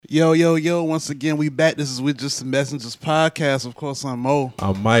Yo, yo, yo, once again, we back. This is with Just the Messengers podcast. Of course, I'm Mo.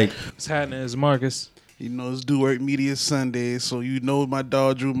 I'm Mike. What's happening? It's Marcus. You know, it's Do Work Media Sunday, so you know my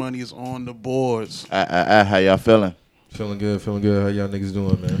dog Drew Money is on the boards. How y'all feeling? Feeling good. How y'all niggas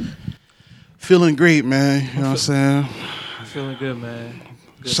doing, man? Feeling great, man. You know what I'm saying? Feeling good, man.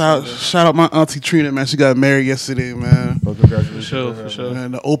 Good Shout out my auntie Trina, man. She got married yesterday, man. Oh, congratulations. For sure.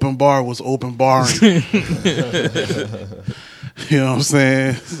 And the open bar was open barring. You know what I'm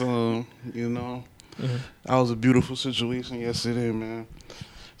saying? So, you know, that was a beautiful situation yesterday, man.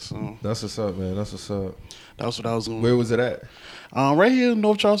 So That's what's up, man. That's what's up. that's what I was going. Where was it at? Right here in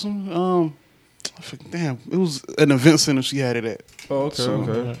North Charleston. Damn, it was an event center she had it at. Oh, okay, So-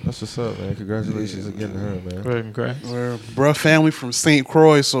 okay. That's what's up, man. Congratulations again to her, man. Great, congrats. Where bruh family from St.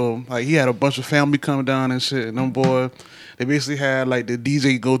 Croix, so like he had a bunch of family come down and shit. And them boy, they basically had like the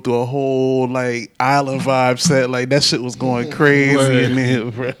DJ go through a whole like island vibe set. Like that shit was going crazy Word. in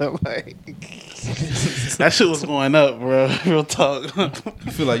there, bro. Like that shit was going up, bro. Real talk.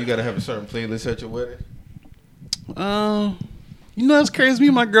 You feel like you gotta have a certain playlist at your wedding? You know, it's crazy. Me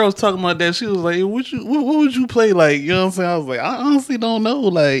and my girl was talking about that. She was like, what would you play? Like, you know what I'm saying? I was like, I honestly don't know.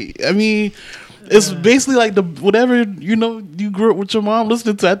 Like, I mean, it's basically like the whatever, you know, you grew up with your mom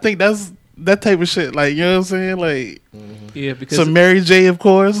listening to. I think that's that type of shit. Like, you know what I'm saying? Like, Yeah, because some Mary J, of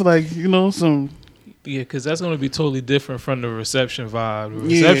course. Like, you know, some. because that's going to be totally different from the reception vibe.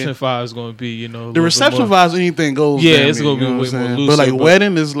 The Yeah. reception vibe is going to be, you know, The reception vibes, anything goes. Yeah, damn it's it, gonna you be know way what I'm more saying? looser, But like but-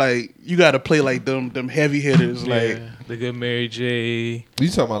 wedding is like you got to play like them heavy hitters. Yeah, Like the good Mary J. You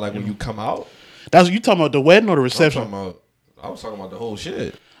talking about like when you come out? that's what you talking about, the wedding or the I reception? was talking about the whole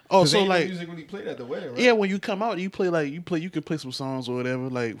shit. Oh, 'Cause so ain't no like. music really played at the wedding, right? Yeah, when you come out, you can play some songs or whatever.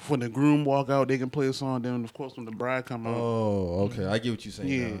 Like when the groom walk out, they can play a song. Then of course when the bride come out, Oh, okay. I get what you're saying.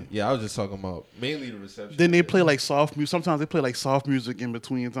 Yeah. Yeah, yeah. I was just talking about mainly the reception. then they play like soft music. Sometimes they play like soft music in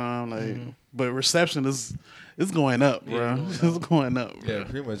between time. Like, but reception is it's going up, bro. Yeah, It's going up. Bro. Yeah,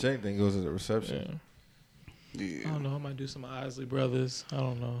 pretty much anything goes at the reception. Yeah. I Yeah. don't know. I might do some Isley Brothers. I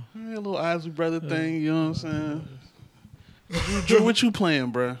don't know. Yeah, a little Isley brother thing. You know what I'm saying? Drew, what you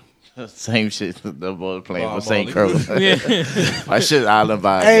playing, bro? Same shit the boy playing Bob with St. Marley. Croix. Yeah. My shit island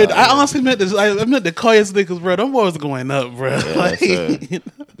vibe. Hey, dog. I honestly meant this. I meant to call yesterday because, bro, them boys going up, bro. Yeah, Like, sir.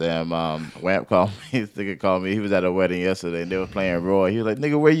 Damn, Wamp called me. This nigga called me. He was at a wedding yesterday and they were playing Roy. He was like,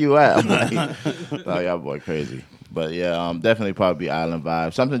 nigga, where you at? I'm like, oh, y'all boy crazy. But yeah, definitely probably island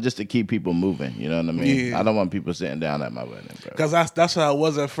vibe. Something just to keep people moving. You know what I mean? Yeah. I don't want people sitting down at my wedding, bro. Cause that's how I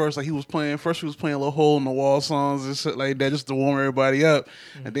was at first. Like he was playing little hole in the wall songs and shit like that, just to warm everybody up.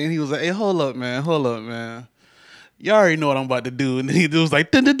 And then he was like, "Hey, hold up, man. Y'all already know what I'm about to do." And he was like,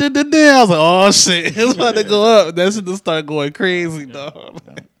 dun, dun, dun, dun, dun. I was like, "Oh shit, it's about to go up." That shit just start going crazy, dog.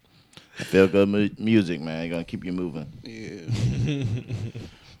 Feel good music, man. Gonna keep you moving. Yeah,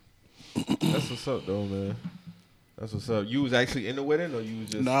 That's what's up, though, man. That's what's up. You was actually in the wedding, or you was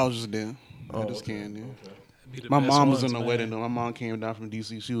just? no, I was just there. I Oh, just okay, came there. okay. Be the My best mom was ones, in the man. wedding though. My mom came down from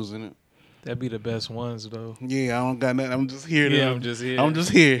DC. She was in it. That'd be the best ones, though. Yeah, I don't got nothing. I'm just here. Yeah, I'm just here. I'm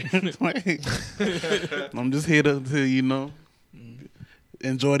just here. I'm just here to you know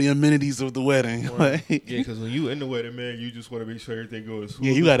enjoy the amenities of the wedding. Like, Yeah, because when you in the wedding, man, you just want to make sure everything goes smooth.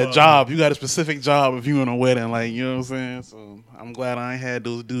 yeah, you got a job. You got a specific job if you in a wedding. Like, you know what I'm saying? So I'm glad I ain't had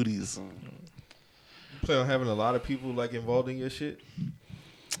those duties. So. You plan on having a lot of people like involved in your shit?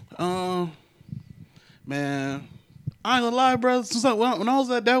 Man, I ain't gonna lie, bro. When I was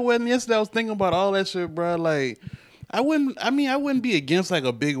at that wedding yesterday, I was thinking about all that shit, bro. Like, I wouldn't be against like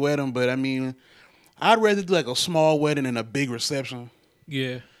a big wedding, but I mean, I'd rather do like a small wedding and a big reception.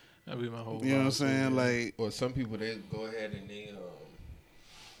 Yeah. That'd be my whole You know what I'm vibe. saying? Like, Well, some people they go ahead and they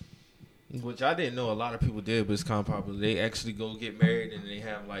which I didn't know a lot of people did, but it's kind of popular. They actually go get married and they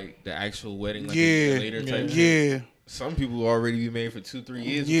have like the actual wedding like a year later type shit. yeah. Some people already be married for 2-3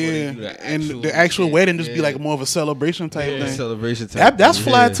 years before Yeah, they do the actual and the actual shit. wedding just be Yeah. like more of a celebration type Yeah. thing. celebration type. That's thing,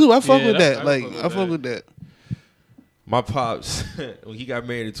 fly yeah. too. I fuck Yeah, with that- that. I Like, fuck with I fuck that. with that. My pops, when he got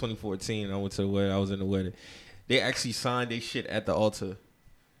married in 2014, I went to the wedding. I was in the wedding. They actually signed their shit at the altar.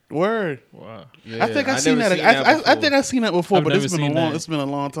 Word. Wow. Yeah, I think I never seen that. I think I seen that before, I've but never it's been seen that. It's been a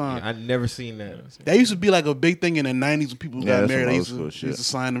long time. Yeah, I never seen that. That used to be like a big thing in the '90s when people Yeah, got that's married. some They old school used shit. to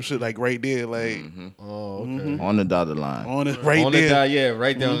sign them shit like right there, like Oh, okay. On the dotted line. on it right on there. the dot, yeah,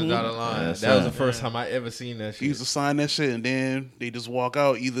 right there on the dotted line. Yes, that was sir. the first time I ever seen that He shit. used to sign that shit, and then they just walk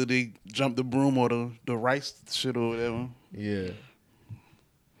out. Either they jump the broom or the rice shit or whatever. Yeah.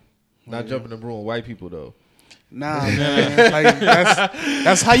 Not jumping the broom, white people though. Nah, man. Like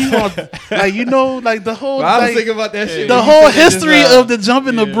that's how you gonna like like the whole But I was like, thinking about that shit. the when you whole said this, history of the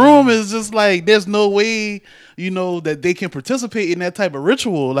jumping the Yeah. broom is just like there's no way that they can participate in that type of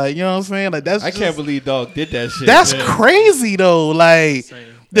ritual. Like you know what I'm saying? Like that's I can't believe dog did that shit. that's Yeah. crazy though. Like Same.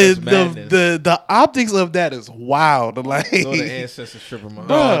 the That's madness. the optics of that is wild. Like Know the ancestor stripper mom.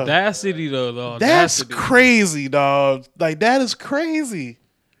 The Bruh. audacity though. The that's audacity. crazy, dog. Like that is crazy.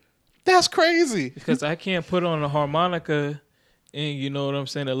 That's crazy. Because I can't put on a harmonica, and you know what I'm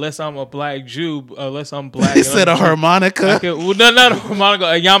saying. Unless I'm a black Jew, unless I'm black. He and said I'm a Jew. harmonica. Well, no, not a harmonica,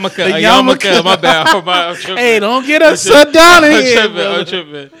 a yarmulke. A A yarmulke. yarmulke. My bad. I'm tripping. Hey, don't get us I'm shut down in I'm here, tripping. brother. I'm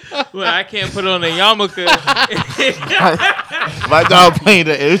tripping. Well, I can't put on a yarmulke. My dog playing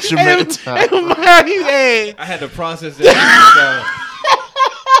the instrument. Hey, I had to process that.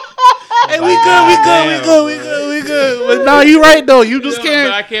 hey, we good. But no, you right though. You just But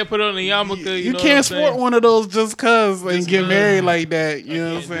I can't. can't put on a yarmulke. You know can't what I'm sport saying? one of those just cause and get 'cause. married like that. You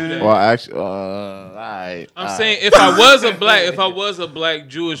know what I'm can't do saying? that. Well, actually, all right. I'm saying if I was a black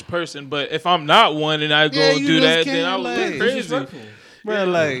Jewish person, but if I'm not one and I go Yeah, you do just that, then I can't, would like- look crazy. Bro,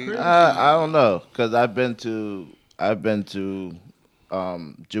 like I don't know because I've been to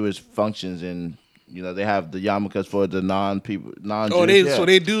Jewish functions and they have the yarmulkes for the non-Jewish. oh, they yeah. so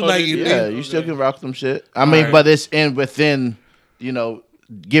they do Oh, like they do. Yeah, they, you still can rock them shit. I mean, Alright. but it's within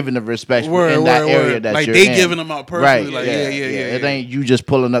giving the respect in that area that like you're they in. giving them out personally. Right? Like yeah. It ain't you just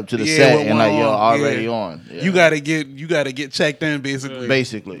pulling up to the Yeah, set with and one like you're arm, already yeah. on. Yeah. You gotta get checked in basically.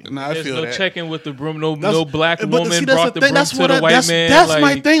 basically. Nah, I There's feel no that. checking with the broom. No, That's- no black but woman see, that's brought the thing. broom That's to what the white that's, man. That's like,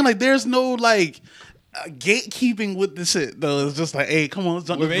 my thing. Like, there's no like gatekeeping with the shit though. It's just like, hey, come on, let's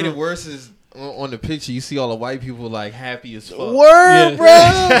jump What the made it broom. worse is on the picture you see all the white people like happy as fuck. Word, Yeah. bro.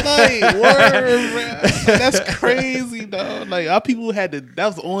 Like, word, bro. That's crazy, dog. Like, our people had to. That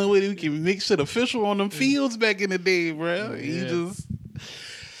was the only way that we can make shit official on them fields back in the day, bro. You Yeah. just,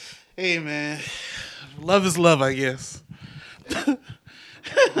 hey, man, love is love, I guess.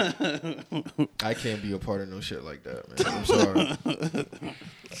 I can't be a part of no shit like that, man. I'm sorry.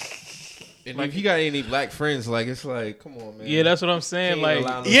 And if you got any black friends, like it's like, come on, man. yeah, that's what I'm saying. Can't Like,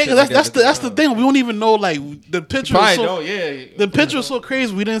 allow no Yeah, shit because like that that's to the go thing. down. We don't even know like the picture. Probably is so, don't, yeah. The picture is so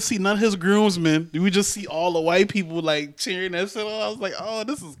crazy. We didn't see none of his groomsmen. We just see all the white people like cheering that shit on. I was like, oh,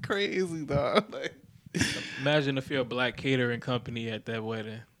 this is crazy, dog. Like, imagine if you're a black catering company at that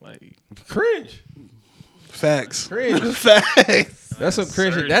wedding. Like, Cringe. facts. Cringe. Facts. That's some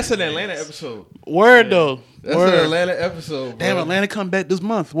cringe. Absurd, That's an man. Atlanta episode. Word though. That's Word. an Atlanta episode, bro. Damn, Atlanta come back this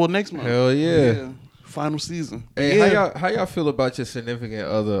month. Well, next month. Hell yeah. Final season. Hey, yeah. how y'all feel about your significant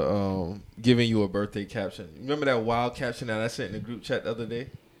other giving you a birthday caption? Remember that wild caption that I sent in the group chat the other day?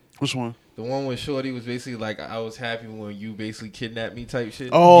 Which one? The one when Shorty was basically like, "I was happy when you basically kidnapped me" type shit.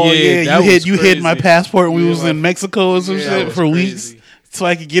 Oh Yeah, yeah, that you was hid my crazy. passport when we Yeah, was in Mexico or some Yeah, that shit was for crazy. weeks, so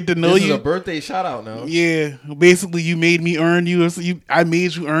I could get to know this is you. a birthday shout out now. Yeah, basically you made me earn you, or I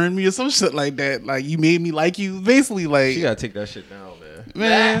made you earn me, or some shit like that. Like you made me like you. Basically, like She gotta take that shit down, man.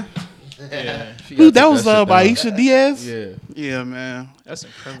 man, yeah, She dude, gotta that take was shit down. Aisha Diaz. Yeah. Yeah, man. that's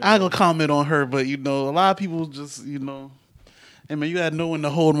incriminating. I ain't gonna comment on her, but a lot of people just hey man, you gotta know when to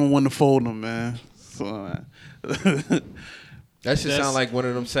hold them and when to fold them, man. So. That should That's- sound like one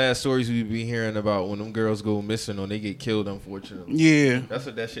of them sad stories we be hearing about when them girls go missing or they get killed, unfortunately. Yeah, That's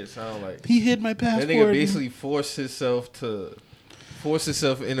what that shit sound like. he hid my That passport. nigga basically forced himself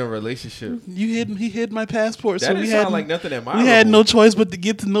in a relationship. He hid my passport. That so didn't we sound had like nothing we admirable. had no choice but to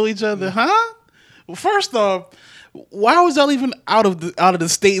get to know each other, huh? Well, first off, why was y'all even out of the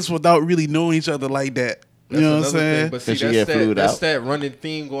states without really knowing each other like that? You That's know what I'm another saying? thing. But see, Did she get flued that's out? that running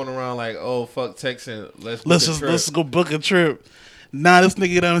theme going around like, oh fuck Texan, let's Let's go book a trip. Nah, this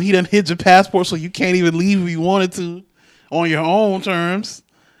nigga he done hid your passport, so you can't even leave if you wanted to on your own terms.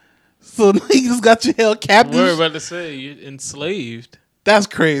 So niggas got you held captive. We're about to say you're enslaved. That's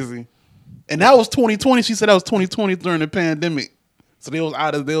crazy. And that was 2020. She said that was 2020 during the pandemic. So they was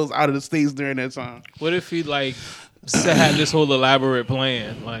out of the states during that time. What if he like had this whole elaborate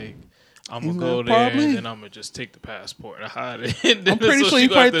plan? Like, I'm gonna go there Probably. and then I'm gonna just take the passport and hide it. And then I'm pretty so sure she you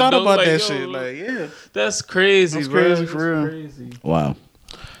got probably to thought know, about like, that yo, shit. Like, yeah. That's crazy, That's bro. crazy for real. Crazy. Wow.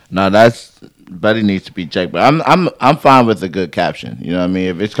 No, that's Buddy needs to be checked. But I'm fine with a good caption. You know what I mean?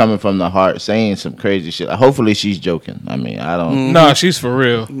 If it's coming from the heart, saying some crazy shit. Hopefully she's joking. I mean, I don't. Nah, she's for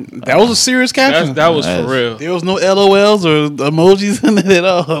real. That was a serious caption. That was That's- for real. There was no LOLs or emojis in it at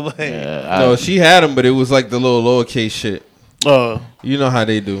all. Like, Yeah, No, she had them, but it was like the little lowercase shit. oh, You know how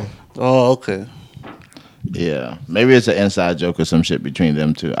they do. okay. yeah. Maybe it's an inside joke or some shit between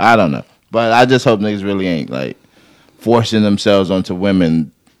them two. I don't know. But I just hope niggas really ain't like forcing themselves onto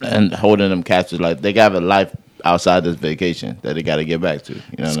women and holding them captive. Like they got a life outside this vacation that they got to get back to. You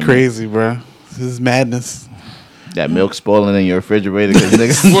know It's what crazy, bro. This is madness. I mean? That milk spoiling in your refrigerator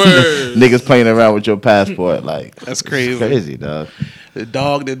because Word. niggas playing around with your passport. Like, That's it's crazy. crazy, dog. The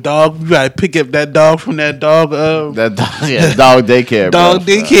dog. You gotta pick up that dog from that dog. That dog, yeah, dog daycare, Dog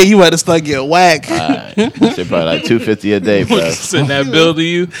bro. daycare. You about to start getting whacked. All right. Shit probably like $250 a day, bro. Send that bill to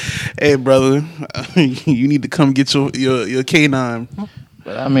you. Hey, brother, you need to come get your canine.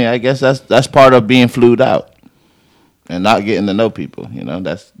 But I mean, I guess that's part of being flued out and not getting to know people. You know,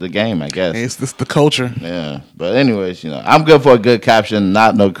 that's the game, I guess. Hey, it's just the culture. Yeah. But anyways, I'm good for a good caption,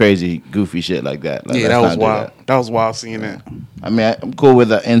 not no crazy, goofy shit like that. Like, Yeah, let's that was not do wild. That was wild seeing that. I mean, I'm cool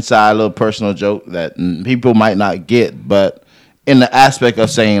with an inside little personal joke that people might not get, but in the aspect of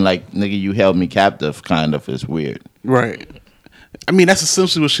saying like, "Nigga, you held me captive," kind of is weird. Right. I mean, that's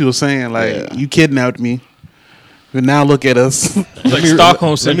essentially what she was saying. Like, Yeah. you kidnapped me, but now look at us. Like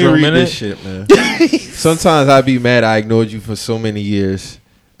Stockholm Let me syndrome, read innit? this shit, man. Sometimes I be mad I ignored you for so many years.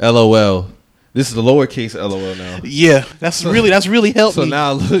 LOL. This is the lowercase LOL now. Yeah, that's really helped So me.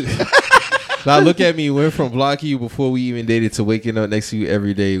 now look, now look at me. Went from blocking you before we even dated to waking up next to you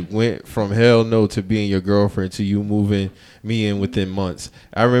every day. Went from hell no to being your girlfriend to you moving me in within months.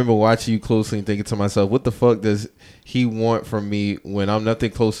 I remember watching you closely and thinking to myself, what the fuck does he want from me when I'm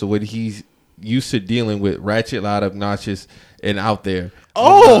nothing close to what he's used to dealing with? Ratchet, loud, obnoxious, and out there.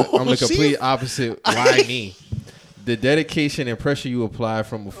 I'm the complete opposite. Why me? The dedication and pressure you applied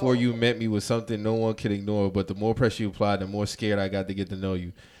from before you met me was something no one could ignore, but the more pressure you applied, the more scared I got to get to know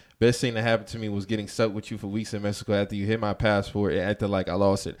you. Best thing that happened to me was getting stuck with you for weeks in Mexico after you hit my passport and acted like I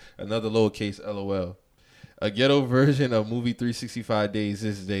lost it. Another lowercase LOL. A ghetto version of movie 365 Days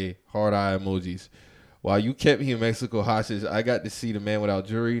this day. Hard eye emojis. While you kept me in Mexico hostage, I got to see the man without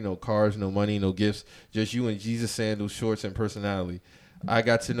jewelry, no cars, no money, no gifts, just you and Jesus sandals, shorts, and personality. I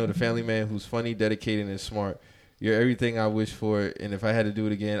got to know the family man who's funny, dedicated, and smart. You're everything I wish for, and if I had to do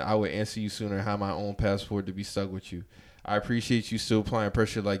it again, I would answer you sooner and have my own passport to be stuck with you. I appreciate you still applying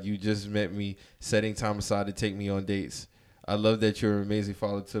pressure like you just met me, setting time aside to take me on dates. I love that you're an amazing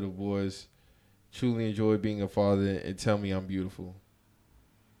father to the boys. Truly enjoy being a father, and tell me I'm beautiful.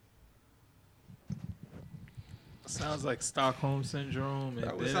 Sounds like Stockholm syndrome.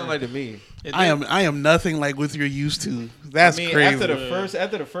 That would sound like to me. I am nothing like what you're used to. That's I mean, crazy.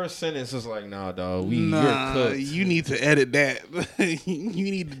 After the first sentence, it's like, nah, dog, you're Nah, cooked. you need to edit that. You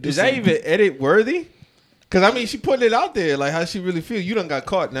need to do Is that something. even edit worthy? Because, I mean, she putting it out there, like how she really feel. You done got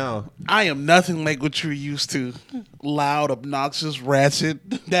caught now. I am nothing like what you're used to. Loud, obnoxious,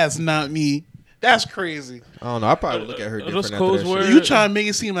 ratchet. That's not me. That's crazy. I don't know. I probably would look at her different those after codes that were- shit. You trying to make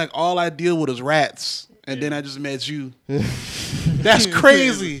it seem like all I deal with is rats, and then I just met you. That's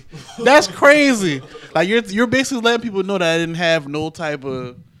crazy. That's crazy. Like you're basically letting people know that I didn't have no type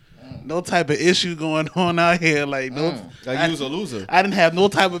of issue going on out here. Like no, Like you was a loser. I didn't have no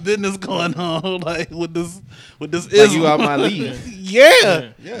type of business going on. Like with this Like you out my league.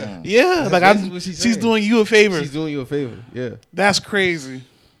 Yeah, Yeah. yeah. Like basically what she's she's saying. doing you a favor. She's doing you a favor. Yeah. That's crazy.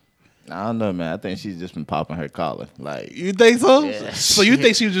 I don't know, man. I think she's just been popping her collar. Like, You think so? Yeah. So you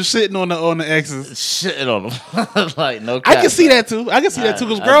think she was just sitting on the exes? shitting on them. Like, no I cap, can see bro. that too. I can see that too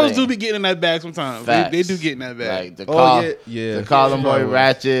because I girls think- do be getting in that bag sometimes. They do get in that bag. Like, the Oh, call, yeah. the call them boy Yeah.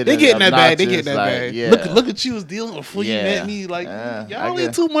 ratchet. They and get in that bag. They get in that obnoxious, bag. like, Yeah. Look at you was dealing before you Yeah. met me. Like I y'all ain't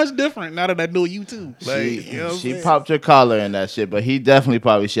get- too much different now that I know you too. Like She, you know what I'm she saying? popped her collar in that shit, but he definitely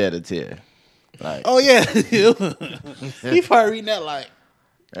probably shed a tear. Like, Oh yeah, he probably reading that like,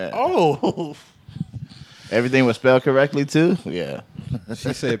 yeah. oh, Everything was spelled correctly too. Yeah.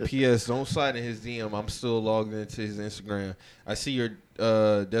 She said, P.S. Don't slide in his DM. I'm still logged into his Instagram. I see your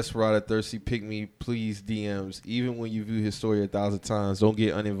Desperado Thirsty Pick Me, please DMs. Even when you view his story 1,000 times, don't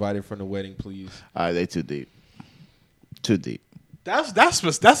get uninvited from the wedding, please. All right, they too deep. Too deep.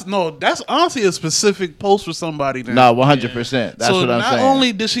 that's honestly a specific post for somebody. Then. No, 100%. That's so what I'm not saying.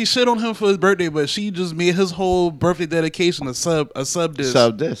 only did she shit on him for his birthday, but she just made his whole birthday dedication a sub diss.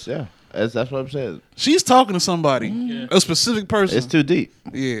 Sub this, yeah. That's what I'm saying. She's talking to somebody, a specific person. It's too deep.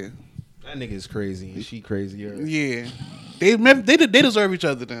 Yeah, That nigga is crazy. And she crazier. yeah. They deserve each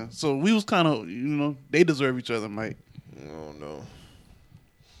other then. So we was kind of they deserve each other, Mike. I don't know.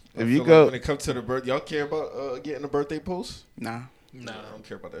 If I you feel go- like when it comes to the birth, y'all care about getting a birthday post? Nah, Nah, I don't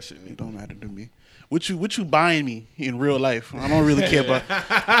care about that shit. it don't matter to me. What you buying me in real life? I don't really care about.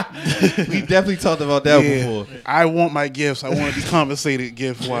 We definitely talked about that Yeah. before. I want my gifts. I want to be compensated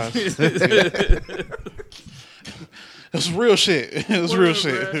gift wise. It's real shit. It's real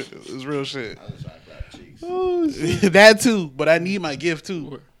shit. It's real shit. That too, but I need my gift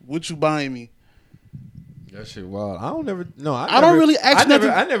too. What you buying me? That shit wild. I don't never. No, I don't really ask nothing.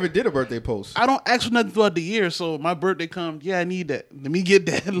 I never did a birthday post. I don't ask for nothing throughout the year, so my birthday comes. Yeah, I need that. Let me get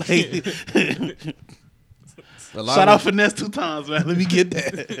that. Like, shout out Finesse 2 times, man. Let me get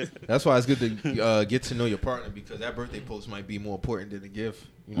that. That's why it's good to get to know your partner, because that birthday post might be more important than the gift.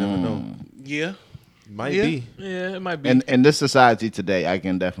 You never know. Yeah, Might Yeah. be. Yeah, it might be. And in this society today, I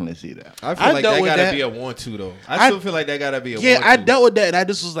can definitely see that. I feel I like dealt that with gotta that. be a want to though. I still feel like that gotta be a yeah. want to. I dealt with that, and I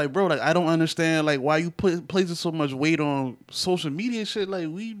just was like, bro, like I don't understand, like why you placing so much weight on social media shit. Like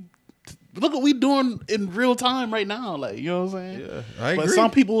look what we doing in real time right now. Like, you know what I'm saying? Yeah, I But agree.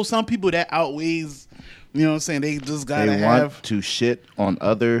 some people that outweighs. You know what I'm saying? They just gotta They have. want to shit on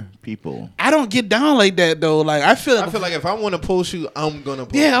other people. I don't get down like that though. Like I feel like if I want to post you, I'm gonna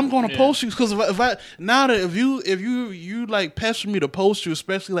post. yeah, you. I'm gonna post you because if you like pester me to post you,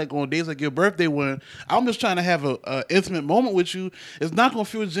 especially like on days like your birthday when I'm just trying to have a intimate moment with you, it's not gonna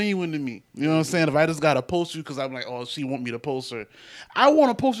feel genuine to me. You know what I'm saying? If I just gotta post you because I'm like, oh, she want me to post her, I want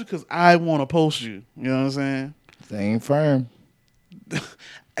to post you because I want to post you. You know what I'm saying? Staying firm.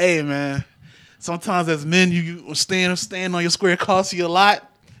 Hey man, sometimes as men, you stand on your square costs you a lot.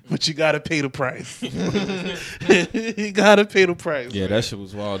 But you gotta pay the price. You gotta pay the price. Yeah, man. that shit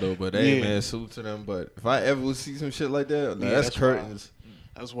was wild though. But hey, Yeah. man, salute to them. But if I ever would see some shit like that, nah, Yeah, that's that's curtains.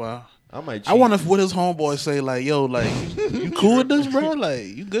 That's wild. I might. I wonder what his homeboy say. Like, yo, like you cool with this, bro? Like,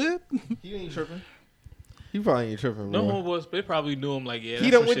 you good? He ain't tripping. He probably ain't tripping, bro. no homeboys, they probably knew him like, yeah. He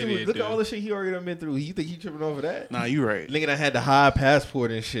that's done some went shit through. he'd Look do. at all the shit he already done been through. You think he tripping over that? Nah, you right. Nigga done had the high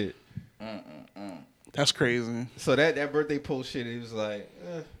passport and shit. That's crazy. So that birthday post shit, he was like,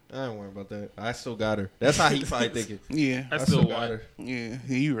 I ain't worried about that. I still got her. That's how he probably thinking. Yeah, That's I still got wild. her. yeah,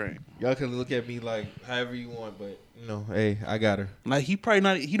 you right. Y'all can look at me like however you want, but you know, hey, I got her. Like he probably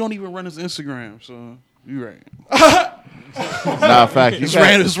not. He don't even run his Instagram. So you right. Nah, fact. You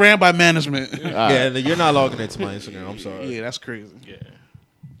It's ran by management. Yeah, you're not logging into my Instagram. I'm sorry. Yeah, that's crazy. Yeah.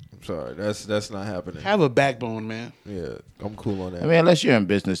 I'm sorry. That's not happening. Have a backbone, man. Yeah, I'm cool on that. I mean, unless you're in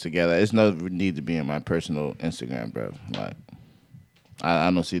business together, it's no need to be in my personal Instagram, bro. Like,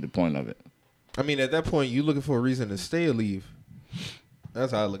 I don't see the point of it. I mean, at that point, you looking for a reason to stay or leave.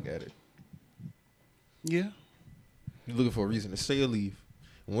 That's how I look at it. Yeah. You're looking for a reason to stay or leave.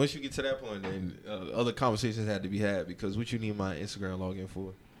 And once you get to that point, then other conversations had to be had, because what you need my Instagram login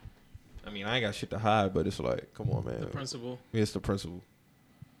for? I mean, I ain't got shit to hide, but it's like, come on, man. The principle. Yeah, it's the principle.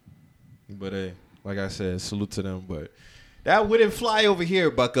 But hey, like I said, salute to them. But that wouldn't fly over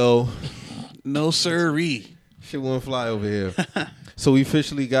here, Bucko. No sirree. Shit wouldn't fly over here. So we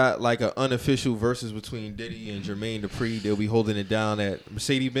officially got like an unofficial versus between Diddy and Jermaine Dupri. They'll be holding it down at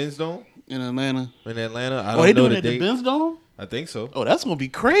Mercedes-Benz Dome In Atlanta. in Atlanta. I Oh, don't they know doing the it at the date. Benz Dome? I think so. Oh, that's gonna be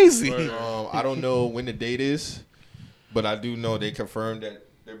crazy. I don't know when the date is, but I do know they confirmed that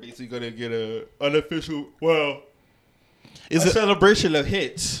they're basically gonna get a unofficial, Is a it celebration of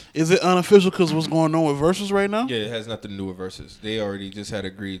hits. unofficial because what's going on with Versus right now? Yeah, it has nothing to do with verses. They already just had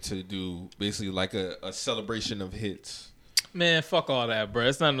agreed to do basically like a celebration of hits. Man, fuck all that, bro.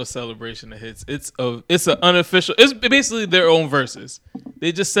 It's not no celebration of hits. It's an unofficial. It's basically their own verses.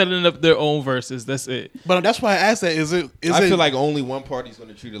 They just setting up their own verses. That's it. But that's why I asked that. I feel like only one party's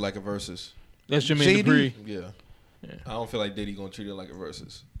gonna treat it like a versus. That's Jermaine JD? Dupri. Yeah. I don't feel like Diddy gonna treat it like a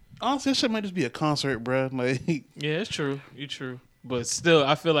versus. honestly, this shit might just be a concert, bro. Like, Yeah, it's true. You're true. But still,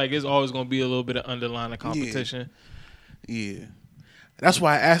 I feel like it's always going to be a little bit of underlying competition. yeah. That's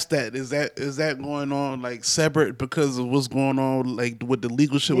why I asked that. Is that going on like separate because of what's going on like with the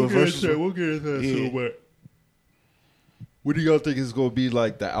legal shit with Versus? We'll get into that Yeah. soon, but what do y'all think is gonna be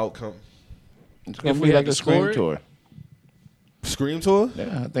like the outcome? It's gonna If be we like had a to score Scream it? tour. Scream tour?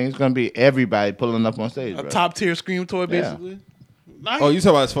 Yeah, I think it's gonna be everybody pulling up on stage. A bro. top tier Scream tour, basically. Oh, you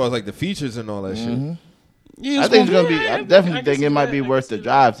talking about as far as like the features and all that Mhm. Yeah, I think it's gonna be. Yeah, I definitely I can think see it might that. be I can worth see the that.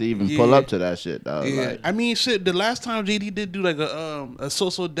 drive to even pull Yeah. up to that shit, dog. Yeah, Like, I mean, shit. The last time JD did do like a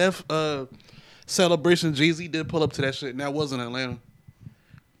social death celebration, Jay-Z did pull up to that shit, and that was in Atlanta.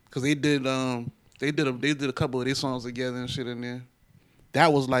 Cause they did a couple of their songs together and shit in there.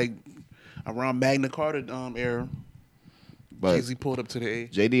 That was like around Magna Carta era. but Jay-Z pulled up to the A.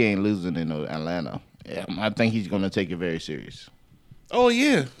 JD ain't losing in Atlanta. Yeah, I think he's gonna take it very serious. Oh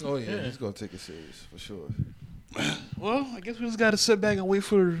yeah. Oh yeah, Yeah. he's gonna take it serious for sure. Well, I guess we just gotta sit back and wait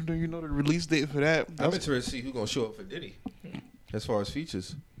for the release date for that. I'm That's- interested to see who's gonna show up for Diddy as far as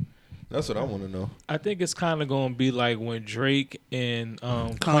features. That's what I want to know. I think it's kind of going to be like when Drake and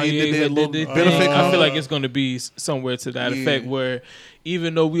Kanye Kanye did their did little their benefit thing. I concert. feel like it's going to be somewhere to that Yeah. effect where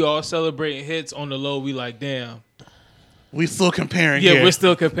even though we all celebrating hits on the low, we like, damn. we still comparing. Yeah, here. we're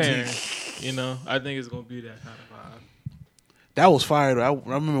still comparing. You know, I think it's going to be that kind of vibe. That was fire though. I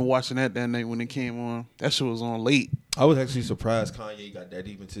remember watching that night when it came on. That shit was on late. I was actually surprised Kanye got that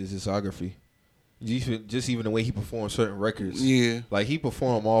deep into his discography. Just even the way he performed certain records. Yeah. Like he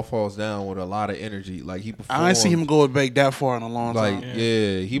performed All Falls Down with a lot of energy. Like he performed. I didn't see him go back that far in a long Like time.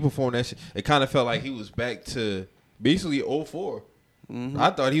 he performed that shit. It kind of felt like he was back to basically 04. I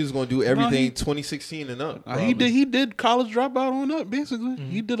thought he was gonna do everything 2016 and up. He did College Dropout on up basically.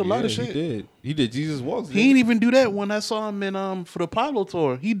 He did a lot of shit. He did Jesus Walks. He didn't even do that when I saw him in for the Pablo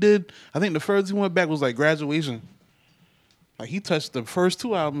tour. He did. I think the furthest he went back was like Graduation. Like he touched the first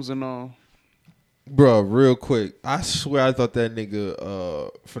 2 albums and all. Bro, real quick, I swear I thought that nigga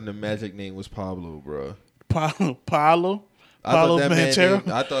from the Magic name was Pablo, bro. Pablo I thought that man Banchero.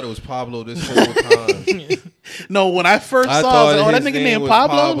 named, I thought it was Pablo this whole time. No, when I first I saw, I thought was like, "Oh, that his nigga name named was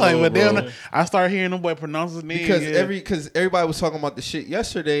Pablo." Pablo, Like, but bro. then I started hearing them boy pronounce his name Because yeah. because everybody was talking about the shit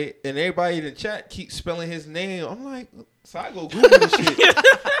yesterday, and everybody in the chat keeps spelling his name. I'm like, so I go Google the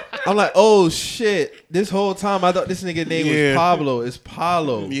shit. I'm like, oh shit! This whole time I thought this nigga name was Pablo. It's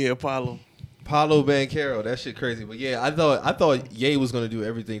Paulo. Yeah, Pablo. Paulo Banchero. That shit crazy. But yeah, I thought Ye was gonna do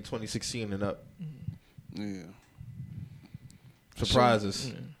everything 2016 and up. Yeah,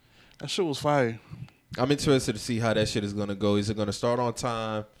 Surprises. that shit was fire. I'm interested to see how that shit is gonna go. Is it gonna start on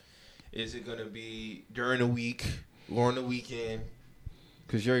time? Is it gonna be during the week or on the weekend?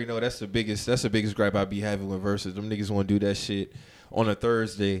 Cause you already know that's the biggest gripe I be having with verses. Them niggas want to do that shit on a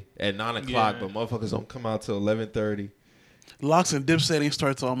Thursday at 9 o'clock, but motherfuckers don't come out till 11:30. Locks and Dipset ain't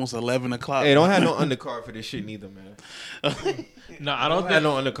start till almost 11 o'clock. Hey, don't have no undercard for this shit neither, man. No, I don't Don't think. have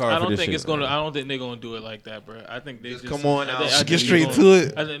no undercard I for don't this think shit, it's gonna. man. I don't think they're gonna do it like that, bro. I think they just come on I out. think- I Just think get they're straight gonna- to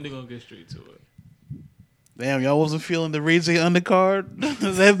it. I think they're gonna get straight to it. Damn, y'all wasn't feeling the Ray J undercard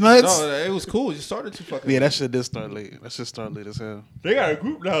that much? No, it was cool. You started too fucking. Yeah, that shit did start late. That shit started late as hell. They got a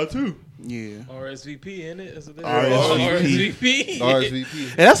group now too. Yeah. RSVP in it. RSVP. RSVP.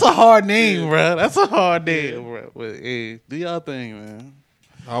 Hey, that's a hard name, bro. That's a hard name, bro. But hey, do y'all thing, man.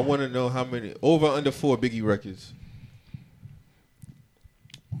 I want to know how many over under 4 Biggie records.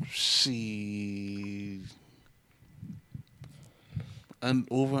 She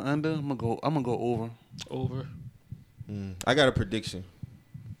over under. I'm gonna go over. Over. I got a prediction.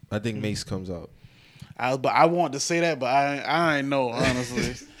 I think Mace comes out. But I want to say that, but I ain't know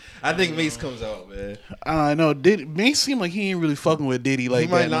honestly. I think Mace comes out, man. I know. May seem like he ain't really fucking with Diddy like He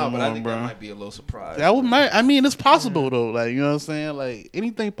might that not, no but I more, think bro. that might be a little surprise. That would might. I mean, it's possible though. Like, you know what I'm saying? Like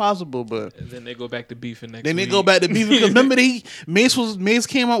anything possible, but And then they go back to beefing next then they week. go back to beef because remember Mace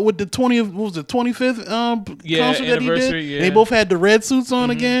came out with the 20th. What was the 25th concert that he anniversary, did? yeah. They both had the red suits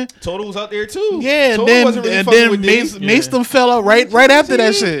on again. Total was out there too. Yeah, Total and wasn't really then fucking with Mace Diddy. Mace them fell out right after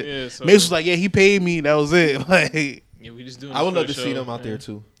that shit. Yeah, so- Mace was like, yeah, he paid me. That was it. Like, Yeah, we just doing. I would this love for to the see show. them out there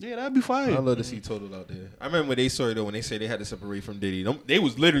too. yeah, that'd be fine. I'd love to see Total out there. I remember when they saw it though when they said they had to separate from Diddy. They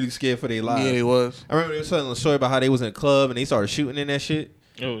was literally scared for their lives. Yeah, it was. I remember they was telling a story about how they was in a club and they started shooting in that shit,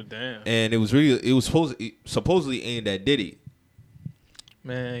 Oh damn, and it was supposedly aimed at Diddy.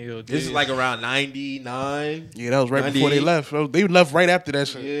 man, yo, This is dude. like around 99. Yeah, that was right before they 98. left. They left right after that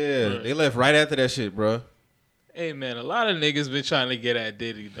shit. Yeah, Right. they left right after that shit, bro. Hey man, a lot of niggas been trying to get at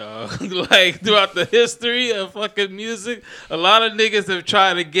Diddy, dog. Like throughout the history of fucking music, a lot of niggas have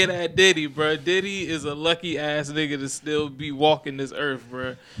tried to get at Diddy, bro. Diddy is a lucky ass nigga to still be walking this earth,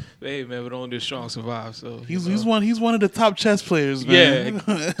 bro. But hey man, but only the strong survive. So He's you know. he's one of the top chess players, man.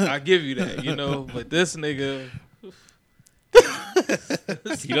 Yeah, I give you that, you know. But this nigga,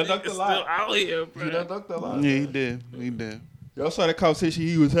 He done ducked a still lot. out here, He done bro. ducked a lot. Yeah, he did. He did. Y'all saw the conversation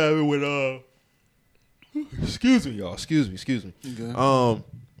he was having with excuse me, y'all. Excuse me. Okay.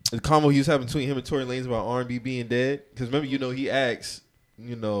 The combo he was having between him and Tory Lanez about R&B being dead. Because remember, he asked,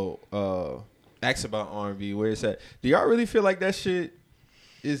 asked about R&B, where it's at. Do y'all really feel like that shit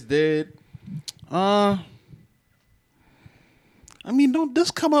is dead? I mean, don't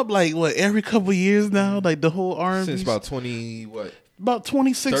this come up like what every couple years now? Like the whole R&B Since about 20, what? about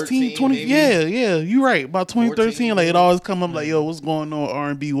 2016, 13 20 maybe? yeah, you're right. About 2013, 14, like it always come up like, yo, what's going on with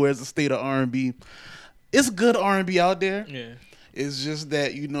R&B? Where's the state of R&B? It's good R&B out there. Yeah, It's just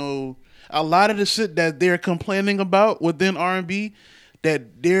that, a lot of the shit that they're complaining about within R&B,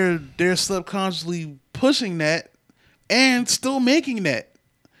 that they're subconsciously pushing that and still making that.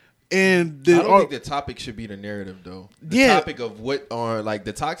 And I don't think the topic should be the narrative, though. The topic of what are, like,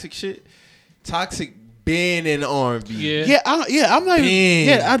 the toxic shit. Toxic been in R&B. yeah. I'm not. Damn.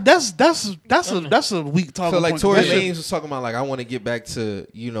 Yeah, that's a weak talking So like point. Tory That shit- Lanez was talking about, like, I want to get back to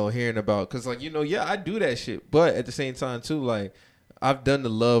hearing about, because like I do that shit, but at the same time too, like I've done the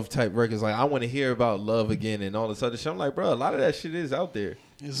love type records, like I want to hear about love again and all this other shit. I'm like, bro, a lot of that shit is out there.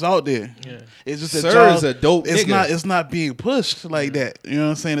 It's out there. Yeah. It's just that Sir y'all- is a dope It's nigga. It's not being pushed like that. You know what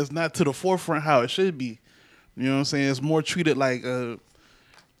I'm saying? It's not to the forefront how it should be. You know what I'm saying? It's more treated like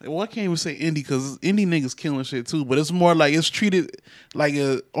well, I can't even say indie because indie niggas killing shit too. But it's more like it's treated like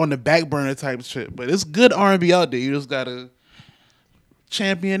on the back burner type shit. But it's good R&B out there. You just gotta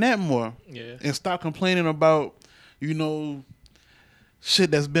champion that more. Yeah. And stop complaining about, you know,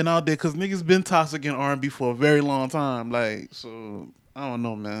 shit that's been out there because niggas been toxic in R&B for a very long time. Like, so I don't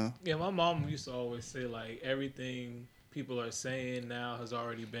know, man. Yeah, my mom used to always say like everything people are saying now has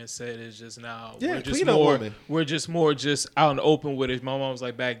already been said. It's just now Yeah, we're just clean up more woman. we're just more just out in the open with it. My mom was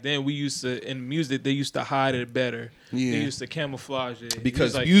like back then we used to in music they used to hide it better. Yeah. They used to camouflage it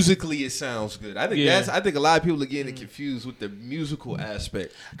Because like, musically it sounds good. I think Yeah. I think a lot of people are getting confused with the musical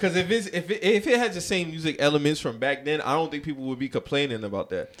aspect. Because if it has the same music elements from back then, I don't think people would be complaining about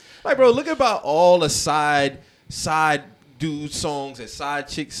that. Like, bro, look about all the side dude songs and side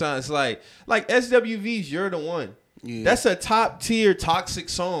chick songs. Like SWV's "You're the One." Yeah. That's a top tier toxic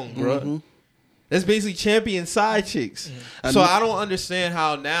song, bro. Mm-hmm. That's basically champion side chicks. So I don't understand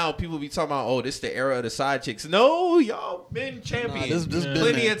how now people be talking about, oh, this the era of the side chicks. No, y'all been champions this been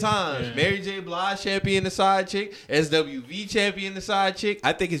plenty there. of times. Yeah. Mary J. Blige champion the side chick. SWV champion the side chick.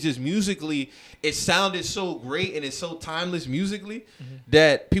 I think it's just musically, it sounded so great and it's so timeless musically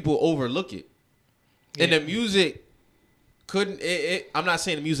that people overlook it. And Yeah. the music couldn't. I'm not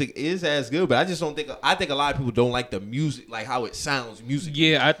saying the music is as good, but I just don't think. I think a lot of people don't like the music, like how it sounds music.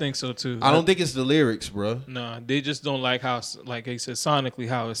 Yeah, I think so too. I don't think it's the lyrics, bro. No, they just don't like how, like they said, sonically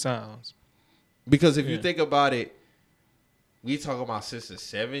how it sounds. Because if you Yeah. think about it, we talk about since the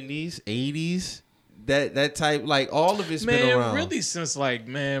 70s, 80s, that type, like all of it's been Man, around. really since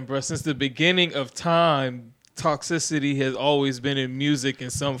since the beginning of time, toxicity has always been in music in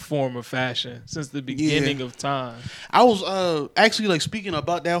some form or fashion since the beginning of time. I was actually like speaking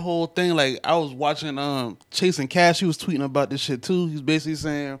about that whole thing. Like I was watching Chasing Cash. He was tweeting about this shit too. He's basically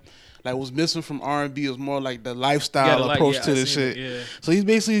saying like what's missing from R&B is more like the lifestyle approach to I this seen shit. it, yeah. So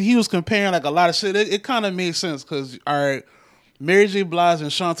he was comparing like a lot of shit. It kind of made sense because all right, Mary J. Blige and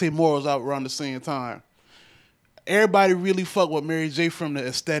Shantae Moore was out around the same time. Everybody really fuck with Mary J. from the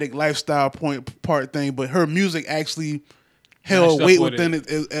aesthetic lifestyle part thing, but her music actually held Matched up weight with within it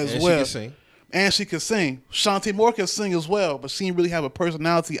as And well. she can sing. And she could sing. Shantae Moore can sing as well, but she didn't really have a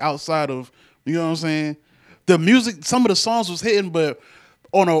personality outside of, you know what I'm saying? The music, some of the songs was hitting, but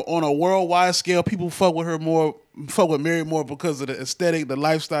on a worldwide scale, people fuck with Mary more because of the aesthetic, the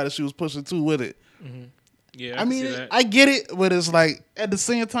lifestyle that she was pushing too with it. Yeah, I can mean, see that. I get it, but it's like at the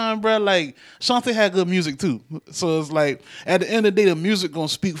same time, bro, like Shantae had good music too. So it's like at the end of the day, the music gonna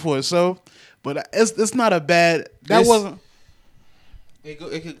speak for itself. But it's not a bad. That It's- wasn't. It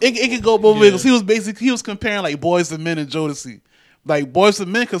It could go both ways. Yeah. 'Cause he was comparing like Boyz II Men and Jodeci. Like Boyz II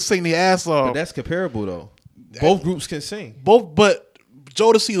Men could sing their ass but off. that's comparable though. Both groups can sing. Both, but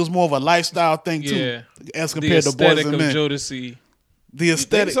Jodeci was more of a lifestyle thing too, Yeah. as The compared to Boyz aesthetic II of Men. Jodeci. The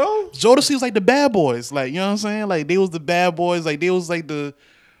aesthetic. so? Jodeci was like the bad boys. Like, you know what I'm saying? Like they was the bad boys. Like they was like the,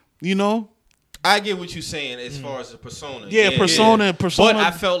 you know. I get what you're saying as far as the persona. Yeah, persona. But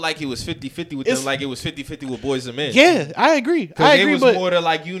I felt like it was 50-50 with It's- them, like it was 50-50 with Boys and Men. Yeah, I agree. 'Cause I they agree, was but more to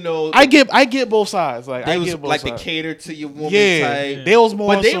like, you know, I get both sides. Like they I was get both like sides. the cater to your woman Yeah, type. they was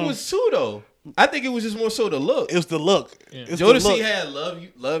more. But they some- was too though. I think it was just more so the look. It's the look. Yeah. It's the Jodeci look. had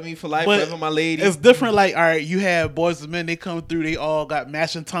love me for life, But forever my lady. It's different. Like, all right, you have Boys and Men. They come through. They all got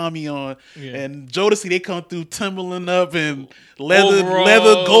matching Tommy on, Yeah. and Jodeci. They come through Timberland up and leather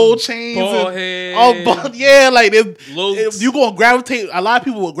Overalls, gold chains. bald And head. all bald, yeah, like Looks. you gonna gravitate. A lot of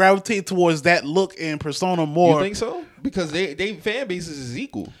people will gravitate towards that look and persona more. You think so? Because they fan bases is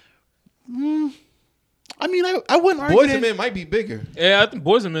equal. I mean, I wouldn't argue. Boys that. and Men might be bigger Yeah, I think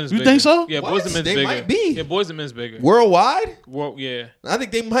Boys and Men is You bigger. think so? Yeah, What? Boys and Men's They bigger. might be. Yeah, Boys and Men's bigger. worldwide. Well, yeah. I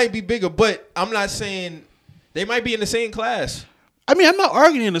think they might be bigger, but I'm not saying they might be in the same class. I mean, I'm not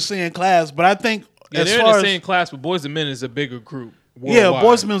arguing in the same class, but I think Yeah, as they're in far the as same class, but Boys and Men is a bigger group. yeah, worldwide.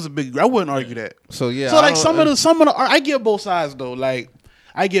 Boys and Men is a big. I wouldn't argue that. So yeah. So like some of the I get both sides though. Like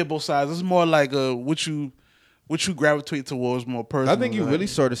I get both sides. It's more like what you gravitate towards more personal. I think you like, really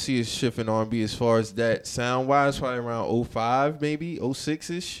start to see a shift in R&B as far as that sound wise, probably around 05 maybe 06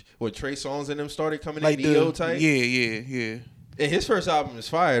 ish, where Trey Songz and them started coming like in EO type. Yeah. And his first album is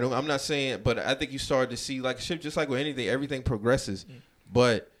fire. I'm not saying, but I think you started to see like a shift, just like with anything, everything progresses.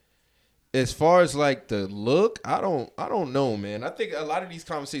 But as far as like the look, I don't know, man. I think a lot of these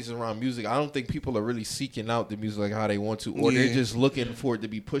conversations around music, I don't think people are really seeking out the music like how they want to, or Yeah. they're just looking for it to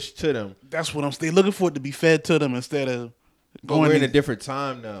be pushed to them. That's what I'm saying. Looking for it to be fed to them instead of But we're in a to- different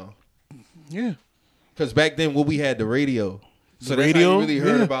time now. yeah. Because back then, what we had, the radio. So the that's radio, how you really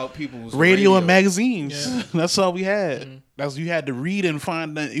heard yeah. about people. Was the radio and magazines. Yeah. That's all we had. That's you had to read and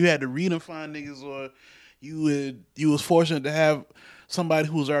find. You had to read and find niggas, or you was fortunate to have somebody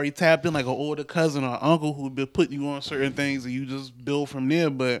who was already tapped in, like an older cousin or uncle who'd been putting you on certain things, and you just build from there.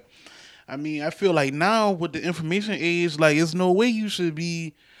 But I mean, I feel like now with the information age, like it's no way you should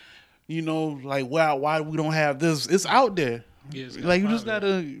be, like why we don't have this? It's out there. Yeah, it's Like you just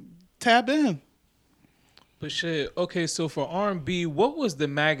popular. gotta tap in. But shit, okay, so for R&B, what was the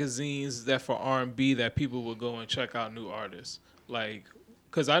magazines that for R&B that people would go and check out new artists? Like,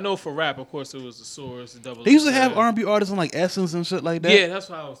 because I know for rap, of course, it was The Source, Double. They used to have XL. R&B artists on like Essence and shit like that. Yeah, that's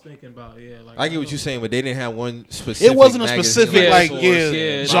what I was thinking about. Yeah, like I get what you're saying, but they didn't have one specific. It wasn't a magazine specific Yeah, like Source, yeah,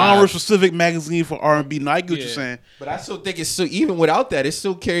 yeah, genre vibe. specific magazine for R&B. No, I get what Yeah. you're saying. But I still think it's still, even without that, it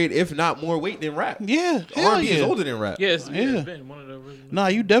still carried, if not more weight than rap. Yeah, hell R&B is yeah. older than rap. Yeah, it's Yeah. been one of the original. Nah,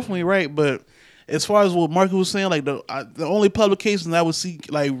 you definitely right. But as far as what Marcus was saying, like the only publications I would see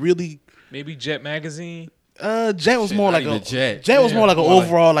like really, Maybe Jet Magazine. Jet was Shit, more not like even a Jet. was more like an More like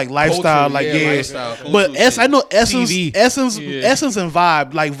overall like lifestyle, culture, like yeah, yeah. lifestyle, But cultural I know shit. Essence, TV. Yeah. Essence and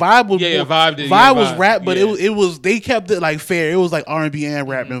Vibe, like Vibe was Yeah, more, Vibe did, Vibe yeah, was Vibe, rap, but yeah. it was they kept it like fair. It was like R&B and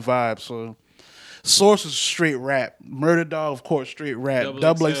rap and Vibe. So Source was straight rap. Murder Dog, of course, straight rap.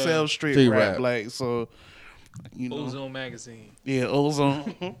 Double XL, XL, straight Straight rap. rap. Like so, Ozone Magazine. yeah,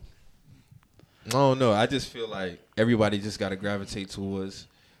 Ozone. I don't know. I just feel like everybody just got to gravitate towards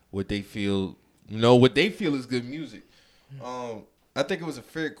what they feel. What they feel is good music. I think it was a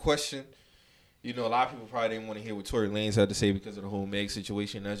fair question. A lot of people probably didn't want to hear what Tory Lanez had to say because of the whole Meg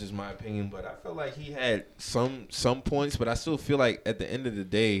situation. That's just my opinion. But I feel like he had some points. But I still feel like at the end of the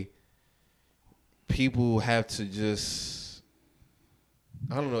day, people have to just,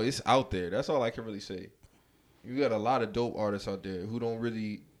 I don't know. It's out there. That's all I can really say. You got a lot of dope artists out there who don't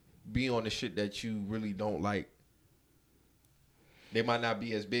really be on the shit that you really don't like. They might not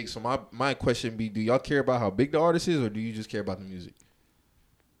be as big. So my question be, do y'all care about how big the artist is, or do you just care about the music?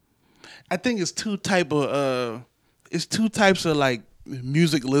 I think it's two types of like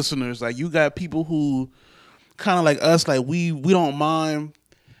music listeners. Like you got people who kind of like us, like we don't mind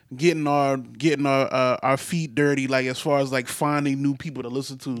getting our feet dirty, like as far as like finding new people to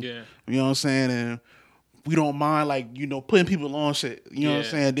listen to. Yeah. You know what I'm saying? And we don't mind like, putting people on shit. You know what I'm Yeah.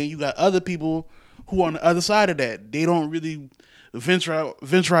 saying? Then you got other people who are on the other side of that. They don't really venture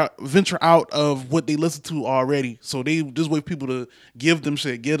out of what they listen to already. So they just wait people to give them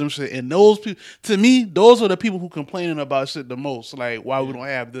shit. And those people, to me, those are the people who complaining about shit the most. Like, why we don't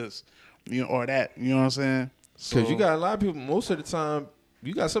have this, or that. You know what I'm saying? Because you got a lot of people, most of the time,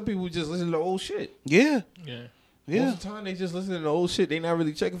 you got some people who just listen to old shit. Yeah. Yeah. Yeah. Most of the time, they just listen to old shit. They not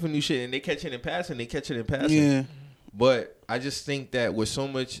really checking for new shit. And they catch it in passing. Yeah. But I just think that with so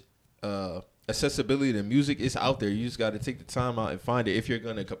much accessibility to music, it's out there. You just got to take the time out and find it if you're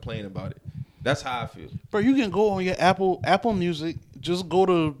going to complain about it. That's how I feel. Bro, you can go on your Apple Music, just go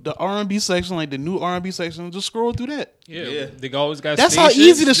to the R&B section, like the new R&B section, and just scroll through that. Yeah. They always got That's how stations.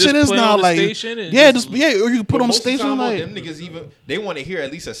 easy the Just shit is play now. on the Like, station and or you can put But on most of the station time, like them niggas they want to hear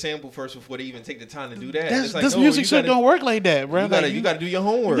at least a sample first before they even take the time to do that. that's, It's like, this no, music you shit gotta- don't work like that, bro. You gotta do your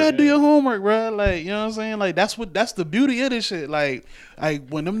homework. You gotta do your homework, bro. Like, you know what I'm saying? Like, that's the beauty of this shit. Like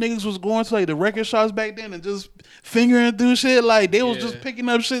when them niggas was going to like the record shops back then and just fingering through shit, like they was Yeah. just picking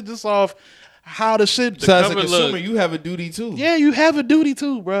up shit just off how the shit. So as a cover consumer, look. you have a duty too. Yeah, you have a duty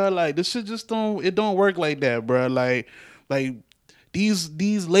too, bro. Like this shit just don't work like that, bro. Like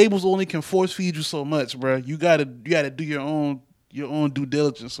these labels only can force feed you so much, bro. You gotta do your own due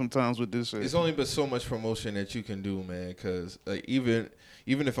diligence sometimes with this shit. It's only but so much promotion that you can do, man. Because even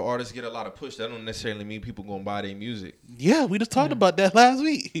if an artist get a lot of push, that don't necessarily mean people gonna buy their music. Yeah, we just talked about that last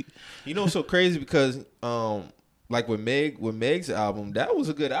week. You know, it's so crazy because like with Meg's album, that was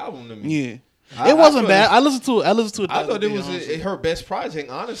a good album to me. Yeah. I It wasn't feel bad. like- I listened to it. I the thought other it day, was honestly. her best project,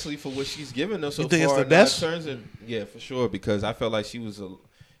 honestly, for what she's given us so You think it's far. the best? Now it turns in, yeah, for sure, because I felt like she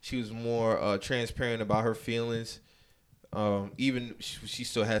was more transparent about her feelings. Even she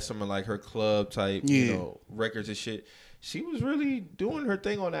still had some of like her club type, Yeah. records and shit. She was really doing her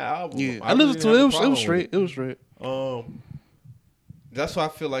thing on that album. Yeah, I really listened didn't to it. have a It problem was with straight. It was straight. That's why I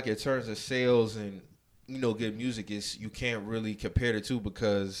feel like in terms of sales and good music, is you can't really compare the two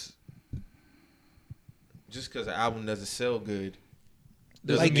because just because an album doesn't sell good,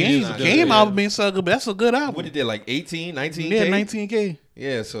 doesn't Like mean Game it's not good. Game album being so good, but that's a good album. What did they like 18, 19K? Yeah, 19K.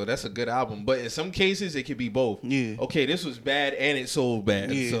 Yeah, so that's a good album. But in some cases, it could be both. Yeah. Okay, this was bad and it sold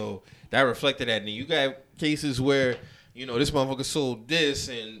bad. Yeah. So that reflected that. And you got cases where, this motherfucker sold this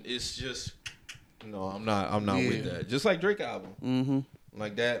and it's just, I'm not Yeah. with that. Just like Drake album. Mm-hmm.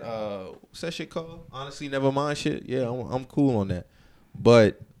 like that. What's that shit called? Honestly, never mind shit. Yeah, I'm cool on that.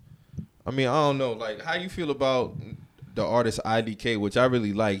 But I mean, I don't know. Like, how you feel about the artist IDK, which I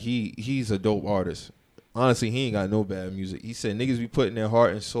really like. He's a dope artist. Honestly, he ain't got no bad music. He said niggas be putting their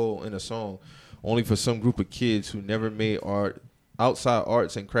heart and soul in a song only for some group of kids who never made art outside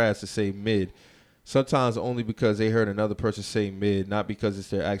arts and crafts to say mid. Sometimes only because they heard another person say mid, not because it's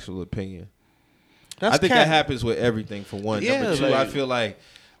their actual opinion. I think that happens with everything, for one. Yeah, Number two, like, I feel like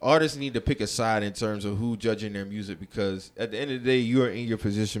artists need to pick a side in terms of who judging their music, because at the end of the day, you are in your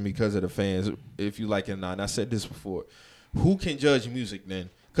position because of the fans, if you like it or not. And I said this before. Who can judge music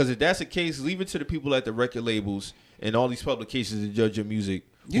then? Because if that's the case, leave it to the people at the record labels and all these publications to judge your music.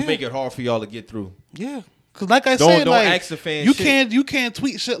 Yeah. Who make it hard for y'all to get through. Yeah. Cause like I Don't said, like, ask the fans you shit. can't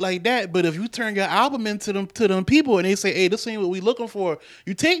tweet shit like that. But if you turn your album into them people and they say, "Hey, this ain't what we looking for,"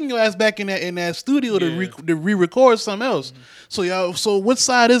 you taking your ass back in that studio to re-record something else. So y'all, so what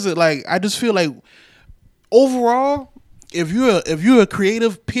side is it? Like, I just feel like overall, if you're a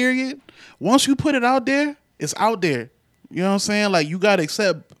creative, period, once you put it out there, it's out there. You know what I'm saying? Like, you gotta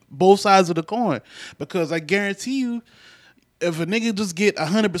accept both sides of the coin, because I guarantee you, if a nigga just get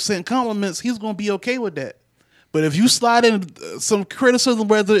 100% compliments, he's gonna be okay with that. But if you slide in some criticism,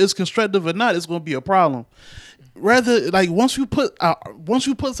 whether it's constructive or not, it's gonna be a problem. Rather, like, once you put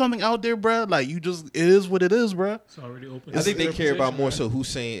something out there, bro, like, it is what it is, bro. It's already open. I think they care about more so who's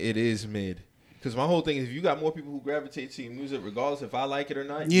saying it is mid. Because my whole thing is, if you got more people who gravitate to your music, regardless if I like it or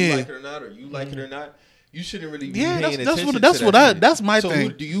not, you like it or not, or you like it or not, you shouldn't really be paying attention to that. That's my thing. thing.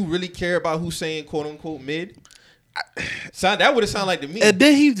 So do you really care about who's saying quote unquote mid? That would have sounded like to me. And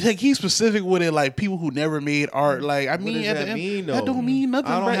then he's specific with it, like people who never made art. Like, I mean, what does that mean, though? That don't mean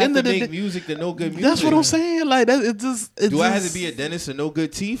nothing. I don't bro. have to make music to know good music. That's what I'm saying. Like, that it just. Do I have to be a dentist and know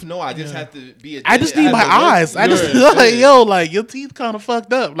good teeth? No, I just have to be a dentist. I just need my eyes. I just like, yo, like, your teeth kind of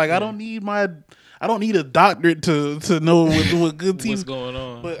fucked up. Like, I don't need a doctorate to know what good teeth. What's going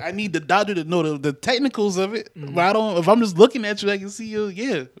on? But I need the doctor to know the technicals of it. But I don't. If I'm just looking at you, I can see you.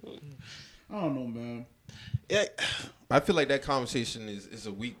 Yeah. I don't know, man. Yeah. I feel like that conversation is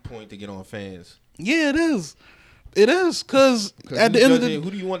a weak point to get on fans. Yeah, it is. It is, because at the end of the day, who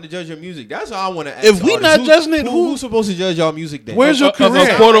do you want to judge your music? That's all I want to ask. If we not judging it, who's supposed to judge y'all music then? Where's your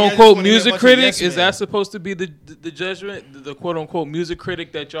career? A quote unquote music critic, is that supposed to be the judgment? The quote unquote music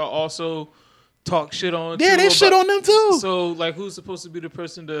critic that y'all also talk shit on? Yeah, they shit on them too. So, like, who's supposed to be the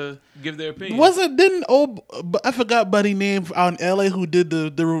person to give their opinion? I forgot buddy name out in LA who did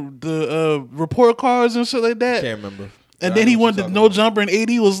the report cards and shit like that. Can't remember. And then he went to No Jumper, and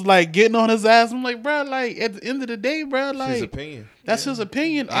AD was like getting on his ass. I'm like, bro, like, at the end of the day, bro, like, his opinion. That's his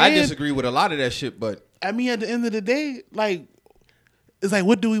opinion. I disagree with a lot of that shit, but I mean, at the end of the day, like, it's like,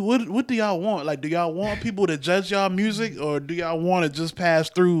 what do y'all want? Like, do y'all want people to judge y'all music, or do y'all want to just pass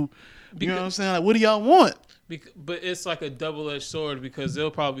through? You know what I'm saying? Like, what do y'all want? But it's like a double-edged sword, because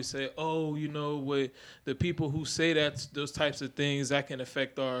they'll probably say, "Oh, you know, with the people who say those types of things, that can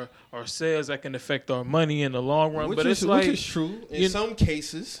affect our sales, that can affect our money in the long run." Which is true in some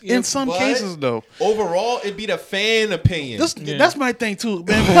cases. In some cases, though, overall, it'd be the fan opinion. That's my thing too,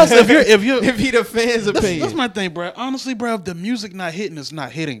 man. Because if you're it'd be the fans' opinion. That's my thing, bro. Honestly, bro, if the music not hitting, it's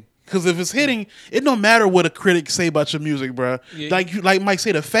not hitting. Because if it's hitting, it don't matter what a critic say about your music, bro. Yeah. Like Mike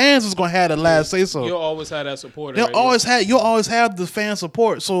say, the fans is gonna have the last say so. You'll always have that support. You'll always have the fan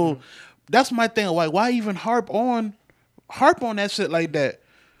support. So that's my thing. Like, why even harp on that shit like that?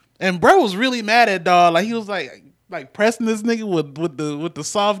 And bro was really mad at dog. Like, he was like pressing this nigga with the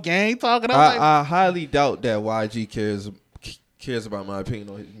soft gang talking. I highly doubt that YG cares about my opinion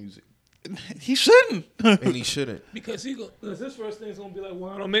on his music. He shouldn't. And he shouldn't. Because his first thing is going to be like, well,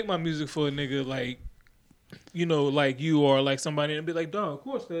 I don't make my music for a nigga like, you know, like you or like somebody, and be like, dog, of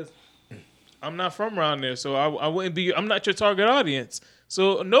course, because I'm not from around there, so I wouldn't be, I'm not your target audience.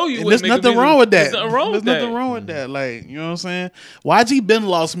 So, no, you wouldn't. There's nothing wrong with that. There's nothing wrong with that. Like, you know what I'm saying? YG been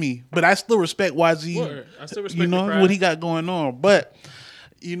lost me, but I still respect YG. Word. I still respect you know what he got going on. But,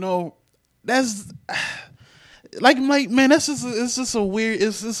 you know, that's... Like, man, it's just a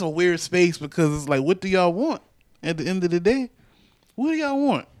weird space, because it's like, what do y'all want at the end of the day? What do y'all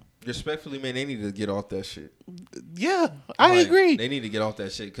want? Respectfully, man, they need to get off that shit. Yeah, I agree. They need to get off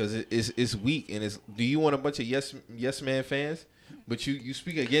that shit, because it's weak, and it's. Do you want a bunch of yes man fans? But you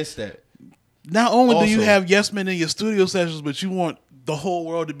speak against that. Not only do you have yes men in your studio sessions, but you want the whole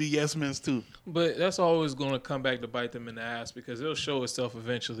world to be yes men too. But that's always going to come back to bite them in the ass, because it'll show itself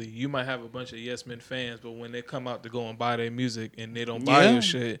eventually. You might have a bunch of yes men fans, but when they come out to go and buy their music and they don't buy your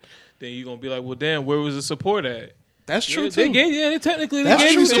shit, then you're going to be like, well, damn, where was the support at? That's true They too. technically That's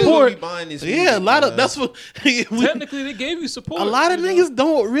gave true you too. support. Yeah, a lot of that's what. Technically, they gave you support. A lot of you know? niggas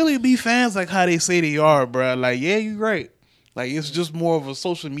don't really be fans like how they say they are, bro. Like, yeah, you're right. Like, it's just more of a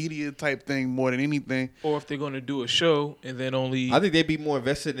social media type thing more than anything. Or if they're going to do a show and then only. I think they'd be more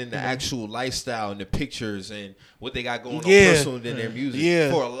invested in the actual lifestyle and the pictures and what they got going on Yeah. personal than their music.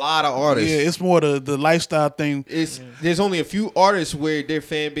 Yeah. For a lot of artists. Yeah, it's more the lifestyle thing. There's only a few artists where their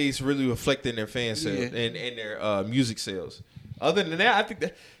fan base really reflecting their fan sales Yeah. and their music sales. Other than that, I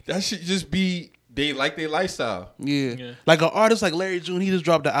think that should just be they like their lifestyle. Yeah. Like an artist like Larry June, he just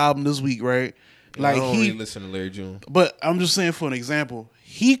dropped the album this week, right? Like I don't really listen to Larry June. But I'm just saying for an example,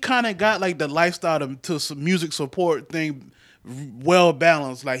 he kind of got like the lifestyle to some music support thing well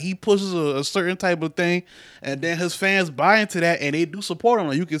balanced. Like he pushes a certain type of thing, and then his fans buy into that, and they do support him.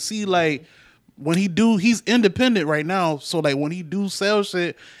 Like you can see like when he's independent right now. So like when he do sell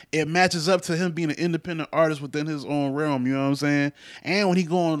shit, it matches up to him being an independent artist within his own realm. You know what I'm saying? And when he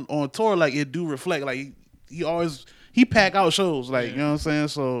go on tour, like it do reflect. Like he pack out shows. Like you know what I'm saying?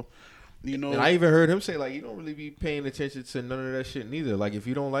 So. You know, and I even heard him say like you don't really be paying attention to none of that shit neither. Like if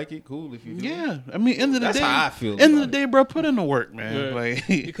you don't like it, cool. If you do, yeah. I mean, end of the that's day, how I feel. End of the day, bro, put in the work, man. Yeah. Like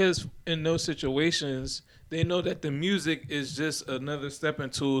because in those situations, they know that the music is just another stepping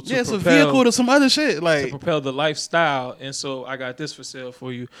tool to yeah, it's a propel, vehicle to some other shit. to Like propel the lifestyle. And so I got this for sale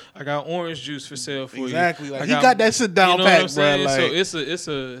for you. I got orange juice for sale for exactly, you. like I he got that shit down you know what I'm pat, bro. saying? Like So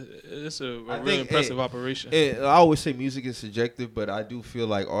it's a I real think impressive operation. I always say music is subjective, but I do feel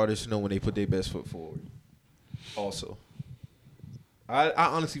like artists know when they put their best foot forward. Also, I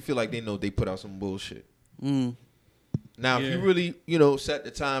honestly feel like they know they put out some bullshit. Now, if Yeah. you really, set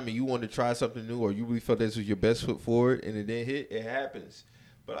the time and you want to try something new, or you really felt this was your best foot forward and it didn't hit, it happens.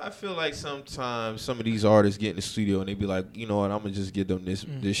 But I feel like sometimes some of these artists get in the studio and they be like, you know what, I'm gonna just give them this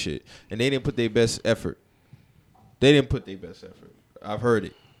shit, and they didn't put their best effort. They didn't put their best effort. I've heard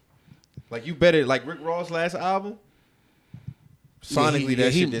it. Like like Rick Ross' last album. Sonically,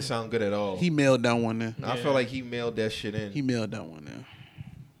 that shit didn't sound good at all. he mailed that one there. I feel like he mailed that shit in. He mailed that one there.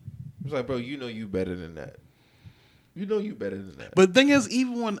 It's like, bro, you know you better than that. You know you better than that. But the thing is,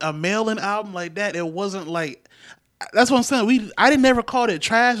 even when a mail-in album like that, it wasn't like. That's what I'm saying. I didn't never call it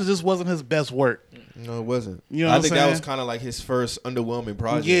trash. It just wasn't his best work. No, it wasn't. You know I what think I'm that saying? was kind of like his first underwhelming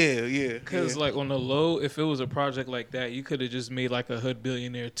project. Yeah. Because like on the low, if it was a project like that, you could have just made like a Hood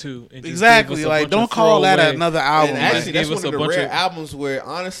Billionaire too. And just Exactly. gave us a Like bunch don't of call that throwaway- another album. And Like, actually, that's Gave one us of a the bunch rare of- albums where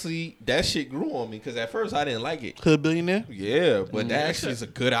honestly that shit grew on me because at first I didn't like it. Hood Billionaire. Yeah, but that actually is a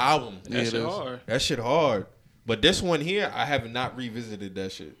good album. That Yeah, shit it is. hard. That shit hard. But this one here, I have not revisited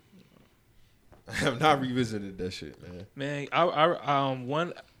that shit. I have not revisited that shit, man. Man, I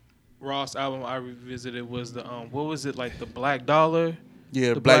one Ross album I revisited was the what was it, like the Black Dollar?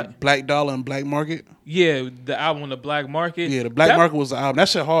 Yeah, The Black Dollar and Black Market. Yeah, the album on the Black Market. Yeah, the Black That- Market was the album. That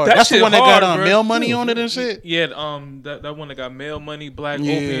shit hard. that That's the shit one that hard, got bro. mail money on it and shit. Yeah, that one that got Mail Money, Black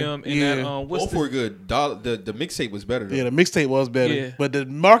Yeah, Opium, and yeah. that what's Both the were good. The mixtape was better though. Yeah, the mixtape was better, Yeah. but the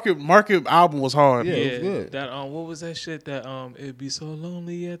market album was hard. Yeah. Yeah, it was good. That what was that shit that it'd be so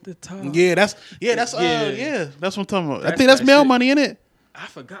lonely at the top. that's Yeah. that's what I'm talking about. I That's think that's that Mail shit. Money in it I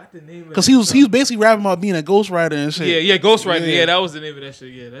forgot the name of because that he was song. basically rapping about being a ghostwriter and shit. Yeah, Ghostwriter. Yeah. Yeah, that was the name of that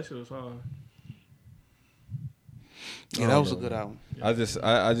shit. Yeah, that shit was hard. Yeah, that was a good album. I just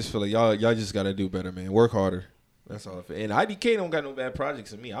feel like y'all just gotta do better, man. Work harder. That's all I feel. And IDK don't got no bad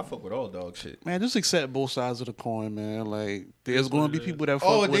projects in me. I fuck with all dog shit. Man, just accept both sides of the coin, man. Like there's going to be people that fuck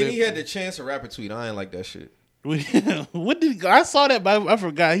Oh, with and then it. he had the chance to rap a tweet. I ain't like that shit. What did I saw that, but I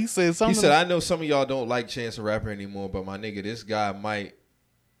forgot. He said something. He said, "I know some of y'all don't like Chance the Rapper anymore, but my nigga, this guy might,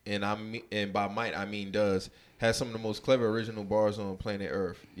 and by might I mean does, has some of the most clever original bars on planet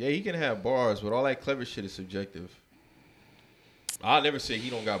Earth. Yeah, he can have bars, but all that clever shit is subjective. I'll never say he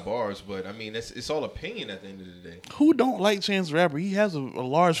don't got bars, but I mean it's all opinion at the end of the day. Who don't like Chance the Rapper? He has a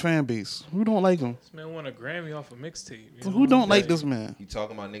large fan base. Who don't like him? This man won a Grammy off a mixtape. you So know? who don't like this man? He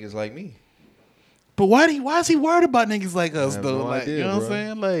talking about niggas like me. But why is he worried about niggas like us have though? no Like idea, you know what I'm bro.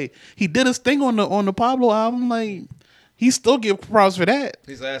 saying? Like he did his thing on the Pablo album. Like he still give props for that.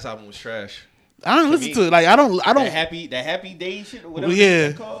 His last album was trash. I don't To listen me, to it. Like I don't. That happy day shit or whatever Yeah,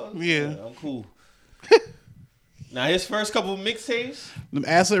 it's called. yeah. I'm cool. Now his first couple of mixtapes, Them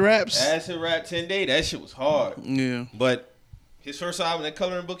acid raps. Acid Rap 10 Day, that shit was hard. Yeah. But his first album, that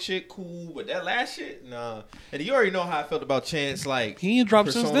coloring book shit, cool. But that last shit, nah. And you already know how I felt about Chance, like He ain't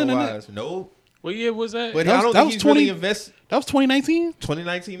dropped since then, innit? persona-wise. No. What year was that? But That I was- don't that think was he's 20 really invested. That was 2019.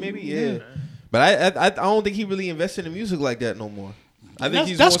 2019 maybe, yeah. But I don't think he really invested in music like that no more. I think That's-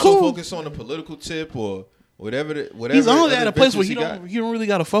 he's that's more so cool. focused on the political tip or Whatever. He's only other at a place where ventures he don't really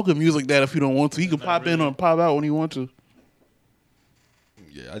got to fuck with music that if he don't want to. He can pop in or pop out when he want to.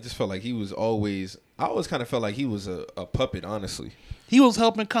 Yeah, I just felt like he was always. I always kind of felt like he was a puppet, honestly. He was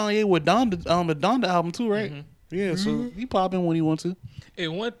helping Kanye with the Donda album too, right? Mm-hmm. Yeah, so he pop in when he wants to.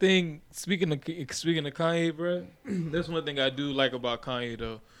 And one thing, speaking of Kanye, bro, that's one thing I do like about Kanye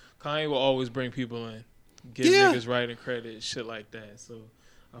though. Kanye will always bring people in, give niggas writing credit, shit like that. So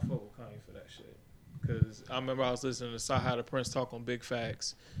I fuck with Kanye for that shit. Cause I remember I was listening to Saha the Prince talk on Big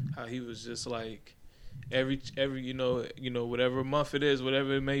Facts, how he was just like every you know whatever month it is,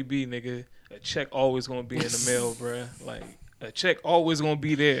 whatever it may be, nigga, a check always gonna be in the mail, bro. Like a check always gonna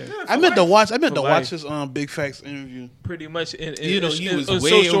be there. Yeah, I meant to watch his Big Facts interview. Pretty much, in he was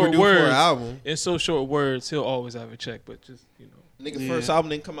way overdue for an album. In so short words, he'll always have a check, but just nigga, first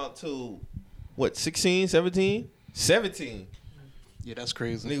album didn't come out till what 16, 17? 17. Yeah, that's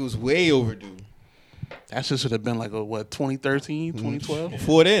crazy. Nigga was way overdue. That shit should have been like 2013, 2012?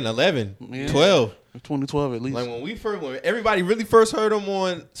 Before then, 11, 12. 2012 at least. Like when everybody really first heard him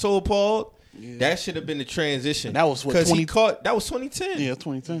on Soul Paul, that should have been the transition. And that was what that was 2010. Yeah,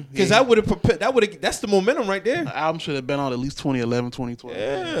 2010. Because that's the momentum right there. The album should have been out at least 2011, 2012.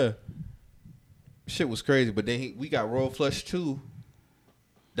 Yeah. Shit was crazy, but then we got Royal Flush 2.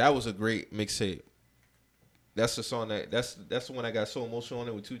 That was a great mixtape. That's the song that's the one I got so emotional on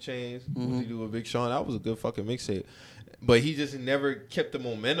it with 2 Chainz. What he do with Big Sean? That was a good fucking mixtape. But he just never kept the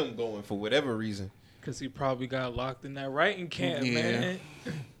momentum going for whatever reason. Because he probably got locked in that writing camp, man.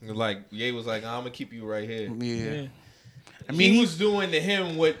 Like, Ye was like, I'm going to keep you right here. Yeah. I mean, he was doing to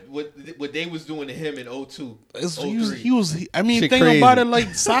him what they was doing to him in 02. He was think about it, like,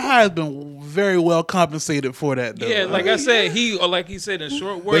 Saha has been very well compensated for that, though. Yeah, like I said, like he said in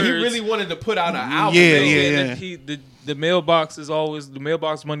short words. But he really wanted to put out an album. Yeah. The mailbox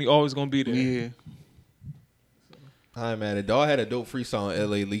money always going to be there. Yeah. I ain't mad at Dog had a dope freestyle on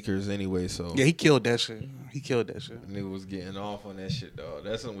LA Leakers anyway, so. Yeah, he killed that shit. Nigga was getting off on that shit, dog.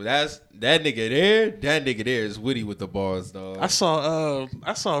 That's that nigga there is witty with the bars, dog. I saw a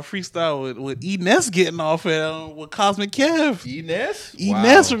freestyle with E Ness getting off with Cosmic Kev. E Ness? E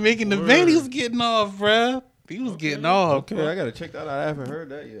Ness for making the vein. He was getting off, bruh. He was getting off. Okay, I gotta check that out. I haven't heard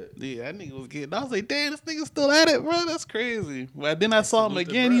that yet. Yeah, that nigga was getting off. I was like, damn, this nigga still at it, bro. That's crazy. But then I saw him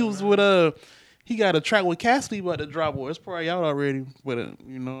again. He was with he got a track with Cassidy about to drop. It's probably out already. But I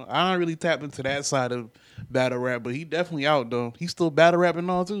don't really tap into that side of battle rap. But he definitely out though. He's still battle rapping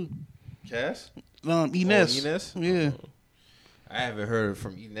all too. Cass? E Ness. E Ness? Yeah. I haven't heard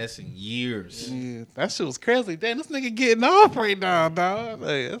from E Ness in years. Yeah, that shit was crazy. Damn, this nigga getting off right now, dog.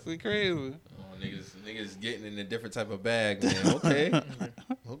 Like, that's crazy. Oh, niggas getting in a different type of bag, man. Okay.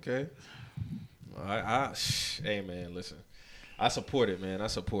 Okay. Hey, man, listen. I support it, man. I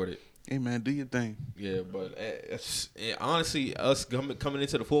support it. Hey, man, do your thing. Yeah, but honestly, us coming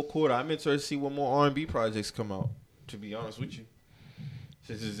into the fourth quarter, I'm interested to see what more R&B projects come out, to be honest with you.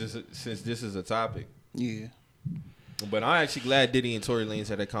 Since this is a topic. Yeah. But I'm actually glad Diddy and Tory Lanez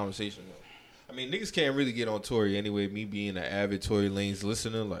had that conversation, though. I mean, niggas can't really get on Tory anyway. Me being an avid Tory Lanez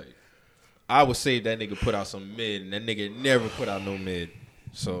listener, like, I would say that nigga put out some mid, and that nigga never put out no mid.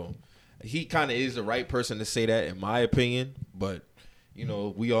 So, he kind of is the right person to say that, in my opinion. But,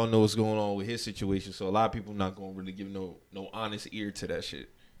 we all know what's going on with his situation. So, a lot of people not going to really give no honest ear to that shit.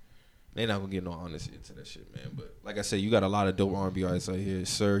 They not going to get no honest ear to that shit, man. But, like I said, you got a lot of dope R&B artists out here.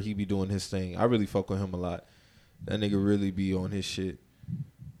 Sir, he be doing his thing. I really fuck with him a lot. That nigga really be on his shit.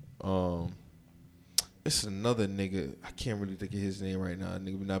 It's another nigga. I can't really think of his name right now,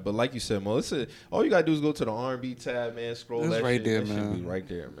 nigga. But like you said, Mo, all you gotta do is go to the R&B tab, man. Scroll it's that right shit. there, that man. Shit be right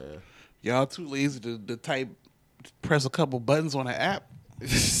there, man. Y'all too lazy to type, press a couple buttons on the app.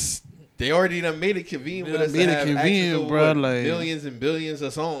 They already done made it convenient They with done us made to it have convenient, access to bro, what, like- billions and billions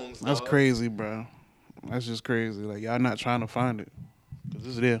of songs. That's dog. crazy, bro. That's just crazy. Like, y'all not trying to find it. Because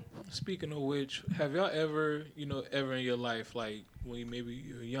it's there. Speaking of which, have y'all ever in your life, like when maybe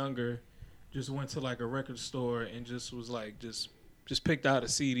you're younger, just went to like a record store and just was like, just picked out a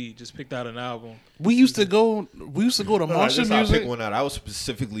CD, just picked out an album? We used to go to Monster Just how I Music. pick one out. I would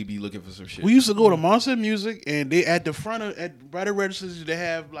specifically be looking for some shit. We used to go to Monster Music, and they at the front of right at registers they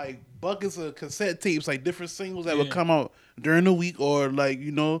have like buckets of cassette tapes, like different singles that would come out during the week or like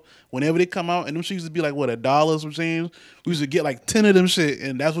whenever they come out. And them shit used to be like $1 some change. We used to get like 10 of them shit,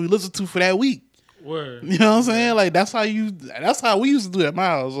 and that's what we listened to for that week. Word. You know what I'm saying? Like that's how we used to do it at my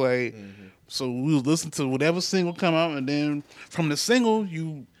house. Like so we would listen to whatever single come out, and then from the single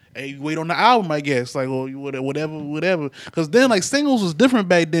you wait on the album, I guess. Like, or whatever. Because then, like, singles was different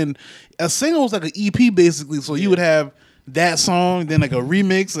back then. A single was like an EP, basically. So you would have that song, then like a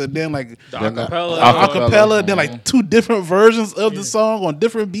remix, and then like The acapella. acapella, then like 2 different versions of the song on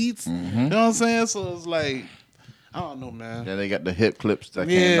different beats. You know what I'm saying? So it's like, I don't know, man. Then they got the hip clips that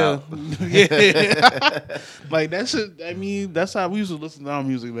came Yeah, out. yeah. Like that shit. I mean, that's how we used to listen to our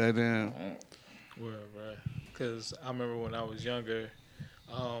music back then. Word, right? Because I remember when I was younger,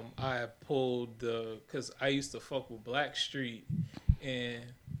 I had pulled because I used to fuck with Blackstreet and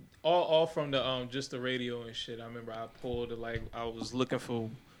all from the just the radio and shit. I remember I pulled it like I was looking for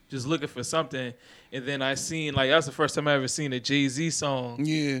something, and then I seen like that was the first time I ever seen a Jay-Z song.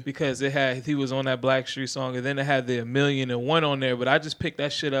 Yeah. Because he was on that Blackstreet song, and then it had the 1,000,001 on there. But I just picked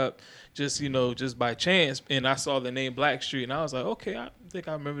that shit up just by chance, and I saw the name Blackstreet, and I was like, okay, I think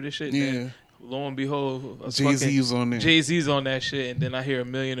I remember this shit. Yeah. Then, lo and behold, Jay-Z was on there. Jay-Z's on that shit, and then I hear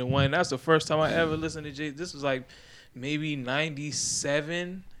 1,000,001. That's the first time I ever listened to Jay. This was like maybe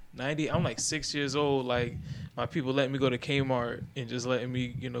 97, 90. I'm like 6 years old. Like my people letting me go to Kmart and just letting me,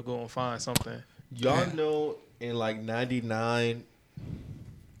 go and find something. Y'all know in like 99,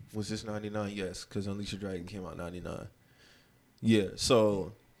 was this 99? Yes, because Unleash the Dragon came out 99. Yeah,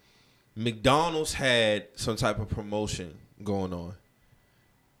 so McDonald's had some type of promotion going on,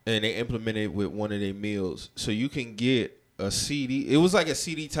 and they implemented it with one of their meals. So you can get a CD. It was like a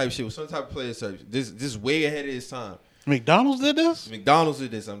CD type shit with some type of player type. This is way ahead of its time. McDonald's did this? McDonald's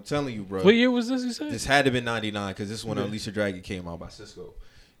did this. I'm telling you, bro. What year was this? You said This had to be 99 because this is when Unleash the Dragon came out by Cisco.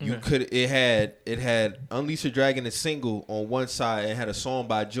 You Okay. could it had Unleash the Dragon a single on one side and had a song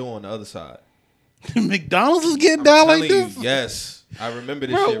by Joe on the other side. McDonald's was getting down like Telling this? you, yes, I remember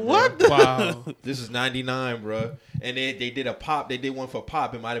this Bro, shit, bro. what the- Wow. This is 99, bro. And they did a pop. They did one for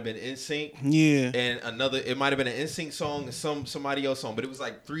pop. It might have been NSYNC. Yeah. And another. It might have been an NSYNC song and somebody else song. But it was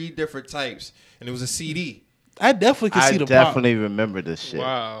like 3 different types, and it was a CD. I definitely can see I the definitely remember this shit.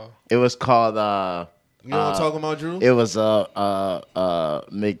 Wow. It was called You know what I'm talking about, Drew? it was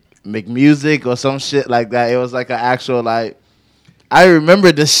McMusic or some shit like that. It was like an actual like. I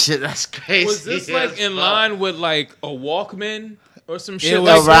remember this shit. That's crazy. Was this like in line with like a Walkman or some shit it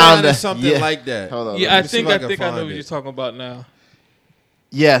like was that? around something like that. Hold on. Yeah, I Let me see think if I can think I know find what it. you're talking about now.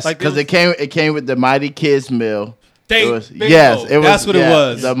 Yes, Like, because it it came with the Mighty Kids meal. Bingo. Yes, it was. That's what it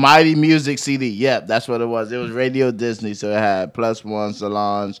was. The Mighty Music CD. Yep, that's what it was. It was Radio Disney, so it had Plus One,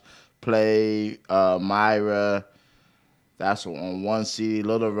 Solange, Play, Myra. That's on one CD.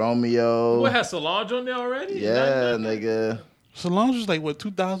 Little Romeo. What has Solange on there already? Yeah, nigga. Solange was like what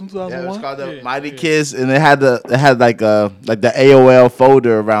 2000, Yeah, it was 2001. called the Yeah, Mighty yeah. Kids, and it had like the AOL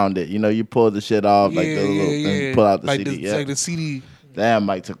folder around it. You know, you pull the shit off like the little and pull out the like CD. The, Yeah. like the CD. Damn,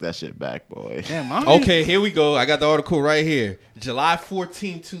 Mike took that shit back, boy. Damn, I Okay, here we go. I got the article right here. July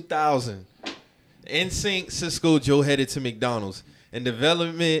 14, 2000. NSYNC, Cisco, Joe headed to McDonald's. In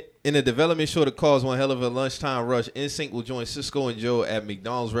a development sure to cause one hell of a lunchtime rush, NSYNC will join Cisco and Joe at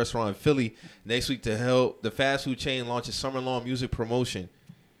McDonald's restaurant in Philly next week to help the fast food chain launch a summer-long music promotion.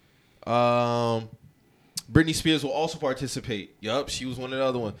 Britney Spears will also participate. Yup, she was one of the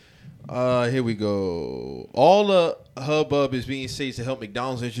other ones. Here we go. All the hubbub is being staged to help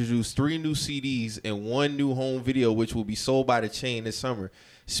McDonald's introduce 3 new CDs and 1 new home video, which will be sold by the chain this summer.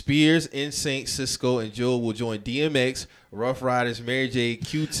 Spears, NSYNC, Cisco, and Joe will join DMX, Rough Riders, Mary J,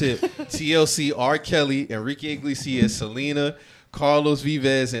 Q-Tip, TLC, R. Kelly, Enrique Iglesias, Selena, Carlos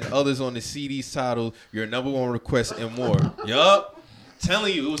Vives, and others on the CD's titled "Your Number One Request" and more. Yup.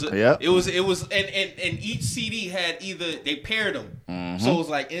 Telling you, it was, and each CD had either they paired them, so it was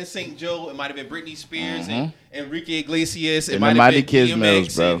like NSYNC Joe, it might have been Britney Spears and Enrique Iglesias, it And might the have Mighty been Kids DMX,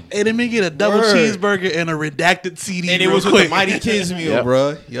 meals, bro. and, Hey, let me get a double Word. cheeseburger and a redacted CD. and it real was with quick. the Mighty Kids meal, Yep.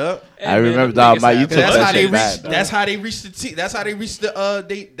 bro. Yup. I remember, dog, Mike, you took That's that how they shit back, reached. dog. That's how they reached that's how they reached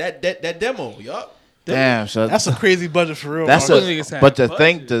the that demo. Yup. Damn, so That's a crazy budget for real. That's Mark. niggas had but to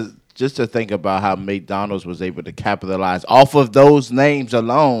budget. think just to think about how McDonald's was able to capitalize off of those names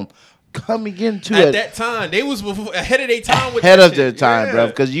alone, coming into At it that time, they was ahead of their time. With ahead that of their shit. time, Yeah. bro.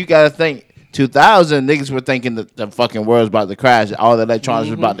 Because you got to think, 2000 niggas were thinking that the fucking world's about to crash, all the electronics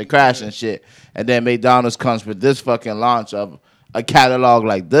was about to crash and shit, and then McDonald's comes with this fucking launch of a catalog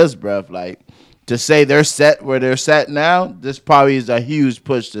like this, bro. Like to say they're set where they're set now, this probably is a huge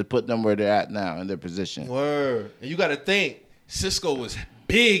push to put them where they're at now in their position. Word. And you got to think, Cisco was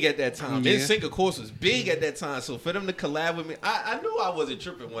big at that time. Yeah. NSYNC, of course, was big at that time. So for them to collab with me, I knew I wasn't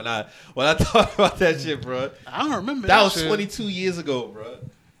tripping when I thought about that shit, bro. I don't remember That was shit. 22 years ago, bro.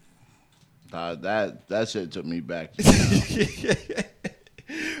 That shit took me back.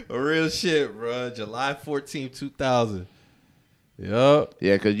 Real shit, bro. July 14, 2000. Yup.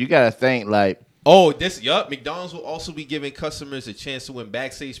 Yeah, because you got to think, like, Oh, McDonald's will also be giving customers a chance to win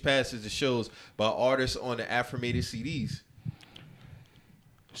backstage passes to shows by artists on the affirmated CDs.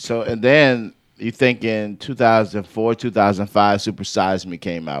 So, and then you think in 2004, 2005, Super Size Me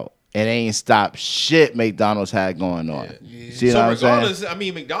came out. And they ain't stopped shit McDonald's had going on. Yeah. See So what I'm saying? regardless, I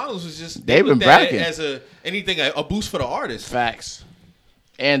mean, McDonald's was just They've been looked at it bracking. as a boost for the artist. Facts.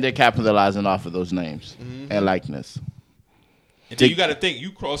 And they're capitalizing off of those names and likeness. And then you got to think,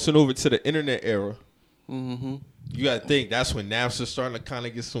 you crossing over to the internet era. Mm-hmm. You got to think that's when Napster's starting to kind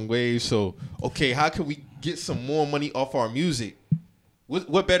of get some waves. So, okay, how can we get some more money off our music?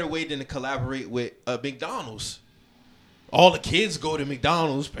 What better way than to collaborate with McDonald's? All the kids go to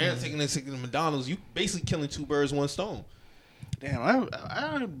McDonald's. Parents taking them to McDonald's. You basically killing two birds, one stone. Damn,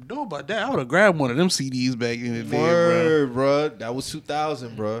 I don't know about that. I would have grabbed one of them CDs back in the day, bro. Word, bro. That was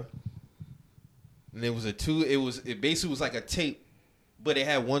 2000, bro. And it basically was like a tape, but it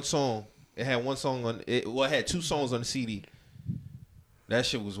had one song. It had one song on it. Well, it had two songs on the CD. That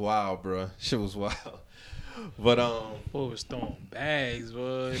shit was wild, bro. Shit was wild. But Boy was throwing bags,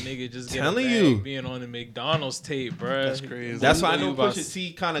 bro. Nigga just getting Telling a bag you. being on the McDonald's tape, bro. That's crazy. that's why I know Pusha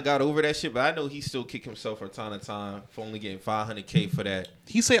T kind of got over that shit. But I know he still kick himself from time to time for only getting $500K for that.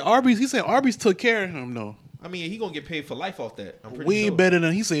 He said Arby's took care of him though. I mean, he gonna get paid for life off that. I'm pretty Way sure. better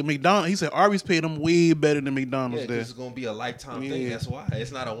than he said McDonald's. He said Arby's paid him way better than Yeah, McDonald's 'cause did. it's gonna be a lifetime thing. Yeah. That's why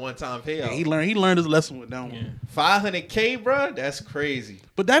it's not a one-time payout. Yeah, he learned his lesson with that one. Yeah. $500K, bro. That's crazy.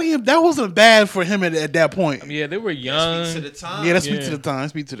 But that wasn't bad for him at that point. I mean, yeah, they were That young. speaks to the time. Yeah, that speaks Yeah. to the time.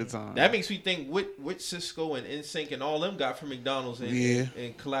 Speak to the time. That makes me think what Cisco and NSYNC and all them got from McDonald's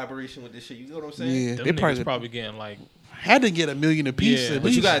in collaboration with this shit. You know what I'm saying? Yeah, Them they niggas probably getting like had to get $1 million a piece. Yeah. at But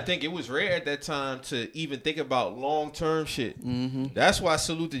you least. gotta think it was rare at that time to even think about long term shit. Mm-hmm. That's why I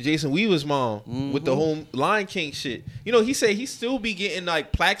salute to Jason Weaver's mom with the whole Lion King shit. You know, he said he still be getting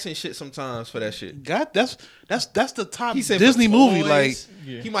like plaques and shit sometimes for that shit. That's the top He said for Disney movie. toys, Like,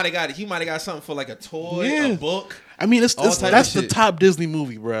 Yeah. he might have got something for like a toy, Yeah. a book. I mean, All type of that's the shit. top Disney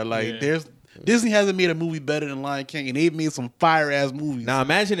movie, bro. Like, Yeah. Disney hasn't made a movie better than Lion King, and they've made some fire ass movies. Now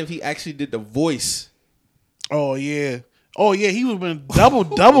imagine if he actually did the voice. Oh yeah, he would have been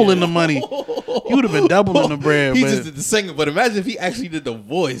double in the money. He would have been doubling the bread. He but just did the singing, but imagine if he actually did the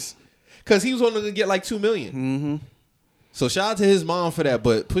voice, because he was only gonna get like $2 million. Mm-hmm. So shout out to his mom for that.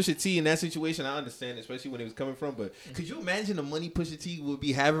 But Pusha T in that situation, I understand, especially when he was coming from. But could you imagine the money Pusha T would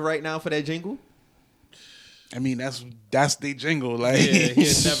be having right now for that jingle? I mean, that's the jingle. Like, yeah,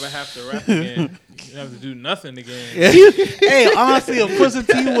 he'd never have to rap again. He'd have to do nothing again. Hey, honestly, if Pusha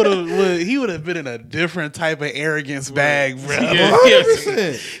T would have been in a different type of arrogance bag, bro. Yeah.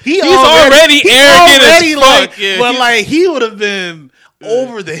 100%. He's already arrogant as fuck, yeah. But like he would have been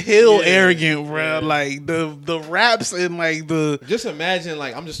over the hill Yeah. arrogant, bro. Yeah. Like the raps and like the Just imagine,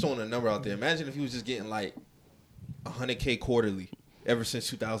 like, I'm just throwing a number out there. Imagine if he was just getting like $100K quarterly ever since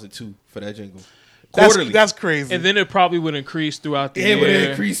 2002 for that jingle. Quarterly. that's crazy. And then it probably would increase throughout the it would year.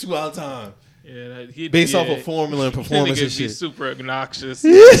 increase throughout time. Yeah, Based off of formula and That performance nigga and be shit. super obnoxious. He'd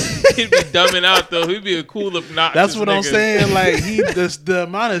be dumbing out though. He'd be a cool obnoxious. That's what I'm nigga. saying. Like the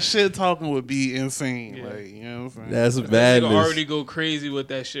amount of shit talking would be insane. Yeah. Like, you know what I'm saying? That's That nigga badness. already go crazy with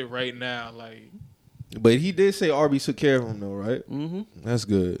that shit right now. Like, But he did say Arby's took care of him though, right? Mm-hmm. That's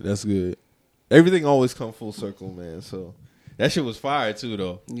good. That's good. Everything always come full circle, man. So that shit was fire too,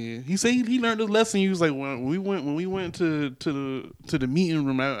 though. Yeah, he said he learned his lesson. He was like, when we went to the meeting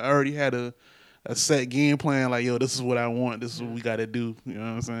room, I already had a set game plan. Like, yo, this is what I want. This is what we got to do. You know what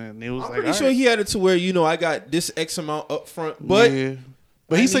I'm saying? And it was I'm like, pretty sure he had it to where I got this X amount up front, but yeah.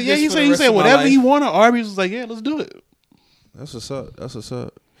 But I he said, need yeah, this he for said the he rest said of my whatever he life. wanted. Arby's was like, yeah, let's do it. that's what's up. That's what's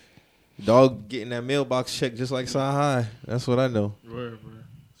up. Dog getting that mailbox check just like Sci High. That's what I know. word, bro.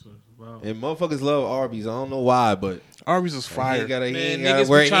 So, wow. And motherfuckers love Arby's. I don't know why, but Arby's is he fire. ain't gotta, Man, he ain't niggas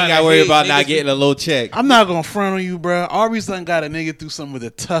gotta be trying to worry hate. about Niggas not be- getting a low check. I'm not gonna front on you, bro. Arby's done got a nigga through some of the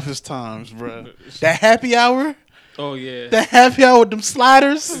toughest times, bro. That happy hour, Oh yeah. that happy hour with them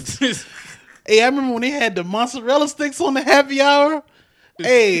sliders. Hey, I remember when they had the mozzarella sticks on the happy hour.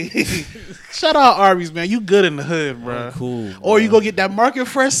 Hey, shout out Arby's, man. You good in the hood, bro. Cool. Or you go get that Market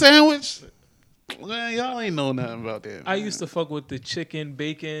Fresh sandwich. Man, y'all ain't know nothing about that. I man. used to fuck with the chicken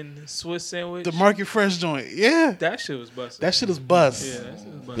bacon Swiss sandwich. the Market Fresh joint. Yeah, That shit was busted. that shit is bust. Yeah, that shit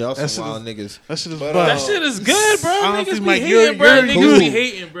was busted. Y'all That some shit wild niggas. That shit is But, bust. That shit is good, bro. Honestly, Niggas be Mike, hating, bro. you're Niggas be cool.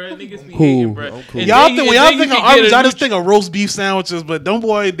 hating, bro. Niggas be Cool. hating, bro. I'm cool. And Y'all then think you- when y'all then think you of can get Arby's, a I new just think of roast beef sandwiches. But them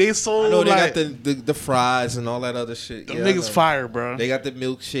boy, they so I know they like got the fries and all that other shit. them Yeah, I niggas know. fire, bro. They got the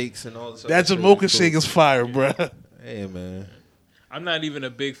milkshakes and all this. That other shit. Jamocha Cool. shake is fire, bro. Hey man, I'm not even a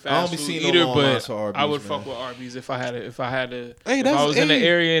big I don't fast be food seeing no eater, long but lines for Arby's, I would man. fuck with Arby's if I had to. If I that's- was in the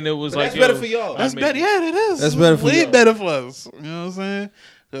area and it was But like, that's better yo, for y'all. That's I'd better. make- Yeah, it is. That's better for way y'all. better for us. You know what I'm saying?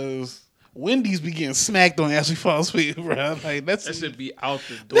 Because Wendy's be getting smacked on Ashley Falls feet, bro. Like That that's should be out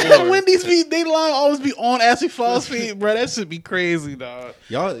the door. Wendy's feet. They line always be on Ashley Falls feet, bro. That should be crazy, dog.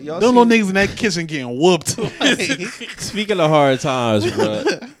 Y'all Them little see- niggas in that kitchen getting whooped. Like, Speaking of hard times, bro.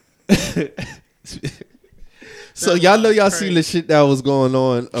 So y'all know y'all seen the shit that was going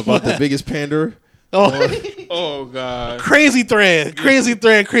on about the biggest pander. oh, Oh God. crazy thread, crazy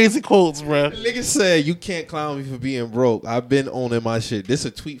quotes, bro. Nigga said you can't clown me for being broke. I've been owning my shit. This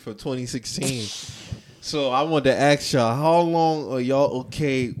a tweet from 2016. So I wanted to ask y'all, how long are y'all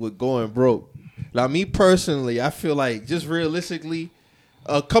okay with going broke? Now, me personally, I feel like just realistically,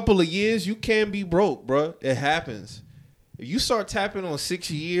 a couple of years you can be broke, bro. It happens. If you start tapping on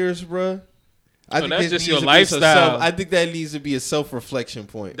 6 years, bro, I So think that's that just needs your to be a lifestyle. I think that needs to be a self-reflection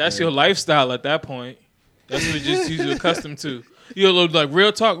point. That's man. your lifestyle at that point. That's what you're accustomed to. You're like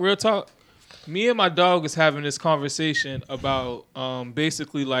real talk. Me and my dog is having this conversation about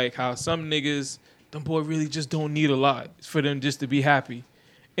basically like how some niggas, them boy really just don't need a lot for them just to be happy.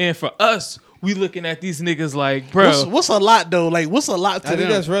 And for us, we looking at these niggas like, bro. What's a lot though? Like, what's a lot to I think them?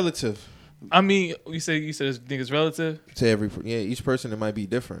 that's relative I mean, you said this niggas relative. to each person. It might be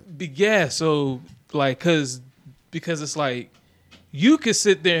different. Yeah, so like, because it's like you could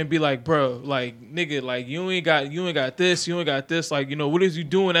sit there and be like, bro, like nigga, like you ain't got this, like, you know, what is you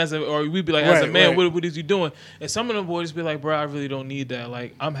doing or we be like as a Right, man, right. what is you doing? And some of them boys be like, bro, I really don't need that.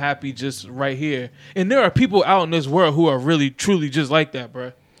 Like I'm happy just right here. And there are people out in this world who are really truly just like that,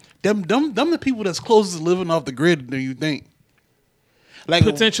 bro. Them the people that's closest to living off the grid than you think. Like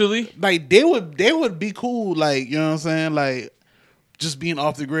Potentially, like they would be cool. Like, you know what I'm saying? Like just being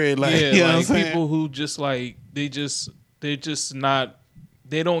off the grid. Like, yeah, you know like what I'm saying? people who just like they're just not.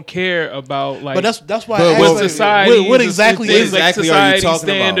 They don't care about like. But that's why But I asked, what like, society, what exactly things is like exactly are you society talking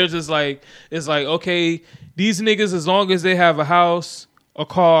about? standards is like it's like okay, these niggas as long as they have a house, a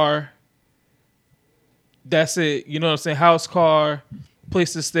car, that's it. You know what I'm saying? House, car,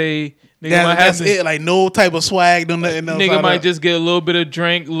 place to stay. Nigga might have that's it. Like no type of swag, no nothing else. nigga out might of- just get a little bit of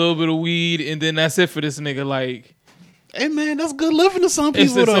drink, a little bit of weed, and then that's it for this nigga. Like Hey man, that's good living to some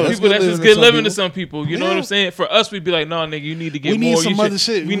it's people just some though. people that's good just living good to some living to people. some people. You know what Yeah. I'm saying? For us, we'd be like, no, nigga, you need to get We need more. some You other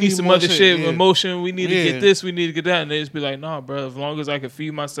shit. We need some more other shit, shit, yeah. emotion. We need to Yeah. get this. We need to get that. And they just be like, nah, bro. As long as I can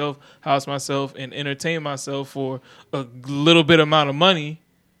feed myself, house myself, and entertain myself for a little bit amount of money,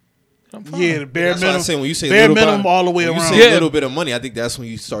 I'm fine. Yeah, the bare That's what I'm minimum. saying. When you say bare little minimum bit- all the way when around. you say Yeah. a little bit of money, I think that's when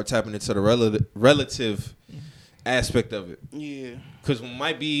you start tapping into the relative aspect of it. Yeah. Because that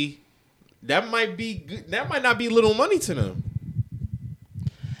might be good. That might not be little money to them.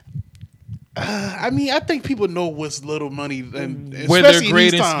 I mean, I think people know what's little money, and Where especially they're in great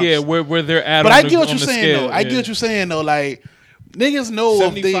these and times. scared, where they're at. But on I the, get what on you're the saying scale, though. I get what you're saying though. Like niggas know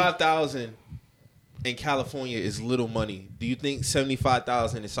if they 75,000 in California is little money. Do you think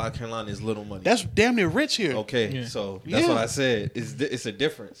 75,000 in South Carolina is little money? that's damn near rich here. Okay, Yeah. so that's Yeah. what I said. It's a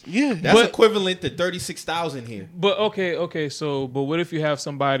difference. Yeah. That's But- equivalent to 36,000 here. But okay. So, but what if you have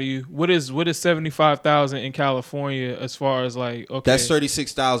somebody? What is 75,000 in California as far as like okay? That's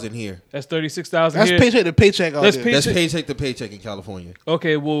 36,000 here. That's 36,000. That's here. paycheck to paycheck out That's there. pay- That's Paycheck- paycheck to paycheck in California.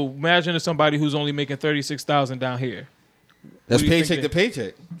 Okay, well, imagine if somebody who's only making 36,000 down here. That's What do you paycheck to think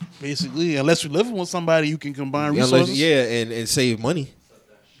paycheck. Basically, unless you're living with somebody, you can combine Unless, resources. and save money.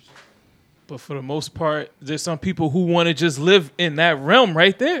 But for the most part, there's some people who want to just live in that realm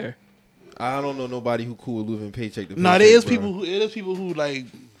right there. I don't know nobody who cool with living paycheck to paycheck. No, there is bro. people. It is people who like,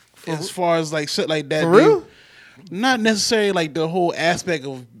 as far as like shit like that. For they- real? Not necessarily like the whole aspect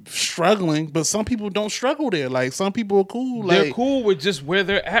of struggling, but some people don't struggle there. Like some people are cool. Like They're cool with just where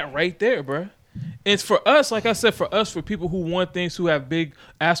they're at right there, bruh. It's for us, like I said, for people who want things, who have big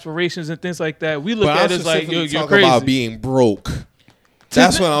aspirations and things like that, we look But at I'm it as like, specifically you're talking crazy. about being broke.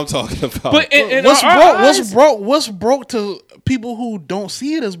 That's what I'm talking about. But in what's our broke? eyes- What's broke to people who don't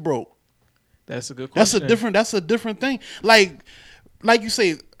see it as broke? That's a good That's question. That's a different thing. Like you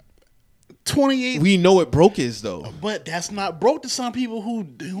say, 28. we know what broke is though. But that's not broke to some people who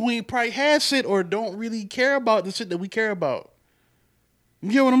ain't probably had shit or don't really care about the shit that we care about.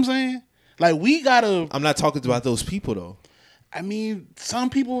 You get what I'm saying? Like we gotta. I'm not talking about those people though. I mean,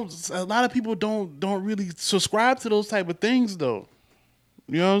 a lot of people don't really subscribe to those type of things though.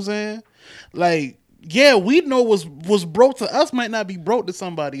 You know what I'm saying? Like, yeah, we know what's broke to us might not be broke to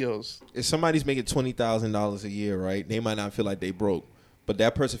somebody else. If somebody's making $20,000 a year, right? They might not feel like they broke, but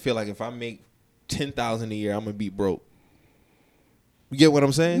that person feel like if I make $10,000 a year, I'm gonna be broke. You get what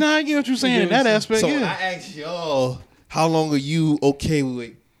I'm saying? Nah, I get what you're saying in get what that you're aspect. So when Yeah. I ask y'all, how long are you okay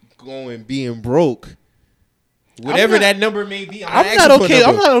with going being broke? Whatever that number may be, I'm not okay.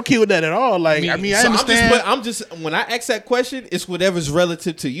 I'm not okay with that at all. Like, I mean, I understand. I'm just when I ask that question, it's whatever's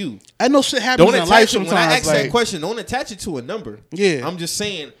relative to you. I know shit happens in life sometimes. When I ask like, that question, don't attach it to a number. Yeah. I'm just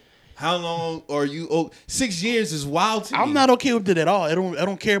saying, how long are you? 6 years is wild to me. I'm not okay with it at all. I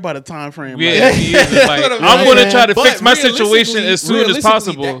don't care about a time frame. Yeah, like, he is like, I'm going to try to fix my situation as soon as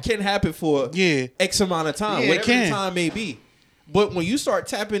possible. That can happen for X amount of time, whatever the time may be. But when you start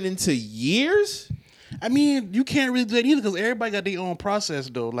tapping into years. I mean, you can't really do that either because everybody got their own process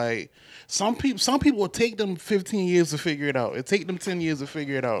though. Like some people will take them 15 years to figure it out. It take them 10 years to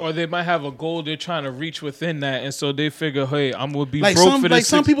figure it out. Or they might have a goal they're trying to reach within that, and so they figure, hey, I'm gonna be like broke for this. Like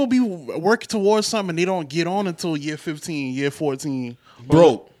some people be working towards something and they don't get on until year 15, year 14.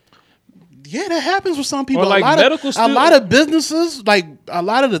 Broke. Yeah, that happens with some people. Or like a lot of businesses, like a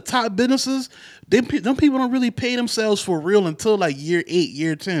lot of the top businesses, them people don't really pay themselves for real until like year 8,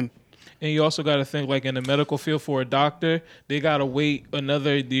 year 10. And you also got to think, like in the medical field for a doctor, they got to wait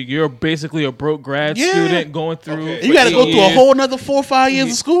another. You're basically a broke grad student going through. Okay. You got to go through a whole another 4 or 5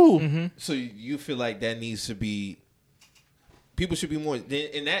 years of school. Mm-hmm. So you feel like that needs to be. People should be more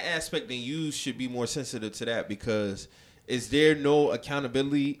in that aspect. Then you should be more sensitive to that because. Is there no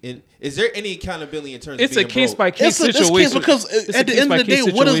accountability? Is there any accountability in terms it's of being a case broke? by case situation? Because at the end of the day,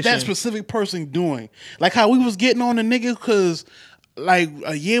 what is that specific person doing? Like how we was getting on the nigga because like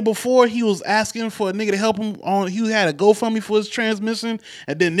a year before he was asking for a nigga to help him on. He had a GoFundMe for his transmission,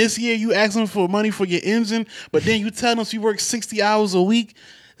 and then this year you asking for money for your engine, but then you tell us you work 60 hours a week.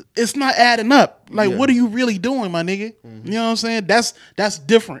 It's not adding up. Like, what are you really doing, my nigga? Mm-hmm. You know what I'm saying? That's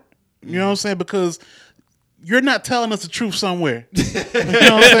different. You know what I'm saying? Because you're not telling us the truth somewhere. You know what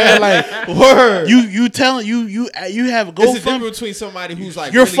I'm saying? Like, word. You telling you have a GoFundMe. There's a difference between somebody who's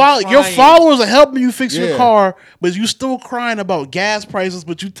like your really your followers are helping you fix your car, but you still crying about gas prices.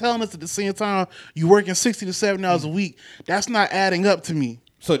 But you telling us at the same time you working 60 to 70 hours a week. That's not adding up to me.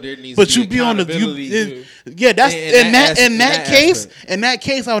 So there needs but to be you be on the that's in that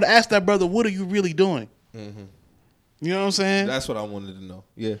case I would ask that brother, what are you really doing? Mm-hmm. You know what I'm saying? That's what I wanted to know.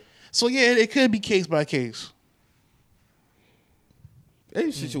 Yeah. So yeah, it could be case by case.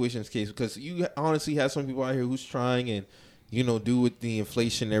 Every situation's case because you honestly have some people out here who's trying and do with the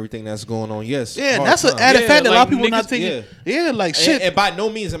inflation and everything that's going on. Yes, that's an added fact that a lot of people not taking. Yeah, like shit. And by no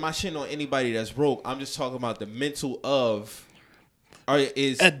means am I shitting on anybody that's broke. I'm just talking about the mental of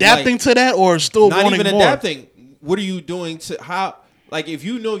is adapting to that or still not wanting even more. Adapting. What are you doing to how? Like if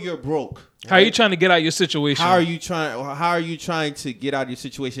you know you're broke. How are you trying to get out of your situation? How are you trying to get out of your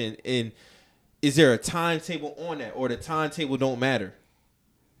situation? And is there a timetable on that, or the timetable don't matter?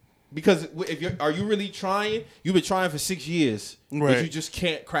 Because are you really trying? You've been trying for 6 years, but you just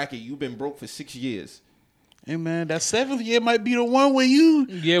can't crack it. You've been broke for 6 years. Hey man, that 7th year might be the one where some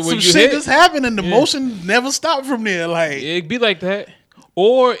you shit just happened and the motion never stopped from there. Like it'd be like that,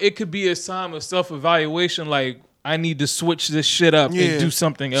 or it could be a time of self-evaluation. Like I need to switch this shit up and do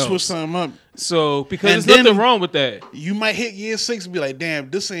something else. Switch something up. So because there's nothing wrong with that. You might hit year 6 and be like,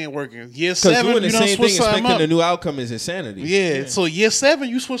 damn, this ain't working. Year 7, doing the you don't same switch thing, something expecting up. a new outcome is insanity. Yeah. So year 7,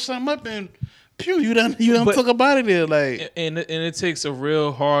 you switch something up and pew, you done took a body there. Like and it takes a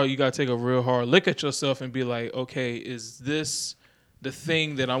real hard. You gotta take a real hard look at yourself and be like, okay, is this the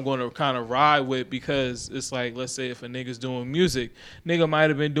thing that I'm going to kind of ride with? Because it's like, let's say if a nigga's doing music, nigga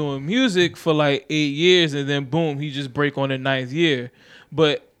might have been doing music for like 8 years and then boom, he just break on the 9th year.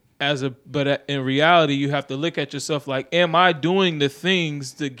 But in reality, you have to look at yourself like, am I doing the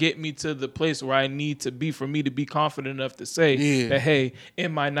things to get me to the place where I need to be for me to be confident enough to say that, hey,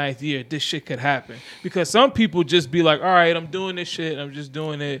 in my 9th year, this shit could happen? Because some people just be like, all right, I'm doing this shit, I'm just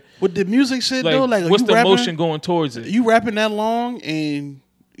doing it. With the music shit though, like what's the motion going towards it? You rapping that long and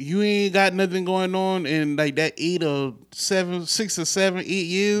you ain't got nothing going on in like that 6 or 7, 8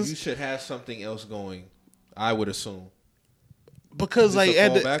 years. You should have something else going, I would assume. Because like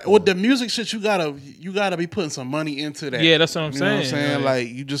with the music shit, you gotta be putting some money into that. Yeah, that's what I'm saying. You know what I'm saying? Right. Like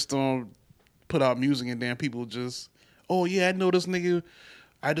you just don't put out music and then people just, oh yeah, I know this nigga.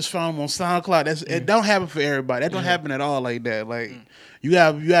 I just found him on SoundCloud. It don't happen for everybody. That don't happen at all like that. Like you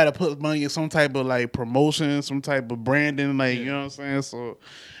gotta put money in some type of like promotion, some type of branding. Like you know what I'm saying. So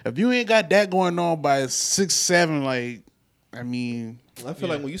if you ain't got that going on by 6, 7, like I mean, I feel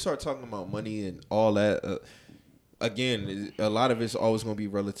like when you start talking about money and all that. Again, a lot of it's always going to be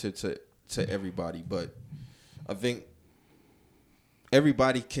relative to everybody, but I think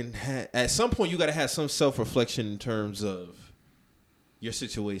everybody can have, at some point you got to have some self-reflection in terms of your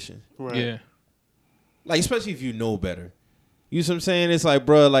situation. right. Yeah. Like, especially if you know better. You see what I'm saying? It's like,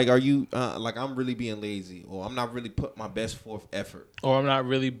 bro, like, are you like I'm really being lazy, or I'm not really putting my best forth effort, or I'm not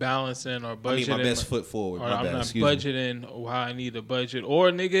really balancing or budgeting. my best foot forward. Or I'm not budgeting how I need to budget.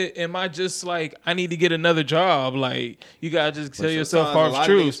 Or nigga, am I just like I need to get another job? Like you gotta just tell yourself hard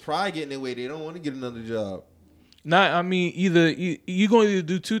truth. Pride getting in the way. They don't want to get another job. Not, I mean, either you're going to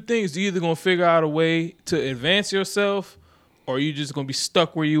do two things. You're either going to figure out a way to advance yourself, or you just going to be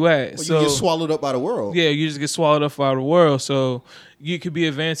stuck where you at. Or you get swallowed up by the world. Yeah, you just get swallowed up by the world. So you could be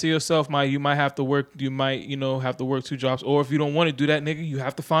advancing yourself. You might have to work. You might, have to work 2 jobs. Or if you don't want to do that, nigga, you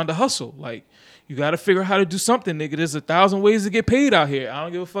have to find a hustle. Like, you got to figure out how to do something, nigga. There's 1,000 ways to get paid out here. I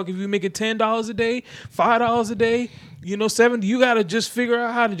don't give a fuck if you're making $10 a day, $5 a day, $7. You got to just figure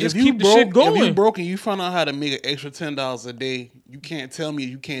out how to just keep the shit going. If you broke and you find out how to make an extra $10 a day, you can't tell me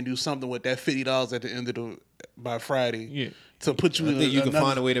you can't do something with that $50 at the end of by Friday. Yeah. To put you I think you can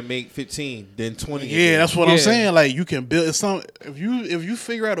find a way to make 15, then 20. Yeah, that's what I'm saying. Like you can build some. If you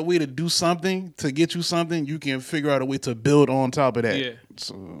figure out a way to do something to get you something, you can figure out a way to build on top of that. Yeah.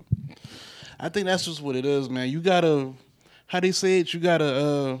 So I think that's just what it is, man. You gotta, how they say it, you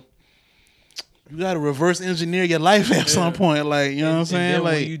gotta reverse engineer your life at some point. Like, you know what I'm saying? Then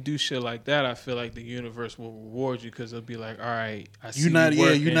like when you do shit like that, I feel like the universe will reward you because it'll be like, all right, I see you're not, you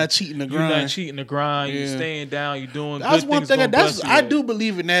working. you're not cheating the grind. You're not cheating the grind. You're staying down. You're doing That's good one things. thing. I do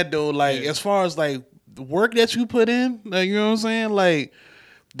believe in that though. Like as far as like the work that you put in, like you know what I'm saying, like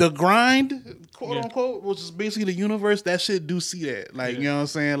the grind, quote unquote, which is basically the universe. That shit do see that. Like you know what I'm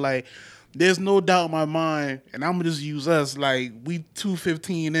saying, like. There's no doubt in my mind, and I'm gonna just use us. Like we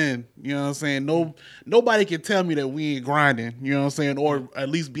 2:15 in, you know what I'm saying. Nobody can tell me that we ain't grinding, you know what I'm saying, or at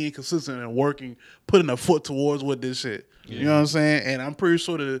least being consistent and working, putting a foot towards with this shit. Yeah. You know what I'm saying. And I'm pretty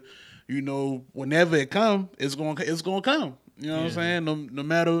sure that whenever it come, it's gonna come. You know what I'm saying. No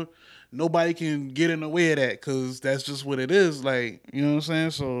matter, nobody can get in the way of that because that's just what it is. Like you know what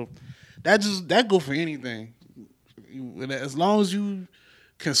I'm saying. So that go for anything. As long as you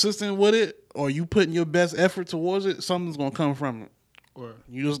consistent with it, or you putting your best effort towards it, something's gonna come from it. Or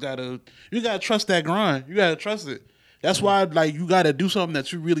you just gotta trust that grind. You gotta trust it. That's why like you gotta do something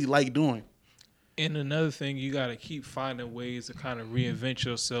that you really like doing. And another thing, you gotta keep finding ways to kind of reinvent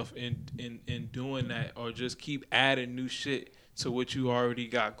yourself in doing that, or just keep adding new shit to what you already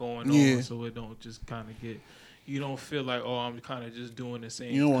got going on, so it don't just kind of you don't feel like, oh, I'm kind of just doing the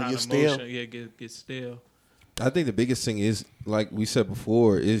same kind of motion. Yeah, get stale. I think the biggest thing is, like we said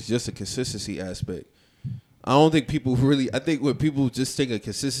before, is just a consistency aspect. I don't think people really. I think when people just think of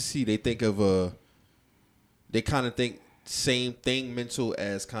consistency, they think of they kind of think same thing mental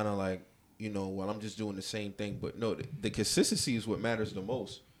as kind of like, well, I'm just doing the same thing. But no, the consistency is what matters the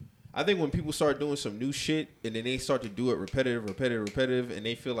most. I think when people start doing some new shit and then they start to do it repetitive, and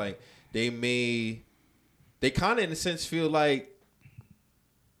they feel like they kind of in a sense feel like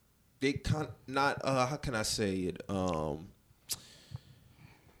they how can I say it?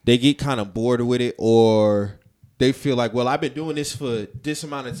 They get kind of bored with it, or they feel like, well, I've been doing this for this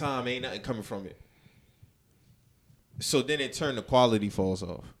amount of time, ain't nothing coming from it. So then in turn, the quality falls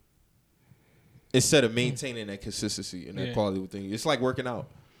off. Instead of maintaining that consistency and that quality thing. It's like working out.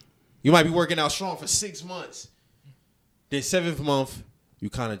 You might be working out strong for 6 months. Then 7th month,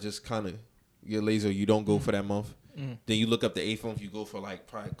 you kind of get lazy, or you don't go for that month. Then you look up the 8th month, you go for like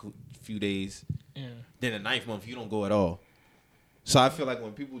probably a few days. Yeah. Then the 9th month, you don't go at all. So I feel like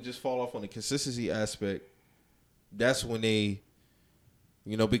when people just fall off on the consistency aspect, that's when they,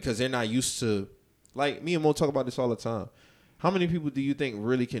 because they're not used to, like me and Mo talk about this all the time. How many people do you think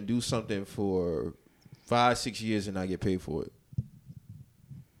really can do something for 5-6 years and not get paid for it?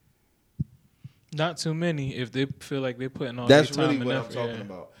 Not too many. If they feel like they're putting on. That's really what I'm talking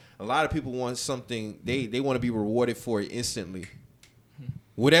about. A lot of people want something, they want to be rewarded for it instantly.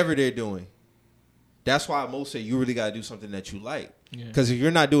 Whatever they're doing. That's why most say you really got to do something that you like. Because if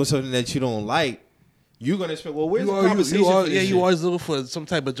you're not doing something that you don't like, you're going to expect, well, where's the compensation for this shit? You always look for some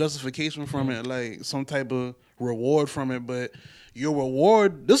type of justification from it, like some type of reward from it. But your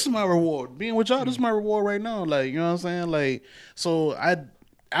reward, this is my reward. Being with y'all, this is my reward right now. Like, you know what I'm saying? Like, so I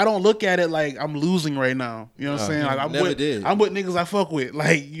don't look at it like I'm losing right now. You know what I'm saying? Like I'm with niggas I fuck with.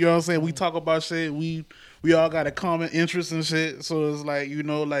 Like, you know what I'm saying? We talk about shit. We all got a common interest in shit. So it's like,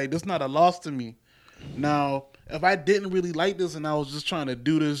 like this not a loss to me. Now, if I didn't really like this and I was just trying to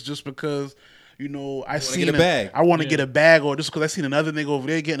do this just because, I seen a bag. I want to get a bag, or just because I seen another nigga over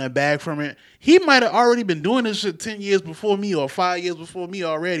there getting a bag from it. He might have already been doing this shit 10 years before me or 5 years before me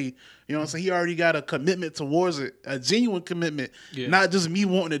already. You know what I'm saying? He already got a commitment towards it, a genuine commitment, not just me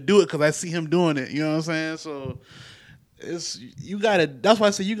wanting to do it because I see him doing it. You know what I'm saying? So it's you gotta. That's why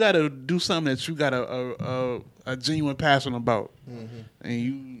I say you gotta do something that you got a genuine passion about,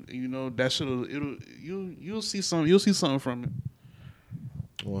 and you know that you'll see something from it.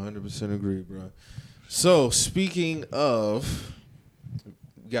 100% agree, bro. So speaking of,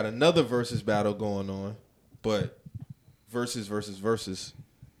 we got another versus battle going on, but versus versus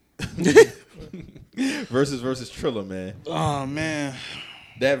Triller, man. Oh man,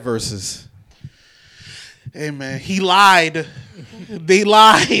 That versus. hey man, he lied. They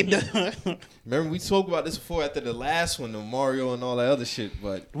lied. Remember we spoke about this before after the last one, the Mario and all that other shit,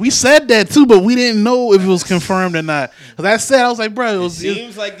 but We said that too, but we didn't know if it was confirmed or not. Cause I said I was like, bro, it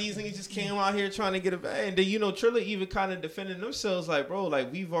seems like these niggas just came out here trying to get it back. And then, you know, Triller even kind of defending themselves like, bro,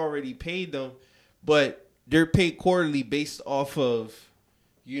 like we've already paid them, but they're paid quarterly based off of,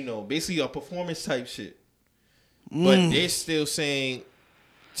 you know, basically a performance type shit. But they're still saying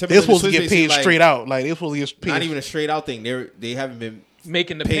they're supposed to get paid straight out. Like they're supposed to get paid. Not even a straight out thing. They haven't been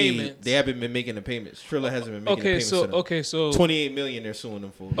making the paid. payments. They haven't been making the payments. Triller hasn't been making the payments. To them. So 28 million they're suing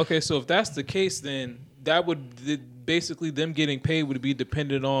them for. Okay, so if that's the case, then that would basically them getting paid would be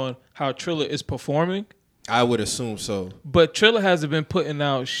dependent on how Triller is performing. I would assume so. But Triller hasn't been putting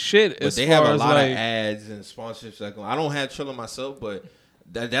out shit. But as they far have a as lot like, of ads and sponsorships. Like, I don't have Triller myself, but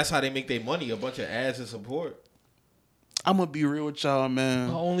that's how they make their money. A bunch of ads and support. I'm gonna be real with y'all,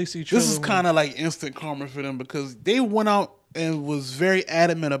 man. I only see Triller. This is kind of like instant karma for them because they went out and was very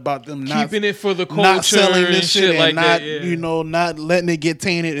adamant about them not keeping it for the culture, not selling this and shit and like not that. Yeah. you know not letting it get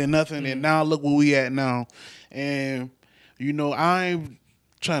tainted and nothing. And now look where we at now. And you know I ain't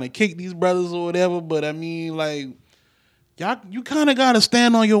trying to kick these brothers or whatever, but I mean like y'all, you kind of gotta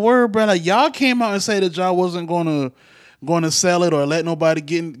stand on your word, brother. Y'all came out and said that y'all wasn't gonna sell it or let nobody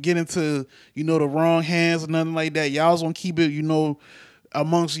get into, you know, the wrong hands or nothing like that. Y'all was gonna keep it, you know,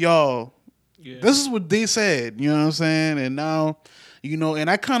 amongst y'all. Yeah. This is what they said, you know what I'm saying? And now, you know, and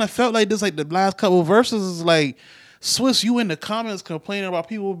I kind of felt like this, like the last couple of verses is like, Swiss, you in the comments complaining about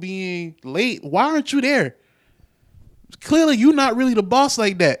people being late. Why aren't you there? Clearly, you not really the boss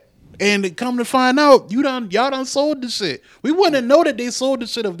like that. And come to find out, y'all done sold the shit. We wouldn't know that they sold the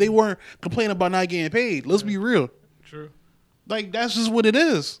shit if they weren't complaining about not getting paid. Let's be real. True. Like, that's just what it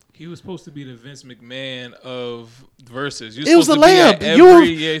is. He was supposed to be the Vince McMahon of verses. It was a layup.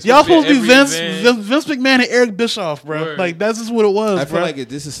 Y'all supposed to be Vince McMahon and Eric Bischoff, bro. Word. Like, that's just what it was, I bro. feel like if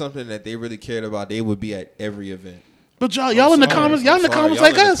this is something that they really cared about, they would be at every event. But y'all in the comments, y'all in the comments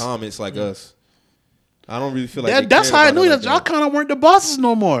like us. Comments like us. I don't really feel like That's how I knew that y'all kind of weren't the bosses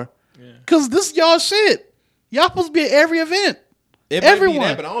no more. Yeah. Cause this y'all shit. Y'all supposed to be at every event. It might Everyone. be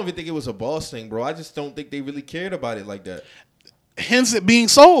that, but I don't even think it was a boss thing, bro. I just don't think they really cared about it like that. Hence it being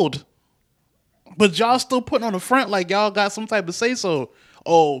sold. But y'all still putting on the front like y'all got some type of say so.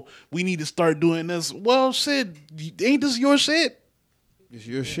 Oh, we need to start doing this. Well, shit, ain't this your shit? It's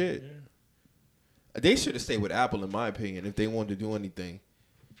your shit. They should have stayed with Apple, in my opinion, if they wanted to do anything.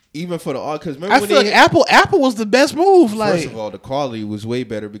 Even for the art, because remember I feel like Apple was the best move. Like, first of all, the quality was way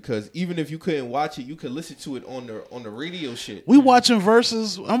better because even if you couldn't watch it, you could listen to it on the radio shit. we watching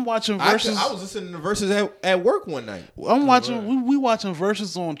Versus. I'm watching Versus. I was listening to Versus at work one night. I'm watching. We watching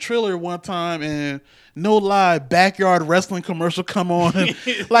Versus on Triller one time, and no lie, backyard wrestling commercial come on.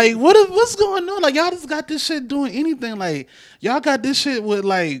 Like, what's going on? Like, y'all just got this shit doing anything. Like, y'all got this shit with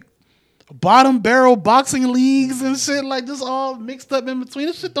like bottom barrel boxing leagues and shit. Like, just all mixed up in between.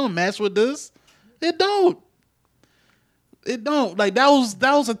 This shit don't match with this. It don't. It don't. Like, that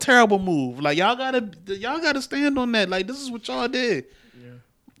was a terrible move. Like, y'all gotta stand on that. Like, this is what y'all did.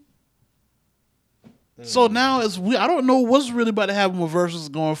 So now I don't know what's really about to happen with Versus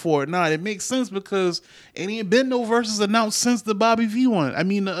going forward. Nah, it makes sense because it ain't been no Versus announced since the Bobby V one. I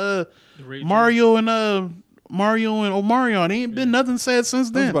mean, Mario and Omarion. It ain't been nothing said since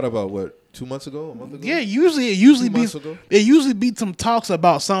That then. was about what, 2 months ago, a month ago? Yeah, it 2 usually be some talks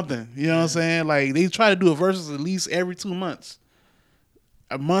about something. You know what I'm saying? Like, they try to do a Versus at least every 2 months,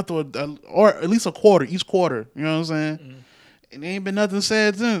 a month or at least a quarter, each quarter. You know what I'm saying? Mm-hmm. And there ain't been nothing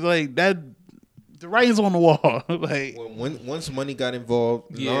said since. Like that. The writing's on the wall. Like, once money got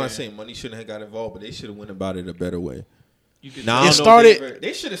involved, Yeah. I'm not saying money shouldn't have got involved, but they should have went about it a better way. You could, Now, It started-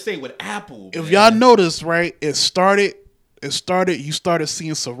 they should have stayed with Apple. if man. y'all noticed, right? You started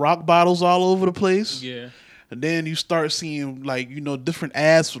seeing Ciroc bottles all over the place. yeah. And then you start seeing, like, you know, different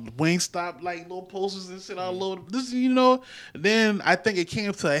ads with Wingstop, like, little posters and shit all over. This, you know. And then I think it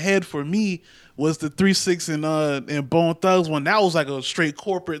came to a head for me was the 3-6 and Bone Thugs one. That was like a straight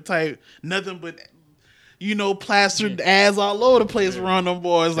corporate type, nothing but, you know, plastered ads all over the place around them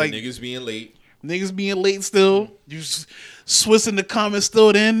boys. Like, niggas being late. niggas being late still. Swiss in the comments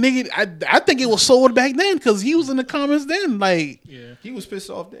still then, nigga. I think it was sold back then because he was in the comments then. Like, Yeah. He was pissed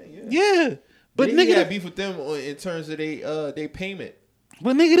off then. Yeah. yeah. But But he nigga, had beef with them in terms of they payment.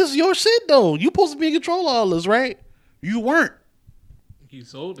 but nigga, this is your shit though. You supposed to be in control of all this, right? You weren't. He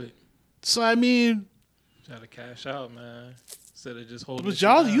sold it. So I mean, Try to cash out, man. Instead of just holding. but shit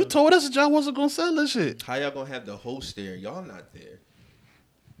y'all, down. you told us that y'all wasn't gonna sell this shit. How y'all gonna have the host there? Y'all not there.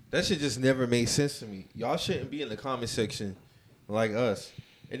 That shit just never made sense to me. Y'all shouldn't be in the comment section like us.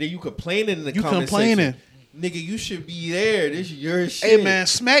 And then you complaining in the You comment complaining. section. Nigga, you should be there. This is your shit. Hey man,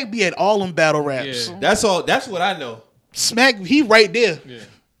 Smack be at all them battle raps. Yeah. That's all. That's what I know. Smack, he right there. Yeah.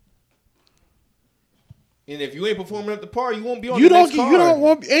 And if you ain't performing up the par, you won't be on You the don't, next card. you don't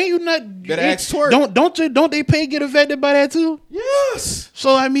want, ain't you not? Better ain't- ask Twerk. Don't they pay get affected by that too? Yes.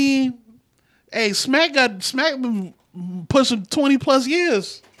 So I mean, hey, Smack been pushing 20 plus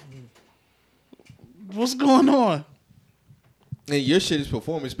years. What's going on? And your shit is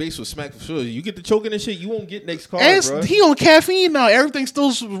performance based with Smack for sure. You get the choking and shit, you won't get next card, And bro. he on caffeine now. Everything's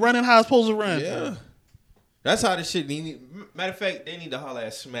still running how it's supposed to run. Yeah. That's how this shit need. Matter of fact, they need to holler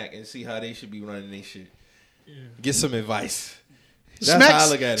at Smack and see how they should be running their shit. Get some advice. That's how I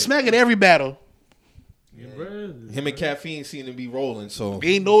look at it. Smack at every battle. Yeah, bro. Him and Caffeine seem to be rolling, so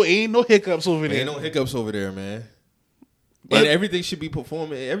Ain't no hiccups over there. ain't no hiccups over there, man. But- And everything should be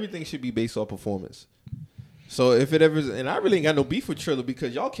performing. Everything should be based off performance. So if it ever, and I really ain't got no beef with Triller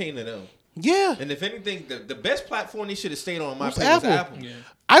because y'all came to them. Yeah. And if anything, the best platform they should have stayed on, in my Was opinion, was Apple. Apple. Yeah.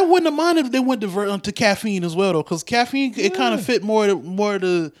 I wouldn't have minded if they went to caffeine as well though, because caffeine it kind of fit more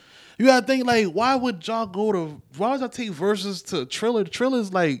to. You gotta think like, why would y'all take verses to Triller?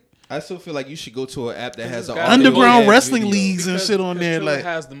 Triller's like I still feel like you should go to an app that has an Got underground yeah, wrestling video. leagues and shit on there. Triller Like,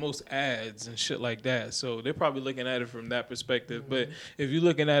 has the most ads and shit like that, so they're probably looking at it from that perspective. But if you're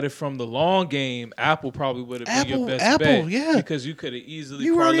looking at it from the long game, Apple probably would have been your best bet. Yeah, because you could have easily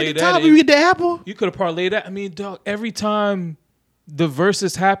you already at parlayed the top. that. You get the Apple. You could have parlayed that. I mean, dog, every time the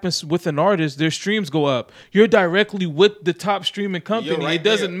versus happens with an artist, their streams go up. You're directly with the top streaming company. You're right It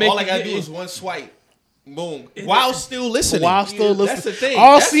doesn't there. make all I gotta do it- is one swipe. Boom. While still listening. While still listening, That's the thing.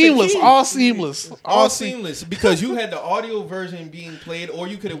 all That's the seamless, key. all seamless, All seamless because you had the audio version being played, or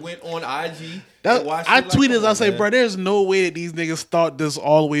you could have went on IG. and watched I it. Like, tweeted, come I on, say, man. bro, there's no way that these niggas thought this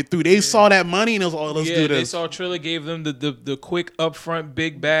all the way through. They saw that money and it was, oh, let's do They this. saw Triller gave them the quick upfront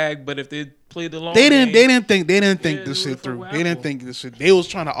big bag, but if they played the long They game, didn't think Yeah, this they shit would've through. fucked They with didn't Apple. think this shit. They was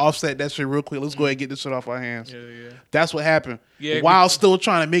trying to offset that shit real quick. Let's go ahead and get this shit off our hands. Yeah, yeah. That's what happened. Yeah, While still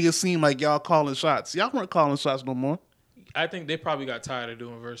trying to make it seem like y'all calling shots. Y'all weren't calling shots no more. I think they probably got tired of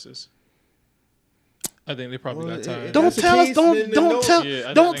doing verses. I think they probably got tired. Don't That's the tell us. case, then Don't tell. Yeah, I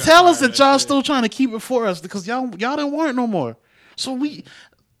think Don't they got tell us tired of that that y'all shit. still trying to keep it for us because y'all didn't want it no more. So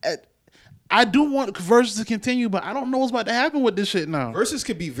I do want verses to continue, but I don't know what's about to happen with this shit now. Versus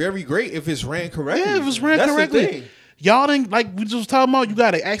could be very great if it's ran correctly. Yeah, if it's ran That's the correctly. thing. Y'all didn't like we just talking about. You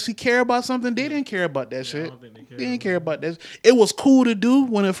gotta actually care about something. They didn't care about that shit. don't think they cared They didn't care about that. It was cool to do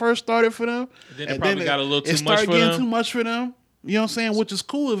when it first started for them. Then it probably got a little too it much started for getting them. too much for them. You know what I'm saying? Which is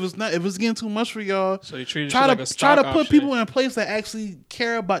cool if it's getting too much for y'all. So they treated Try shit to like a try stock to put option. people in place that actually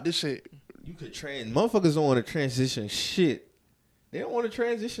care about this shit. You could motherfuckers don't want to transition shit. They don't want to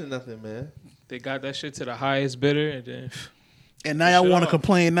transition nothing, man. They got that shit to the highest bidder, and then And now y'all Shut want to up.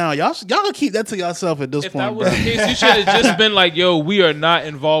 complain now. Y'all can keep that to yourself at this if point, that was bro. the case, you should have just been like, "Yo, we are not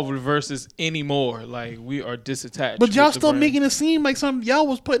involved with verses anymore. Like, we are disattached." But y'all with the still brand." making it seem like something y'all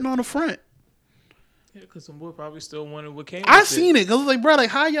was putting on the front. Yeah, because some boy probably still wanted what came. I with seen it. Cause I was like, bro, like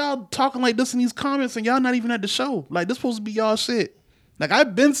how y'all talking like this in these comments and y'all not even at the show? Like this supposed to be y'all shit. Like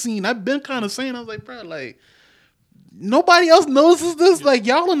I've been kind of saying, I was like, bro, like nobody else notices this. Like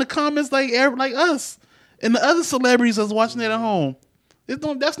y'all in the comments, like us and the other celebrities that's watching it at home.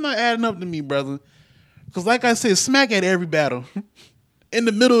 That's not adding up to me, brother. Cause like I said, Smack at every battle, in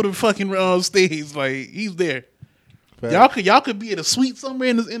the middle of the fucking stage, like he's there. Y'all could be at a suite somewhere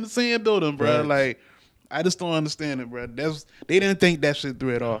in the same building, bro. Facts. Like I just don't understand it, bro. They didn't think that shit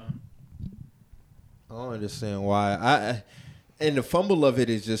through at all. I don't understand why. And the fumble of it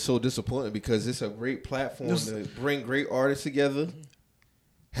is just so disappointing because it's a great platform to bring great artists together,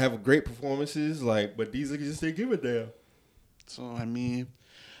 have great performances. Like, but these niggas just didn't give a damn. So I mean,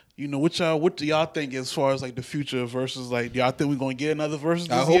 you know, what do y'all think as far as like the future versus like? Do y'all think we're gonna get another versus?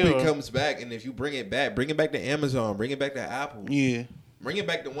 This I hope year, it or- comes back, and if you bring it back to Amazon, bring it back to Apple, Yeah, bring it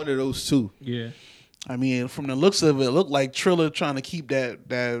back to one of those two. Yeah, I mean, from the looks of it, it looked like Triller trying to keep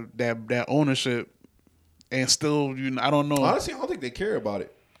that ownership, and still, I don't know. Honestly, I don't think they care about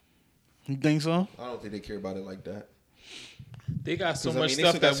it. You think so? I don't think they care about it like that. They got so 'Cause, I much mean, they stuff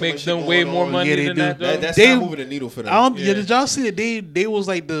still got that so makes much them shit way going more on. money Yeah, they than do. that. Though. That's They- not moving the needle for them. Yeah, did y'all see that they was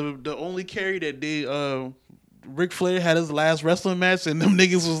like the only carry that they Ric Flair had his last wrestling match and them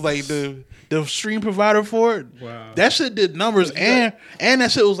niggas was like the stream provider for it. Wow. That shit did numbers and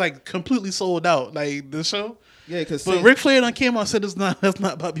that shit was like completely sold out. Like the show. Yeah, because But Ric Flair done came out and said that's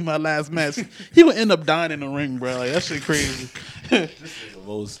not about to be my last match. He would end up dying in the ring, bro. Like that shit crazy.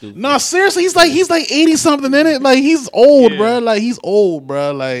 No, seriously, he's like 80 something in it. Like he's old, Yeah. bro. Like he's old,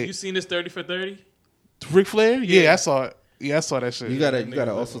 bro. Like You seen this 30 for 30? Ric Flair? Yeah, Yeah. I saw it. Yeah, I saw that shit. You gotta niggas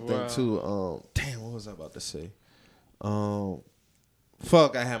also like, think wow. too. Damn, what was I about to say?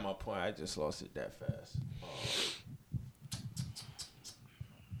 Fuck, I had my point. I just lost it that fast.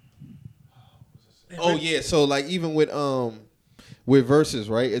 Oh yeah, so like even with Versus,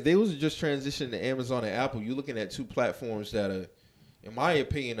 right? If they was to just transition to Amazon and Apple, you're looking at two platforms that are, in my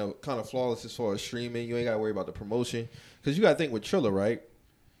opinion, are kind of flawless as far as streaming. You ain't gotta worry about the promotion because you gotta think with Triller, right?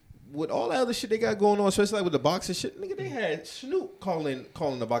 With all the other shit they got going on, especially like with the boxing shit, nigga, they had Snoop calling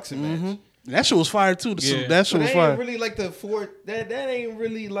the boxing match. That shit was fire too. Yeah. That shit But was that fire. ain't really like that ain't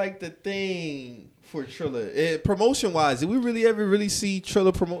really like the thing for Triller. Promotion wise, did we really ever really see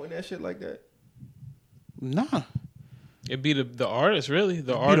Triller promoting that shit like that? Nah. It'd be the artist, really.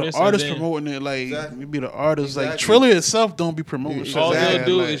 The Be artist. the artist and then promoting it, like Exactly. it be the artist. Like Exactly. Triller itself don't be promoting shit. All like they'll that,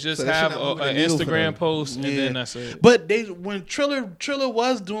 do like- is just so that have shit not moving an the needle for them. Instagram post, and then that's it. But when Triller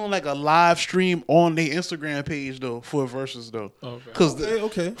was doing like a live stream on their Instagram page though for Versus though, Okay. because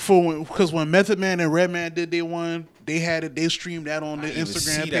Okay. when Method Man and Redman did their one, they had it. They streamed that on their didn't even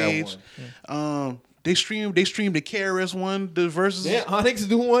Instagram see that page. They streamed the KRS one, the Versus. Yeah, Onyx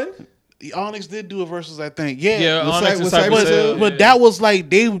do one. Onyx did do a Versus, I think. Yeah, Yeah, What's Onyx that- and what's that- Cyber what's Sale, But yeah. that was like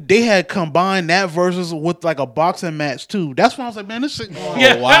they had combined that Versus with like a boxing match too. That's why I was like, man, this shit going.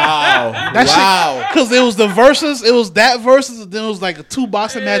 Yeah. Oh, wow. That wow. because it was the Versus, it was that Versus, and then it was like two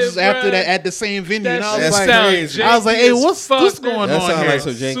boxing Hey, matches after bruh. that at the same venue. That And I was shit like, sound crazy. I was like, hey, Janky as what's fuck, going That on sound here? like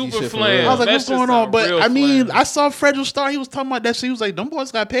some janky Super shit for flam. real. I was like, That what's shit going on? sound But real I mean, flam. I saw Frederick Starr. He was talking about that shit. He was like, them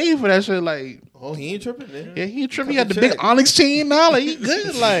boys got paid for that shit. Like, Oh, he ain't tripping, man. yeah, he tripping. He Cut had the the big check. Onyx chain now. Like, he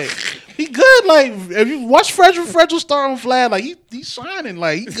good. Like, he good. Like, if you watch Frederick Starr on Vlad, like, he's shining.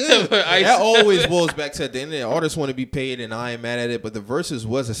 Like, he good. That always boils back to at the end of the artists want to be paid, and I ain't mad at it. But the Versus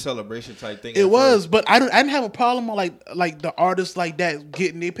was a celebration type thing. It at was, first. but I didn't have a problem on like the artists like that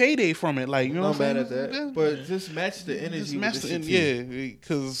getting their payday from it. Like, you know, Not what I'm mad at saying? that. But just match the energy. Just with match the the shit, too. yeah,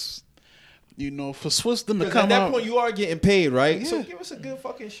 because you know, for Swiss them to 'Cause come at that out, point, you are getting paid, right? So Yeah. give us a good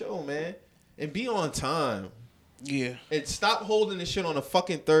fucking show, man, and be on time. yeah. And stop holding the shit on a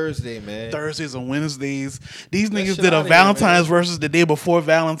fucking Thursday, man. Thursdays and Wednesdays. These That niggas shit did a outta here, Valentine's man. versus the day before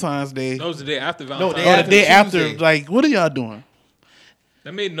Valentine's Day. That was the day after No, Valentine's. they Or had the day after. Tuesday. Like, what are y'all doing?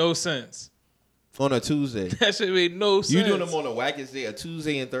 That made no sense. On a Tuesday. That shit made no sense. You doing them on the wackest day, a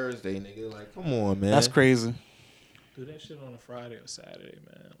Tuesday and Thursday, nigga. Like, come on, man. That's crazy. Do that shit on a Friday or Saturday,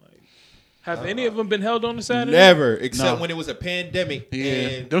 man. Like, have any of them been held on a Saturday? Never, except No. when it was a pandemic. Yeah,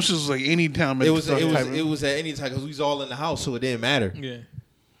 And those shit was like any time. it was at any time because we was all in the house, so it didn't matter. Yeah.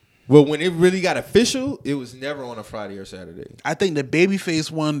 Well, when it really got official, it was never on a Friday or Saturday. I think the Babyface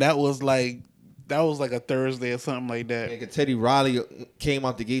one that was like a Thursday or something like that. Nigga, Teddy Riley came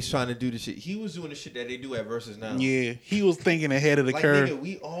out the gates trying to do the shit. He was doing the shit that they do at Versus now. Yeah, he was thinking ahead of the Like, curve. nigga,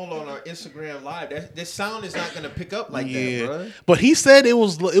 we all on our Instagram live. That sound is not gonna pick up like Yeah, that, bro. but he said it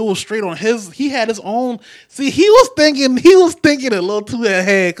was straight on his. He had his own. See, he was thinking a little too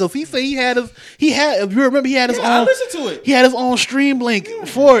ahead because he said he had. If you remember, he had his Yeah, I own. listened to it. He had his own stream link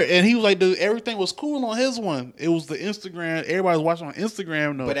for it, and he was like, everything was cool on his one. It was the Instagram. Everybody was watching on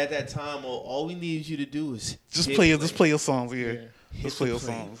Instagram though. But at that time, all we needed you to do is just hit play your songs. Yeah, just play the your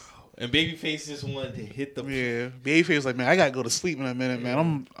play. songs. And Babyface just wanted to hit the. Yeah, Babyface was like, man, I gotta go to sleep in a minute,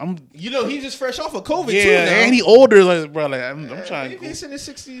 man. I'm. You know, he's just fresh off of COVID Yeah, too. Now. and he older, like, bro. Like, I'm trying to. Babyface in his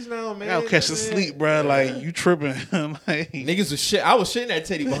 60s now, man. I gotta catch the Man. sleep, bro. Like, you tripping? Like, Niggas was shit. I was shitting at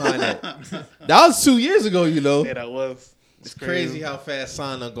Teddy behind that. That was 2 years ago, you know. yeah, that was. It's crazy how fast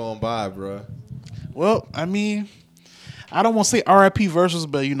sign done gone by, bro. Well, I mean, I don't want to say RIP versus,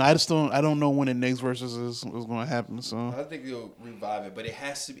 but United still. I don't know when the next versus is going to happen. So I think they'll revive it, but it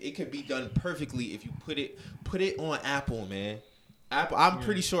has to. It could be done perfectly if you put it on Apple, man. Apple. I'm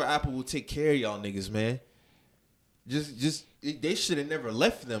pretty sure Apple will take care of y'all niggas, man. They should have never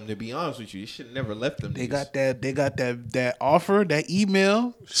left them. To be honest with you, they should have never left them. they niggas. got that offer, that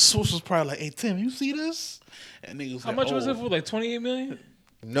email. Switch was probably like, "Hey Tim, you see this?" And niggas How like, much was "Oh." it for? Like 28 million?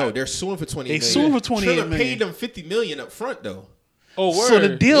 No, they're suing for 20. They million. suing for 28 Triller million. paid them 50 million up front though. Oh, word. So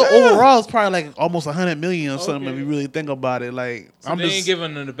the deal Yeah. overall is probably like almost 100 million or something. Okay. If you really think about it, like So they ain't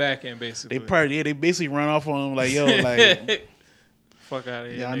giving them the back end, basically. they basically run off on him like, yo, like fuck out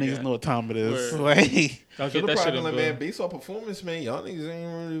of here. Y'all nigga. niggas know what time it is. Word. Like, Y'all Should get that have shit probably in like, Bill. man, based on performance, man, y'all niggas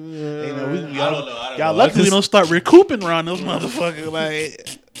ain't really. you know, I don't know. I don't y'all know. lucky we don't start recouping around those motherfuckers.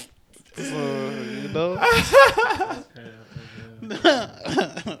 Like, so, you know.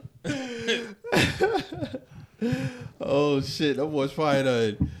 Oh shit, that boy's probably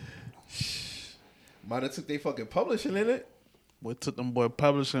done. Might have took they fucking publishing in it. What took them boy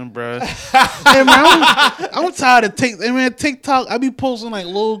publishing, bro? Hey, man, I'm tired of TikTok. I be posting like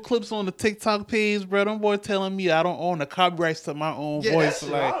little clips on the TikTok page, bro. Them boy telling me I don't own the copyrights to my own voice. Shit,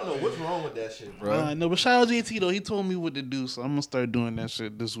 Like, I don't know what's wrong with that shit, bro. no, but shout out JT though. He told me what to do, so I'm gonna start doing that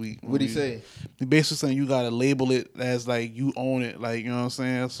shit this week. What'd he say? He basically saying you gotta label it as like you own it, like, you know what I'm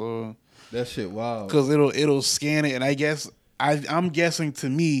saying. So That shit, wow. because it'll scan it, and I guess I'm guessing to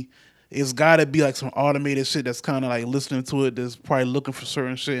me. It's gotta be like some automated shit that's kind of like listening to it. That's probably looking for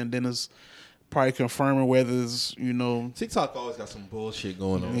certain shit, and then it's probably confirming whether it's, you know. TikTok always got some bullshit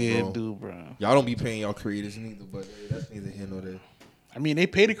going on. Yeah, bro. dude, bro. Y'all don't be paying y'all creators neither, but that's neither here nor there. I mean, they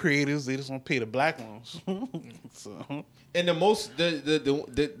pay the creators. They just don't pay the black ones. So And the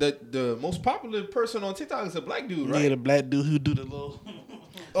most popular person on TikTok is a black dude, right? yeah, the black dude who do the little.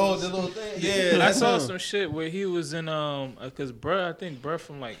 Oh, the little thing. Yeah, I that's saw him. some shit where he was in cause I think bruh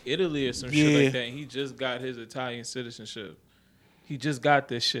from like Italy or some Yeah. shit like that. And he just got his Italian citizenship. He just got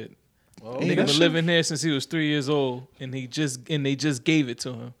this shit. Oh, Hey, Nigga that been shit- living here since he was 3 years old, and they just gave it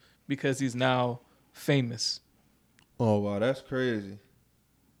to him because he's now famous. Oh wow, that's crazy.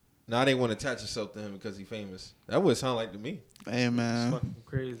 Now they want to attach yourself to him because he's famous. That would sound like to me. Hey It's man, fucking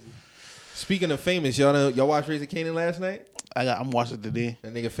crazy. Speaking of famous, y'all watched Raising Kanan last night? I'm watching today.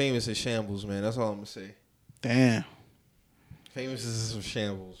 That nigga famous is shambles, man. That's all I'm gonna say. Damn. Famous is some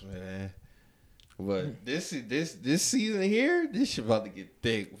shambles, man. But this season here, this shit about to get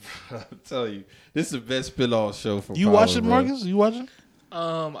thick. Bro. I'm telling you, this is the best spin-off show from. You Power, watching, bro. Marcus? You watching?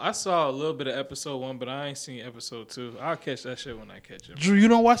 I saw a little bit of episode 1, but I ain't seen episode 2. I'll catch that shit when I catch it. Drew, you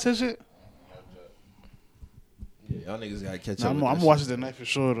don't watch that shit? Yeah, y'all niggas gotta catch Nah, up. I'm with watching that shit. tonight for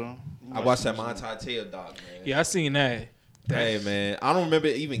sure though. I watched that Monty Teo doc, man. Yeah, I seen that. Hey man, I don't remember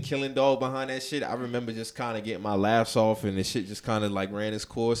even killing dog behind that shit. I remember just kind of getting my laughs off, and the shit just kind of like ran its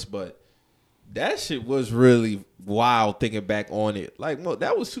course. But that shit was really wild thinking back on it. Like,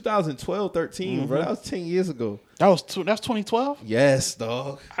 that was 2012, 13, bro. That was 10 years ago. That's 2012. Yes,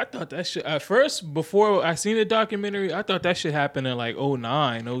 dog. I thought that shit at first before I seen the documentary. I thought that shit happened in like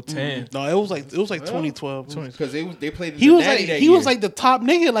 09, 010. No, it was like 2012. Because they played. He was like that he year. was like the top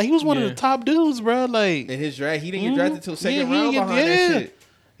nigga. Like he was one of Yeah. the top dudes, bro. Like in his draft. He didn't get drafted till second he round didn't behind get- that shit.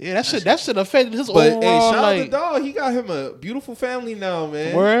 yeah, that shit affected his But overall. hey, shout out like, to dog. He got him a beautiful family now,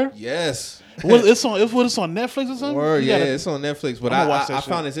 man. Word? Yes. it's on Netflix or something. Word, You yeah, gotta- it's on Netflix. But I'ma I watch that shit.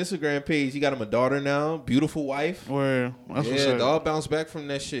 found his Instagram page. He got him a daughter now, beautiful wife. Word. That's what's Yeah, up. dog bounced back from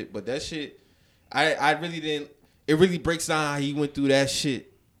that shit. But that shit, I really didn't. It really breaks down how he went through that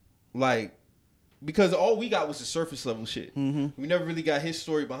shit, like, because all we got was the surface level shit. Mm-hmm. We never really got his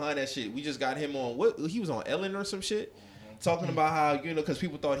story behind that shit. We just got him on what he was on Ellen or some shit. Talking about how, because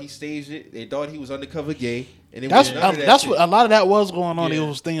people thought he staged it. They thought he was undercover gay. And it That's was none of that that's shit. what a lot of that was going on. Yeah. He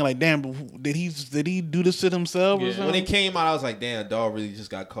was thinking like, damn, did he do this shit himself or Yeah. something? When it came out, I was like, damn, dog really just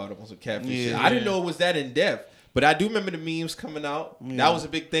got caught up on some catfish Yeah. shit. I didn't know it was that in depth. But I do remember the memes coming out. That was a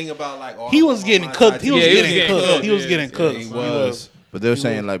big thing about like, oh, he was getting cooked. He was Yeah, he was getting getting cooked. cooked. He was Yeah, getting yeah, cooked. He He was. But they're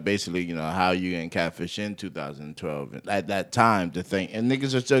saying like basically, how you getting catfish in 2012 at that time to think, and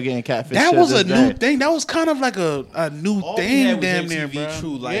niggas are still getting catfish. That to was a this new day. thing. That was kind of like a new All we thing, had was damn MTV near, bro.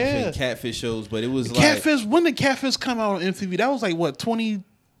 True Life yeah. and catfish shows, but it was like Catfish. When did Catfish come out on MTV? That was like what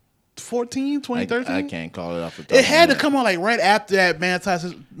 2014, 2013. I can't call it off the top. It had to of my come out like right after that man-tie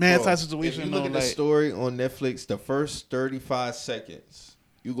Bro, situation. If you look at like, the story on Netflix, the first 35 seconds,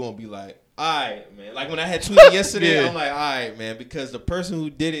 you're gonna be like, all right, man. Like when I had tweeted yesterday, Yeah. I'm like, all right, man, because the person who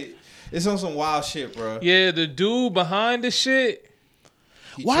did it, it's on some wild shit, bro. Yeah, the dude behind the shit.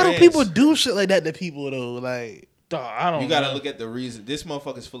 He why do trans. people do shit like that to people though? Like, Dog, I don't. You gotta know. look at the reason. This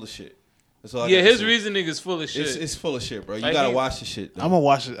motherfucker's full of shit. That's all I Yeah, gotta his say. reasoning is full of shit. It's full of shit, bro. You Like, gotta he- watch the shit. though. I'm gonna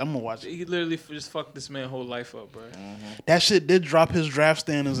watch it. I'm gonna watch it. He literally just fucked this man's whole life up, bro. That shit did drop his draft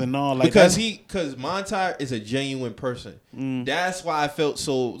standards and all. Like because that's- because Monty is a genuine person. Mm. That's why I felt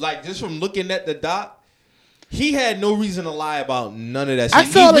so like just from looking at the doc, he had no reason to lie about none of that shit. I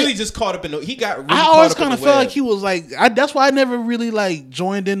felt he really like- just caught up in. He got. Really I always kind of felt like he was like. That's why I never really like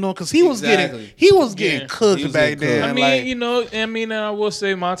joined in on because he was Exactly. getting Yeah. cooked He was back getting then. I mean, like, and I will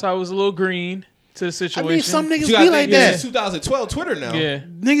say Monty was a little green to the situation. I mean, some niggas You be gotta like think this that. is 2012 Twitter now. Yeah.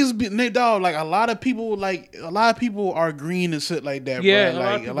 niggas be dog. Like a lot of people are green and shit like that. Yeah, bro. a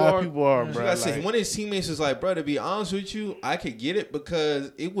lot of Like people a lot are. of people are, Yeah. bro. I say, Like, one of his teammates was like, bro, to be honest with you, I could get it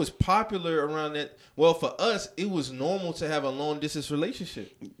because it was popular around that. Well, for us, it was normal to have a long distance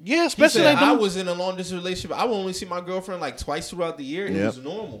relationship. yeah, He especially said, like I them, was in a long distance relationship. I would only see my girlfriend like twice throughout the year. And It Yep. was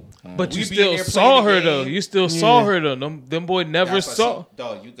normal. But you We be in still there saw playing the her though. game. You still saw her though. Them boy never That's why saw.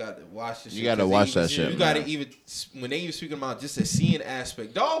 Dog, you got to watch this shit. You gotta 'cause they watch even- that shit, You man. got to even, when they even speaking about just the seeing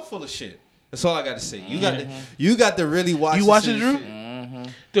aspect, dog full of shit. That's all I got to say. You got to really watch You this watch it, shit. Drew?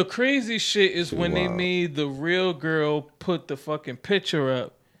 The crazy shit is when they wild. made the real girl put the fucking picture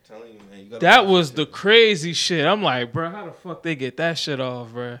up. Telling you, man, you gotta That watch was this the shit. crazy shit. I'm like, bro, how the fuck they get that shit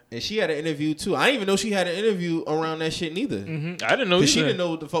off, bro? And she had an interview too. I didn't even know she had an interview around that shit neither. I didn't know. Cause she either. didn't know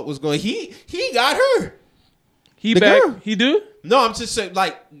what the fuck was going. He got her. He the back. girl. He do. No, I'm just saying,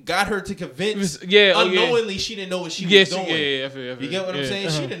 like, got her to convince. Yeah, oh, yeah. unknowingly, she didn't know what she Yes. was Yeah. doing. Yeah. I feel, You get what I'm yeah, saying?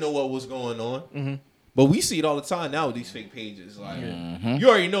 uh-huh. She didn't know what was going on. But we see it all the time now with these fake pages. Like, you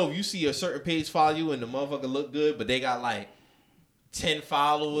already know if you see a certain page follow you and the motherfucker look good, but they got like 10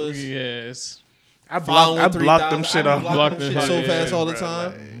 followers. Yes. I following blocked them 3,000. shit I off. block Blocked them them shit so shit, fast yeah, all the bro,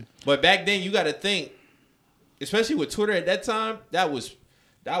 time. like- But back then, you got to think, especially with Twitter at that time, that was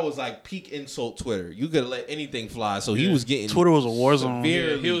like peak insult Twitter. You could let anything fly. So he was getting Twitter was a war zone.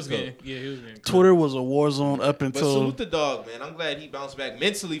 severely Yeah, he was cooked. getting. Yeah, he was getting. Twitter was a war zone up But until salute the dog, man. I'm glad he bounced back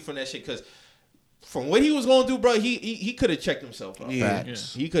mentally from that shit because from what he was going through, bro, he could have checked himself out. Yeah.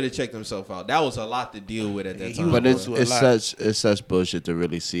 Facts. He could have checked himself out. That was a lot to deal with at that he time. was But going it's through a it's lot. such bullshit to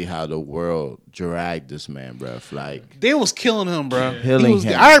really see how the world dragged this man, bro. Like they was killing him, bro. Killing He was,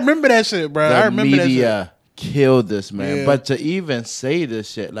 him. I remember that shit, bro. I the remember that shit. media killed this man. Yeah. But to even say this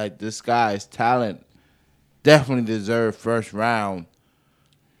shit, like this guy's talent definitely deserved first round,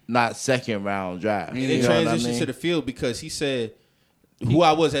 not second round draft. And You it know what I transitioned mean? to the field because he said who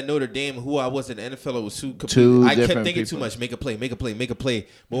I was at Notre Dame and who I was in the NFL was Two completely. I kept different thinking too people. much. Make a play, make a play, make a play.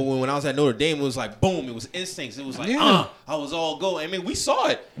 But when I was at Notre Dame, it was like boom. It was instincts. It was like Yeah. I was all go. I mean, we saw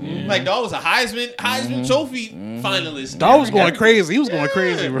it. Like dog was a Heisman Trophy finalist. Dog was going Everything. crazy. He was going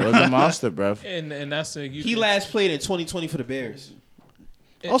crazy, It bro. was a monster, bro. And that's a you He last played in 2020 for the Bears.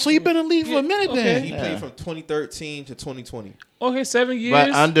 Oh, so he been in the league for a minute Okay. then. He played from 2013 to 2020. Okay, 7 years. But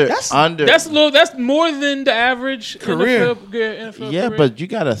under That's a little. That's more than the average Career. NFL yeah, career. but you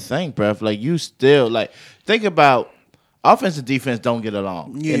gotta think, bruv. Like you still like think about offense and defense don't get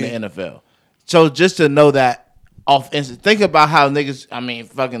along in Yeah. the NFL. So just to know that offense, think about how niggas. I mean,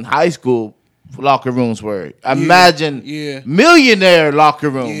 fucking high school locker rooms were. Imagine Yeah. millionaire locker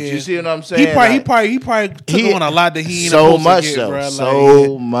rooms. Yeah. You see what I'm saying? He probably Like, took on a lot that he ain't so supposed much to get, so, bro.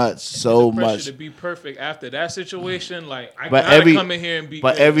 so much, so pressure much. to be perfect after that situation. Like I But gotta come in here and be.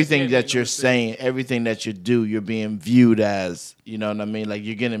 but great. everything Can't that make no you're mistake. saying, everything that you do, you're being viewed as, you know what I mean? Like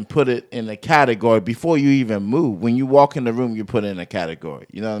you're getting put it in a category before you even move. When you walk in the room, you're put in a category.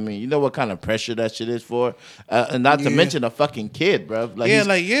 You know what I mean? You know what kind of pressure that shit is for, and not to Yeah. mention a fucking kid, bro. Like Yeah,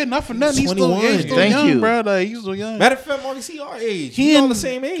 he's- like not for nothing. He's still, 21. he's still Thank young, you. bro. Like he's still young. Matter of fact, Marcus, he our age. He He all ain't the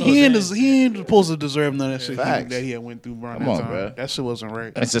same age. He ain't supposed to deserve none of that shit Facts. that he had went through, bro. Come that on, time. bro. That shit wasn't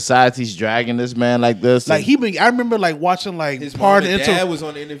right. and society's dragging this man like this. Like I remember like watching like His part mom of and dad was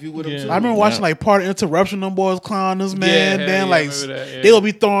on the interview with him Yeah. too. I remember watching like part of interruption. Them boys clown this man. Yeah, then yeah, like I remember that, yeah. they'll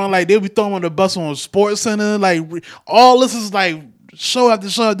be throwing on the bus on Sports Center. Like all this is like show after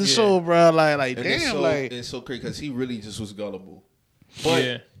show after show, bro. Like And damn, like it's so crazy because he really just was gullible. But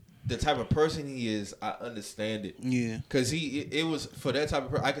Yeah. the type of person he is, I understand it. yeah. Cause it was for that type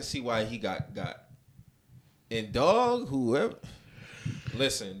of person. I can see why he got. And dog, whoever,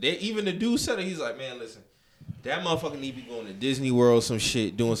 listen, even the dude said it. He's like, man, listen, that motherfucker need to be going to Disney World, some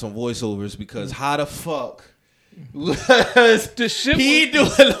shit, doing some voiceovers because how the fuck was The shit he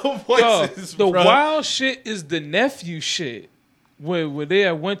was- doing the Yo, voices? the bro? wild shit is the nephew shit. Where they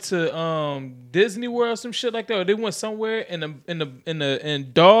had went to Disney World or some shit like that, or they went somewhere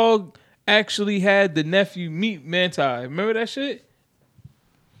and dog actually had the nephew meet Manti. Remember that shit?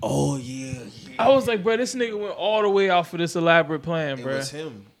 Oh yeah. I was like, bro, this nigga went all the way out for this elaborate plan, It bro. was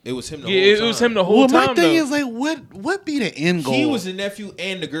him. It was him the Yeah, whole it time. was him the whole Well, time. my thing though. is like, what be the end goal? He was the nephew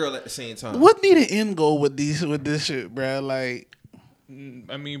and the girl at the same time. What be the end goal with this shit, bro? Like,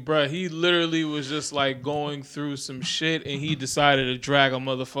 I mean, bro, he literally was just like going through some shit, and he decided to drag a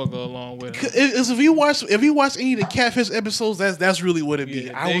motherfucker along with him. if you watch any of the Catfish episodes, that's really what it be.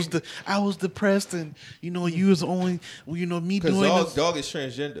 Yeah, I was depressed, and you was the only, me Because doing this. dog is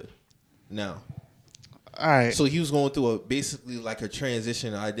transgender now. All right. So he was going through basically like a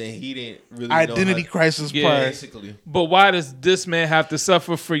transition. He didn't really know Identity crisis Yeah. prior. basically. But why does this man have to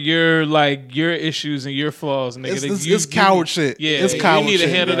suffer for your issues and your flaws, nigga? It's coward shit. Yeah, It's coward you need to shit,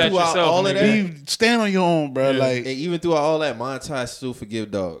 handle bro. that Throughout yourself. all of nigga. that, You stand on your own, bro. Yeah. Like, And even throughout all that, Montage still forgive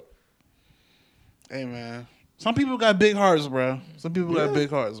dog. hey, man. Some people got big hearts, bro. Some people got big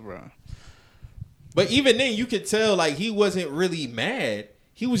hearts, bro. But even then, you could tell like he wasn't really mad.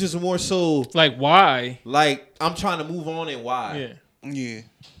 He was just more so Like, why? like, I'm trying to move on and why. Yeah. Yeah.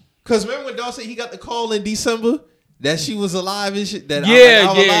 Because remember when Dawg said he got the call in December that she was alive and shit? That Yeah,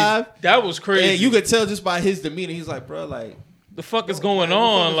 I'm yeah. alive? That was crazy. And you could tell just by his demeanor, he's like, bro, like, the fuck is going don't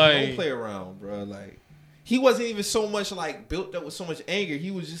on? Like, play around, bro. Like, he wasn't even so much like built up with so much anger.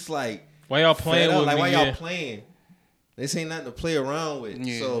 He was just like, why y'all playing fed up. with Like, me? why Yeah. y'all playing? This ain't nothing to play around with.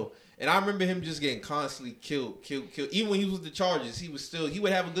 Yeah. So, and I remember him just getting constantly killed. Even when he was with the Chargers, he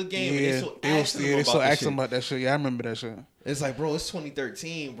would have a good game. And Yeah. they still They was asking him about still this asking shit. about that shit. Yeah, I remember that shit. It's like, bro, it's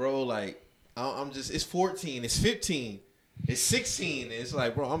 2013, bro. Like, it's 14, it's 15, it's 16. It's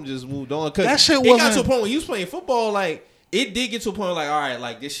like, bro, I'm just moved on. Cause That shit it got wasn't- to a point when you was playing football, like, it did get to a point like, all right,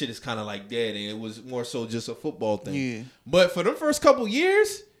 like, this shit is kind of like dead. And it was more so just a football thing. Yeah. But for the first couple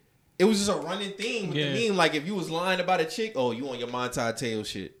years, it was just a running thing with Yeah. the meme. Like, if you was lying about a chick, oh, you on your Montage tail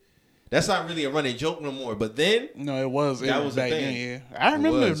shit. That's not really a running joke no more. But then, No, it was. That It was the back thing. then, yeah. I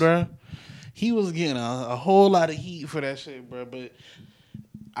remember it, was. bro. He was getting a whole lot of heat for that shit, bro. But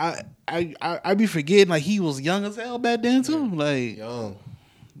I be forgetting, like, he was young as hell back then, too. Like, young.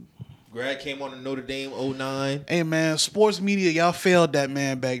 Grad came on to Notre Dame 09. hey, man, sports media, y'all failed that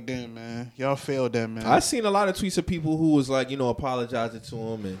man back then, man. Y'all failed that man. I seen a lot of tweets of people who was like, apologizing to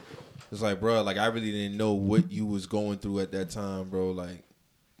him, and it's like, bro, like I really didn't know what you was going through at that time, bro. Like,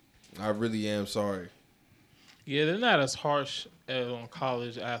 I really am sorry. Yeah, they're not as harsh on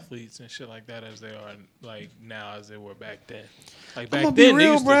college athletes and shit like that as they are like now as they were back then. Like back I'm gonna be then, they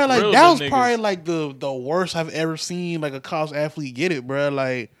real, used to bro. Like, drill that them was niggas. probably like the worst I've ever seen like a college athlete get it, bro.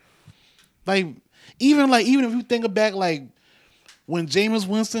 Like even if you think back, like when Jameis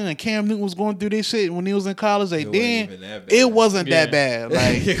Winston and Cam Newton was going through this shit when he was in college, like It wasn't then even that bad. it wasn't Yeah. that bad.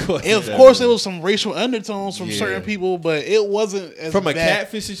 Like, It wasn't of that course, bad. there was some racial undertones from Yeah. certain people, but it wasn't as From a bad.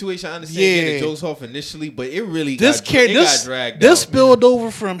 catfish situation, I understand Yeah. getting the jokes off initially, but it really This got, kid, it this got dragged this out, spilled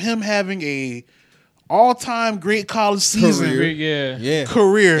over from him having a all-time great college season Career. Yeah.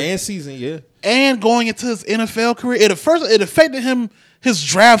 career and season, yeah. and going into his NFL career. It affected him, his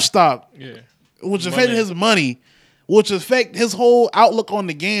draft stock, Yeah. which affected Money. his money, which affect his whole outlook on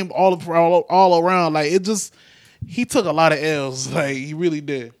the game all around. Like, it just, he took a lot of L's. Like, he really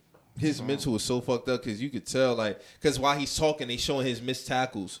did. His mental was so fucked up because you could tell, like, because while he's talking, they showing his missed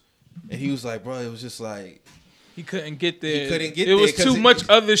tackles, and he was like, bro, it was just like, He couldn't get there. He couldn't get it was there 'cause too much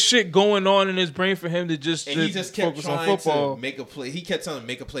other shit going on in his brain for him to just, and he just kept focus on trying football. to make a play. He kept telling him,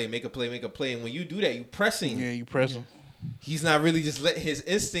 make a play, make a play, make a play. And when you do that, you pressing. Yeah, you press him. He's not really just letting his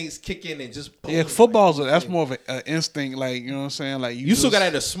instincts kick in and just. Yeah, football's that's more of an instinct. Like, you know what I'm saying? Like, You still got to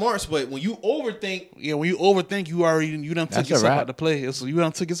have the smarts, but when you overthink, Yeah, when you overthink, you done took That's a yourself wrap. out to play. You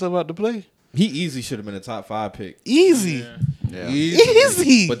done took yourself out to play. he easily should have been a top 5 pick. Easy. Yeah. Yeah.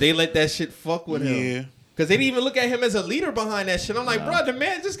 Easy. But they let that shit fuck with him. Yeah. Because they didn't even look at him as a leader behind that shit. I'm like, bro, the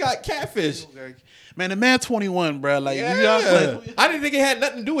man just got catfish. Man, the man 21, bro. Like, Yeah. y'all, I didn't think it had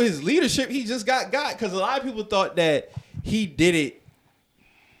nothing to do with his leadership. He just got because a lot of people thought that he did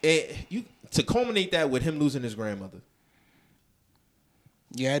it to culminate that with him losing his grandmother.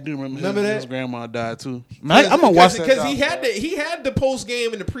 yeah, I do Remember that? his grandma died too. Man, I'm gonna watch that because he doc, had the post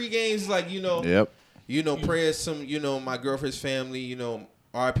game and the pre games like Yep. prayers some my girlfriend's family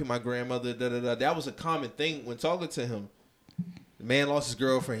R.I.P. my grandmother that was a common thing when talking to him. The man lost his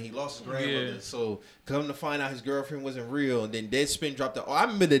girlfriend. He lost his grandmother. Yeah. So come to find out his girlfriend wasn't real. And then Deadspin dropped I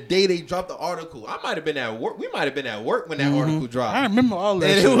remember the day they dropped the article. I might have been at work. We might have been at work when that article dropped. I remember all that.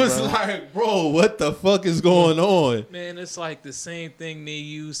 And shit, it was bro. like, bro, what the fuck is going on? Man, it's like the same thing they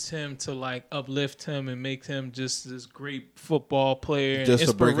used him to like uplift him and make him just this great football player and Just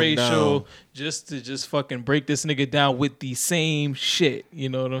to break him inspirational, down. just to fucking break this nigga down with the same shit. You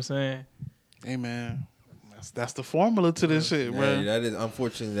know what I'm saying? Hey, man, that's the formula to this shit, bro. Yeah, that is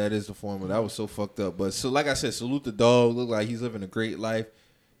unfortunately that is the formula. That was so fucked up. But so like I said, salute the dog. Look like he's living a great life.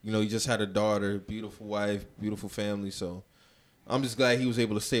 He just had a daughter, beautiful wife, beautiful family. So I'm just glad he was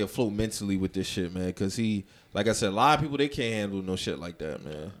able to stay afloat mentally with this shit, man. Because he, like I said, a lot of people they can't handle no shit like that,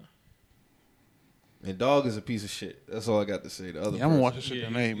 man. And dog is a piece of shit. That's all I got to say. The other Yeah, I'm gonna person. watch this shit Yeah,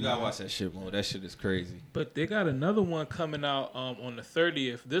 tonight, You gotta man. watch that shit, man. That shit is crazy. But they got another one coming out on the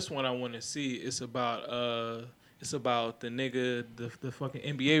 30th. This one I want to see. It's about It's about the nigga, the fucking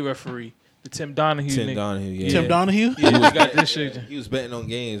NBA referee, the Tim Donahue Tim nigga. Donahue. Yeah. Tim Donahue. Yeah, we got this shit. He was betting on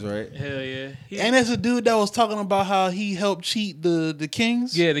games, right? Hell yeah. And that's a dude that was talking about how he helped cheat the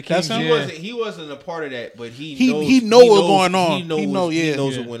Kings. Yeah, the Kings, That's him? yeah. He wasn't a part of that, but he He knows what's going on. He knows, He know, yeah. he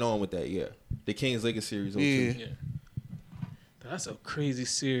knows Yeah. what went on with that. Yeah, the Kings Lakers series. Yeah. Yeah. That's a crazy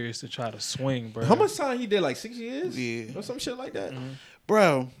series to try to swing, bro. How much time he did? Like 6 years? Yeah. Or some shit like that.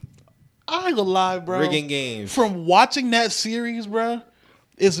 Bro, I ain't gonna lie, bro. Rigging games. From watching that series, bro,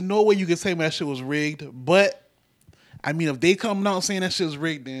 there's no way you can say that shit was rigged. But I mean, if they come out saying that shit was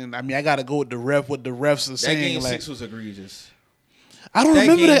rigged, then I mean, I gotta go with what the refs are That saying. game like, 6 was egregious. I don't that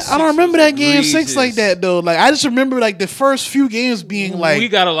remember game that. I don't six remember was that game 6 egregious. like that though. Like I just remember like the first few games being like we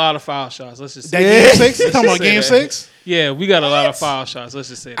got a lot of foul shots. Let's just that say game 6. Let's Talking just about say game that. 6. Yeah, we got a lot of foul shots. Let's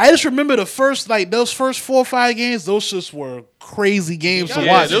just say that. I just remember the first those first 4 or 5 games. Those just were crazy games to Yeah,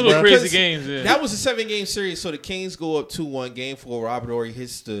 watch. those were bro. crazy Because games. Yeah. That was a 7-game series, so the Kings go up 2-1. Game 4, Robert Horry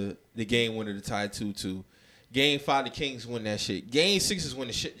hits the game winner to tie 2-2. Game 5, the Kings win that shit. Game 6 is when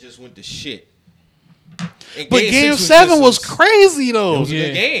the shit just went to shit. And But game 7 was crazy It though. was a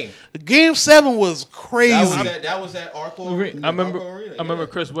good game. Game 7 was crazy. That was that Arco. I remember. Arco Arena, I remember yeah.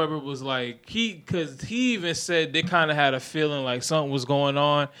 Chris Webber was like because he even said they kind of had a feeling like something was going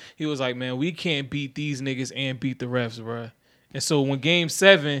on. He was like, "Man, we can't beat these niggas and beat the refs, bro." And so when Game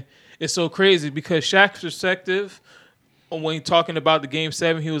 7, it's so crazy because Shaq's perspective, when he talking about the Game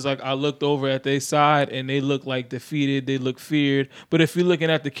 7, he was like, "I looked over at their side and they looked like defeated. They look feared." But if you're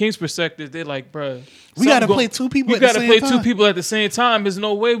looking at the Kings' perspective, they're like, "Bro, We gotta play 2 people. we at the gotta same play time. 2 people at the same time. There's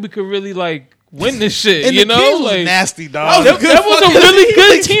no way we could really like win this shit." And you the know, Kings was like nasty, dog. that was a really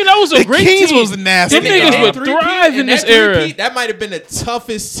good team. That was a The great Kings team. was nasty. Them niggas dog. would thrive in this era. That might have been the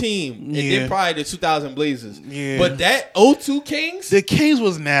toughest team. And Yeah. then probably the 2000 Blazers. Yeah. But that 02 Kings, The Kings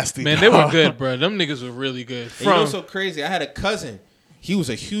was nasty. Man, they were dog. good, bro. Them niggas were really good. and you know From what's so crazy? I had a cousin. He was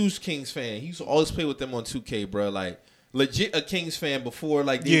a huge Kings fan. He used to always play with them on 2K, bro. Like legit a Kings fan before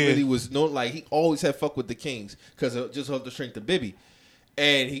like they Yeah. really was known. Like he always had fuck with the Kings because just of the strength of Bibby.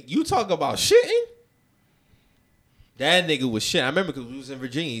 And you talk about shitting. That nigga was shit. I remember because we was in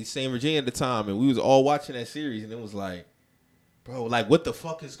Virginia, staying in Virginia at the time, and we was all watching that series, and it was like, bro, like what the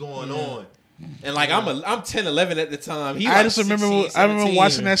fuck is going on? And like I'm 10, 11 at the time. He I like just remember 16, I remember 17.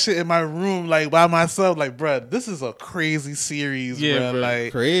 watching that shit in my room like by myself like bruh, this is a crazy series, Yeah, bruh. bruh.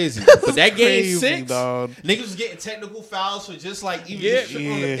 Like Crazy. But that game crazy, 6, dog. niggas was getting technical fouls for just like even Yeah. just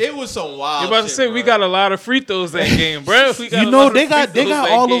tripping on the- it was some wild you about to shit, say bro. we got a lot of free throws that game, bro. We got You a know lot of they free got throws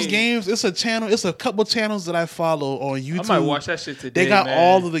that all those game. games. It's a channel. It's a couple channels that I follow on YouTube. I might watch that shit today. They got man.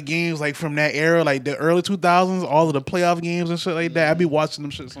 all of the games like from that era, like the early 2000s, all of the playoff games and shit like that. I be watching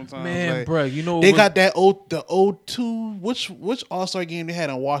them shit sometimes. Man, like, bro, you know they what- got that the 02. Which All Star game they had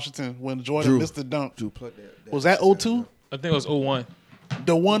in Washington when Jordan Drew. missed the dunk? Drew, plug that. Was that 02? I think it was 01.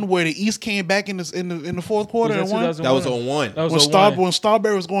 The one where the East came back in the fourth quarter Was and that won. 2001? That was on 1. That was 01. When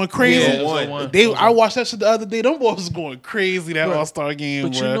Starberry was going crazy. Yeah, it was One. 01. They I watched that shit the other day. Them boys was going crazy that Bruh. All Star game.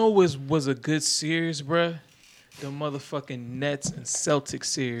 But bruh. you know was a good series, bruh? The motherfucking Nets and Celtics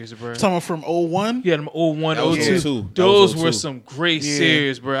series, bruh. talking about from 01? Yeah, them 01, That was 02. 02. That Those was were 02. some great Yeah.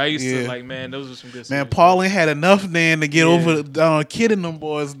 series, bro. I used Yeah. to like, man, those were some good Man, series. Paul ain't had enough then to get Yeah. over Kid and them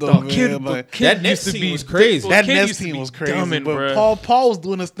boys though. Dog, man. Kid, Like, but Kid That Nets used to team be was crazy. that Kid Nets used to team be was crazy. dumbing, But bruh. Paul was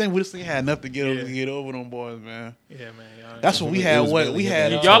doing his thing. We just ain't had enough to get Yeah. over them boys, man. Yeah, man. Y'all, That's what we It had. was What really we good.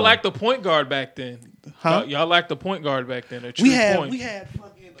 had. y'all liked the point guard back then. Huh? Y'all liked the point guard back then. A true we had point.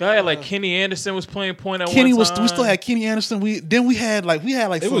 fucking. Y'all had like Kenny Anderson was playing point at Kenny one was. time. We still had Kenny Anderson. We had like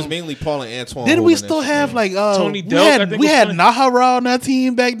It was some- mainly Paul and Antoine. Didn't we holding still that shit have down. like Tony we Delk, I had think we was had playing. Nahara on that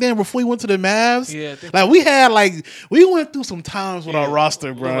team back then before he went to the Mavs? Yeah, I think- like we had we went through some times with Yeah. our roster,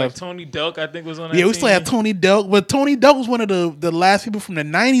 Looked bro. Like Tony Delk, I think was on that Yeah, we still team. had Tony Delk, but Tony Delk was one of the last people from the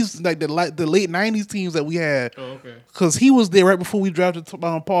 '90s, like the late '90s teams that we had, Oh, okay. because he was there right before we drafted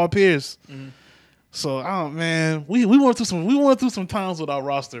Paul Pierce. Mm-hmm. So, man, we went through some times with our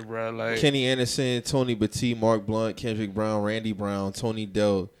roster, bro. Like Kenny Anderson, Tony Battie, Mark Blunt, Kendrick Brown, Randy Brown, Tony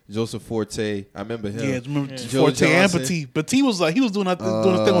Dell, Joseph Forte. I remember him. yeah, remember Joe Forte and Johnson. Petit. Petit was like he was doing his thing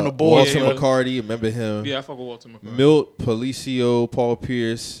on the board. Walter Yeah. McCarty, remember him. Yeah, I fuck with Walter McCarty. Milt, Policio, Paul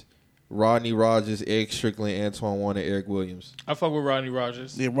Pierce, Rodney Rogers, Eric Strickland, Antoine Warner, Eric Williams. I fuck with Rodney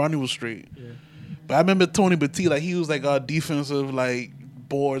Rogers. Yeah, Ronnie was straight. Yeah. But I remember Tony Petit, like he was like our defensive like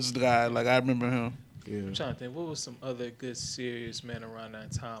boards guy. Like I remember him. I'm trying to think, what was some other good series, man, around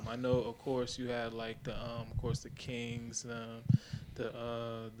that time? I know, of course, you had like the Kings,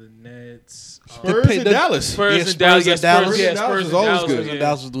 the Nets, Spurs the- and Dallas. Spurs Yeah, and Spurs Dallas. and Dallas. Spurs, Yeah, Spurs Dallas and was always Dallas. good. Because Yeah.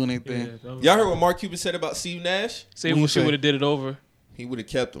 Dallas was doing their Yeah, thing. that was- Y'all heard what Mark Cuban said about Steve Nash? Say What we he should say? would have did it over. He would have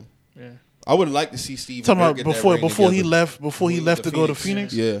kept him. Yeah. I would like to see Steve Talking Kerr about get that before ring before he together. left before he With left the to go to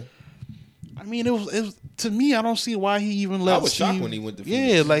Phoenix. Phoenix. Yeah. I mean, it was to me. I don't see why he even left. I was shocked Steve. when he went to Yeah,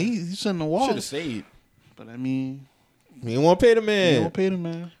 Phoenix. like he shouldn't have Should walked. have stayed. But I mean, He didn't want to pay the you man. don't pay the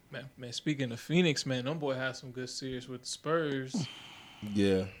man. Man, speaking of Phoenix, man, them boy had some good series with the Spurs.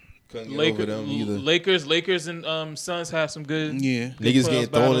 Yeah. Couldn't get over them either. Lakers and Suns have some good. Yeah, good Niggas playoffs getting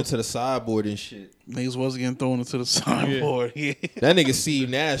thrown battles. into the sideboard and shit. niggas was getting thrown into the sideboard. Yeah. That nigga Steve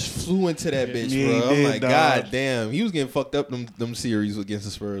Nash flew into that bitch, Yeah, bro. he I'm did, like, dog. God damn. He was getting fucked up them series against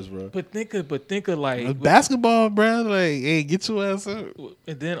the Spurs, bro. But think of like Basketball, bro. Like, hey, get your ass up.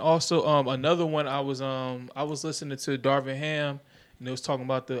 and then also another one I was listening to Darvin Ham and it was talking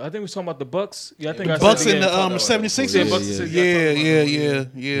about I think we was talking about the Bucks. Yeah, I think I said Bucks it and again. the 76ers. Yeah,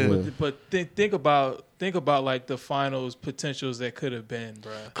 Bucks and Yeah. But think about like the finals potentials that could have been,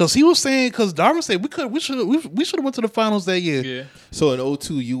 bro. Because he was saying, because Darvin said we should have went to the finals that year. Yeah, So in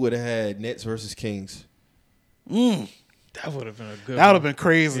 02, you would have had Nets versus Kings. Mm, that would have been a good. that would have one. been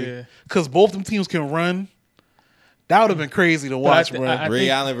crazy. Yeah. Because both them teams can run. That would have been crazy to watch, bro. I Ray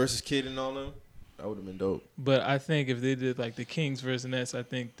think- Allen versus Kidd and all them. That would have been dope. But I think if they did like the Kings versus Nets, I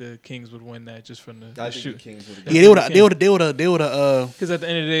think the Kings would win that just from the I think shoot. the Kings would have Yeah, they would have. Because at the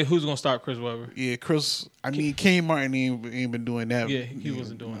end of the day, who's gonna stop Chris Webber? Yeah, Chris. I mean, Kane Martin ain't been doing that. Yeah, he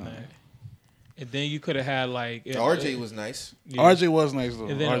wasn't doing that. And then you could have had like RJ was nice. yeah. RJ was nice though.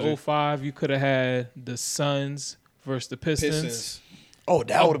 And then RJ. in 05, you could have had the Suns versus the Pistons. Pistons. Oh,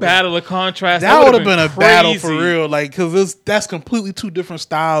 that A would have battle of contrast. that would have been a crazy. battle for real. Like, cause that's completely two different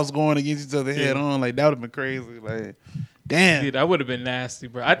styles going against each other head on. Like, that would have been crazy. Like, damn. Dude, that would have been nasty,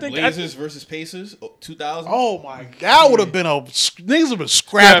 bro. I think Blazers versus Pacers, 2000. Oh my, that would have been niggas would have been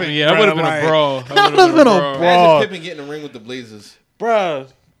scrapping. yeah, that would have been a brawl. That would have been a brawl. Imagine Pippen getting the ring with the Blazers. Bruh.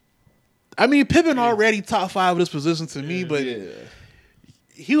 I mean, Pippen already top 5 of this position to me, but Yeah.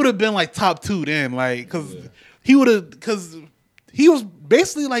 he would have been like top 2 then, like, cause he would have, cause he was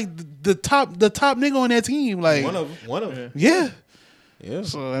basically like the top nigga on that team, like, One of them. yeah. Yeah.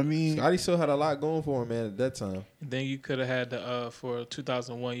 So I mean, Scotty still had a lot going for him, man, at that time. Then you could have had the for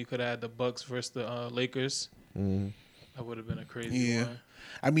 2001, you could have had the Bucks versus the Lakers. That would have been a crazy Yeah. one.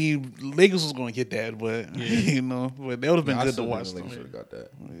 I mean, Lakers was going to get that, but you know, but that would have been I good to still think watch. the Though. Lakers would've got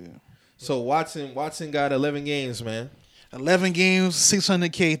that. Yeah. So Watson got 11 games, man. 11 games,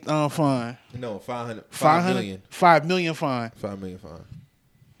 $600K fine, No, 500, 500, $5 million fine. 5 million fine.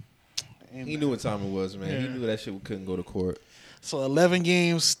 He knew what time it was, man. He Yeah. knew that shit couldn't go to court. So 11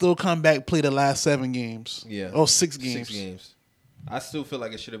 games, still come back, play the last 7 games. Yeah. Oh, 6 games. 6 games. I still feel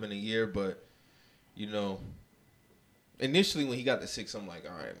like it should have been a year, but you know, initially when he got the 6, I'm like,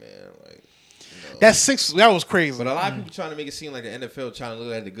 all right, man, like. You know. That 6, that was crazy. But a lot of people trying to make it seem like the NFL trying to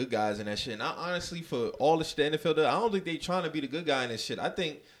look at the good guys and that shit. And I honestly, for all the shit the NFL does, I don't think they trying to be the good guy in this shit. I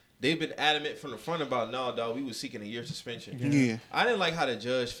think they've been adamant from the front about, no, dog, we was seeking a year suspension. Yeah. I didn't like how the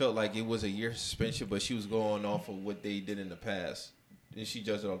judge felt like it was a year suspension, but she was going off of what they did in the past. And she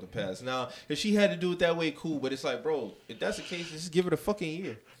judged it off the past. Now, if she had to do it that way, cool. But it's like, bro, if that's the case, just give it a fucking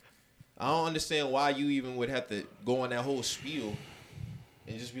year. I don't understand why you even would have to go on that whole spiel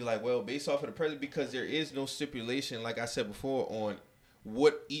and just be like, well, based off of the present, because there is no stipulation, like I said before, on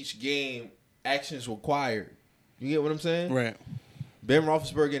what each game actions required. You get what I'm saying? Right. Ben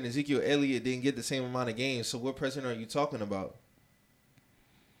Roethlisberger and Ezekiel Elliott didn't get the same amount of games. So what precedent are you talking about?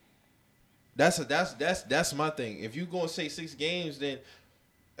 That's my thing. If you gonna say 6 games, then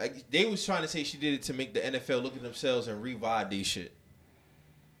like, they was trying to say she did it to make the NFL look at themselves and revive this shit.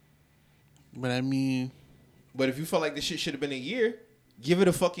 But I mean, But if you felt like this shit should have been a year, give it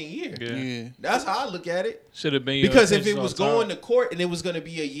a fucking year. Yeah. yeah. That's how I look at it. Should have been your Because if it intentions was on going top. to court and it was going to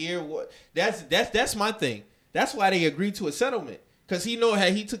be a year, that's my thing. That's why they agreed to a settlement. Because he know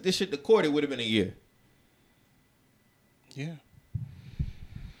had he took this shit to court, it would have been a year. Yeah.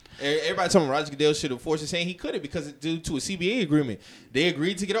 And everybody talking about Roger Goodell should have forced it, saying he couldn't because it's due to a CBA agreement. They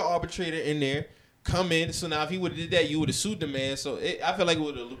agreed to get an arbitrator in there, come in. So now if he would have did that, you would have sued the man. So I feel like it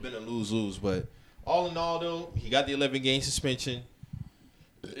would have been a lose-lose. But all in all, though, he got the 11-game suspension.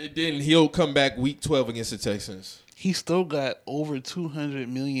 He'll come back week 12 against the Texans. He still got over $200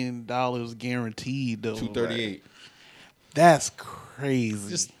 million guaranteed, though. 238. Like, that's crazy.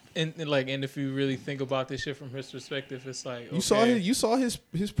 Just and if you really think about this shit from his perspective, it's like okay. You saw his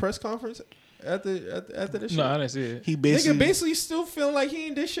press conference after this shit. No, I didn't see it. he Nigga basically still feeling like he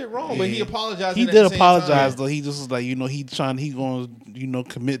ain't did shit wrong, but he Yeah. apologized. He at did the same apologize time. though. He just was like, he gonna,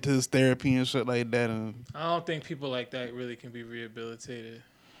 commit to his therapy and shit like that. And I don't think people like that really can be rehabilitated.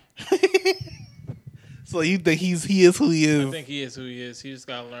 so you think he is who he is? I think he is who he is. He just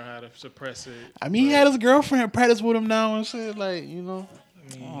gotta learn how to suppress it. I mean, he had his girlfriend practice with him now and shit. Like,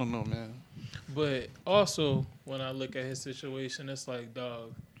 I don't know, man. But also, when I look at his situation, it's like,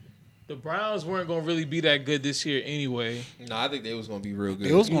 dog, the Browns weren't going to really be that good this year anyway. No, I think they was gonna be real good.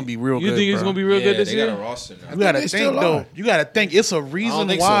 It was gonna be real good. You think it's bro. going to be real good this they year? got a roster now. You gotta they think still though. are. You gotta think. It's a reason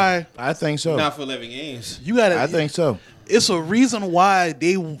think so. why. I think so. Not for 11 games. You gotta. I think so. It's a reason why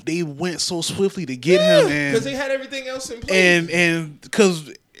they went so swiftly to get him, Because they and had everything else in place. and because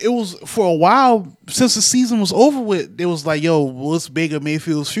it was for a while since the season was over with. It was like, yo, what's Baker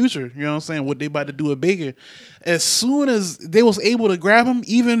Mayfield's future? You know what I'm saying? What they about to do with Baker? As soon as they was able to grab him,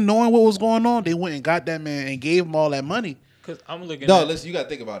 even knowing what was going on, they went and got that man and gave him all that money. Because I'm looking No, at listen, you got to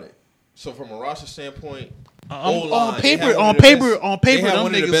think about it. So from a roster standpoint, On paper, they them had niggas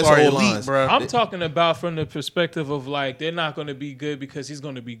one of the best are elite, O-lines. bro. I'm talking about from the perspective of like they're not going to be good because he's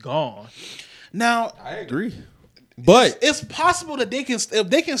going to be gone. Now, I agree. But it's possible that they can, if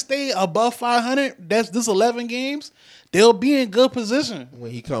they can stay above 500, that's this 11 games, they'll be in good position when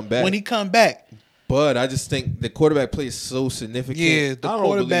he come back, when he come back. but I just think the quarterback play is so significant. Yeah, the I don't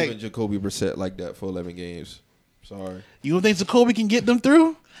quarterback- believe in Jacoby Brissett like that for 11 games. Sorry. You don't think Jacoby can get them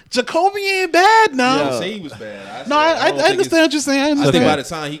through? Jacoby ain't bad I now. didn't say he was bad. No, I understand what you're saying. I I think understand. by the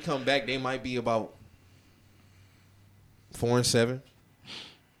time he come back, they might be about 4-7.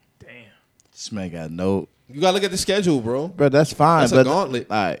 Damn. This man got no. You gotta look at the schedule, bro. Bro, that's fine. That's a but, gauntlet.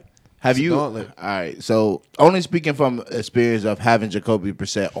 All right. Have It's a you? gauntlet. All right. So, only speaking from experience of having Jacoby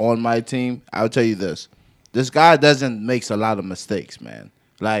Brissett on my team, I'll tell you this: this guy makes a lot of mistakes, man.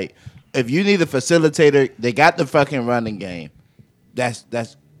 Like, if you need a facilitator, they got the fucking running game. That's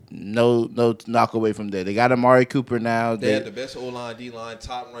no knock away from there. They got Amari Cooper now. They had the best O-line, D-line,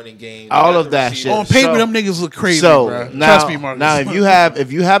 top running game. They All got of the that receivers. shit. On paper, So- them niggas look crazy, So bro. now, Trust me, Marcus. now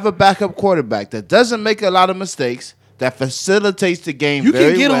if you have a backup quarterback that doesn't make a lot of mistakes, that facilitates the game you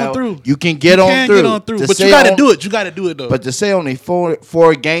very can get well, on through. you can get You on can through. get on through, To but say you got to on- do it. You got to do it though. But to say only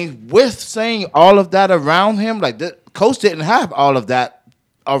four games with saying all of that around him, like the coach didn't have all of that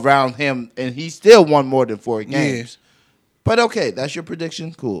around him, and he still won more than 4 games. But okay, that's your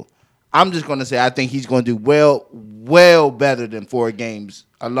prediction. Cool. I'm just gonna say I think he's gonna do well better than 4 games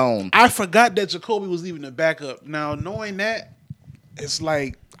alone. I forgot that Jacoby was even the backup. Now, knowing that, it's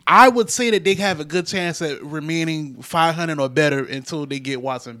like I would say that they have a good chance at remaining 500 or better until they get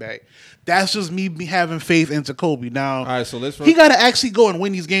Watson back. That's just me having faith in Jacoby. Now, All right, so let's run. he got to actually go and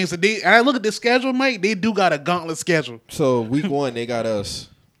win these games. And I look at the schedule, Mike. They do got a gauntlet schedule. So week 1 they got us.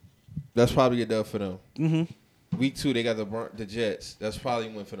 That's probably a dub for them. Mm-hmm. Week 2 they got the Jets. That's probably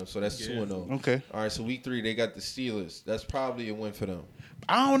a win for them. So that's 2-0. Okay. All right. So week 3 they got the Steelers. That's probably a win for them.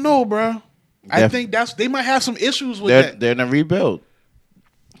 I don't know, bro. I Def- think they might have some issues with that. They're in a rebuild.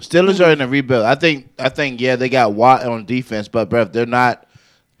 Steelers are in a rebuild. I think yeah, they got Watt on defense, but bruh, they're not.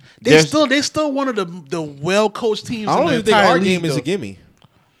 They still one of the well coached teams. I don't in the even think entire our league, game is though. a gimme.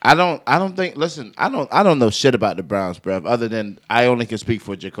 I don't think. Listen, I don't know shit about the Browns, bruv. Other than I only can speak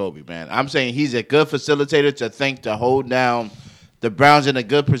for Jacoby, man. I'm saying he's a good facilitator to hold down the Browns in a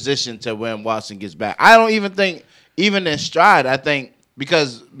good position to when Watson gets back. I don't even think even in stride. I think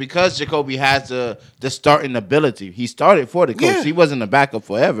because Jacoby has the starting ability. He started for the coach. Yeah. He wasn't a backup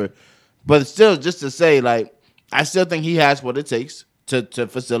forever, but still, just to say, like, I still think he has what it takes to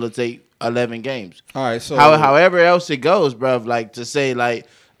facilitate 11 games. All right. So However else it goes, bruv, like to say like,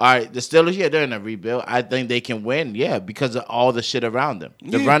 all right, the Steelers, yeah, they're in a rebuild. I think they can win, yeah, because of all the shit around them.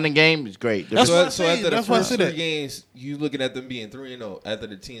 The Yeah. running game is great. That's what I'm so saying. after the That's why I first said 3 that. games, you looking at them being 3-0 after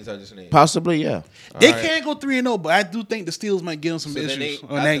the teams I just named. Possibly, yeah. They All right. can't go 3-0, but I do think the Steelers might give them some So then they issues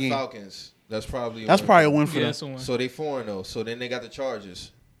got on that the game. Falcons. That's probably That's probably a win for Yeah, them. that's a win. So they 4-0. So then they got the Chargers.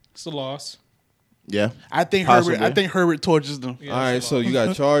 It's a loss. Yeah. I think Possibly. Herbert torches them. Yeah, All right. it's a So loss. you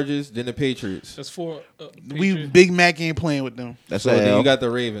got Chargers, then the Patriots. That's 4. We Big Mac ain't playing with them. That's So a then L. you got the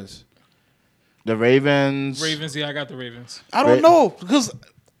Ravens. the Ravens. Ravens. Yeah, I got the Ravens. I don't know because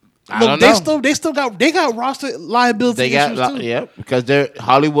I look, don't know. they still got roster liability They got issues too. yeah, because they're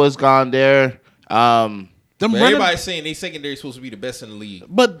Hollywood's gone there. Them But running, everybody's saying they secondary supposed to be the best in the league.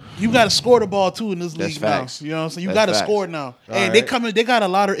 but you got to score the ball too in this That's league facts. now. You know what I'm saying? You That's got to facts. score now, All and right. they got a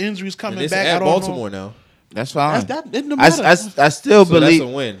lot of injuries And coming this back. at I don't Baltimore know. now. That's fine. That it don't I matter. still So believe that's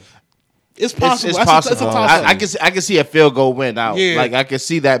a win. It's possible. It's That's possible. It's a toss-up. I can see a field goal win out. Yeah. Like I can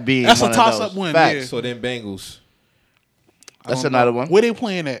see that being That's a one of toss-up those. win, Facts. yeah. So then Bengals. That's another one. Where they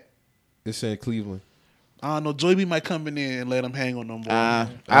playing at? It's in Cleveland. I don't know. Joey B might come in there and let them hang on them. Boys. All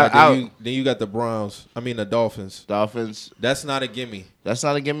right, then you got the Browns. I mean the Dolphins. Dolphins. That's not a gimme. That's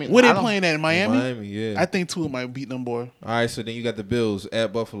not a gimme. Where I they don't- playing at in Miami? Miami, yeah. I think Tua might beat them, boy. All right, so then you got the Bills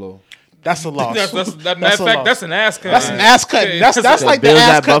at Buffalo. That's a loss. Matter That's of a fact, loss. that's an ass cut. That's an ass cut. Yeah, That's The like the Bills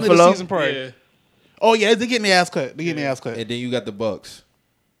ass at cut of the Buffalo? season prior. Yeah. Oh yeah, they're getting the ass cut. They're getting the ass cut. And then you got the Bucks.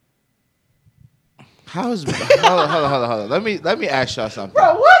 Hold on. Let me ask y'all something.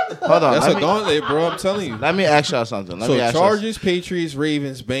 Bro, what? Hold on. That's let a me, gauntlet, bro. I'm telling you. let me ask y'all something. Let me So ask y'all Chargers, Patriots,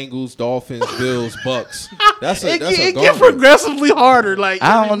 Ravens, Bengals, Dolphins, Bills, Bucks. That's It a get gauntlet. progressively harder. Like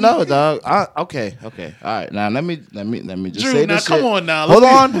I don't know, dog. Okay. All right. Now let me just Drew, say now this. come shit. on now. Hold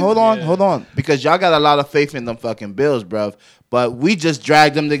Let's on. Because y'all got a lot of faith in them fucking Bills, bruv. But we just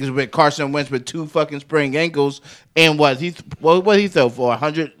dragged them niggas with Carson Wentz with 2 fucking sprained ankles and what he throw for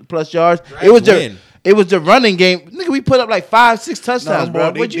 100 plus yards. It was the running game. Nigga, we put up like 5-6 touchdowns, Nah,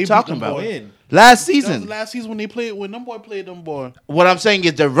 bro. boy, What they you beat talking them about? boy. Win. Last That was season. last season when them boy played them boy. What I'm saying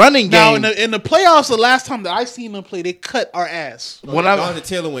is the running Now game. in the playoffs, the last time that I seen them play, they cut our ass. When I'm- Jonathan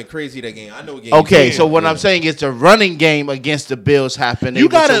Taylor went crazy that game. I know game. Okay, Yeah. so what I'm saying is the running game against the Bills happened. You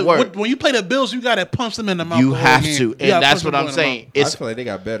able to gotta work. when you play the Bills, you gotta punch them in the mouth. You the whole have game. to, You and gotta that's punch what them I'm in the saying. mouth. I It's feel like they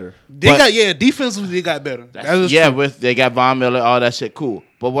got better. Defensively they got better. That is yeah, true. they got Von Miller, all that shit, cool.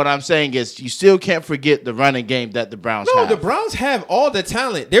 But what I'm saying is, you still can't forget the running game that the Browns No, have. the Browns have all the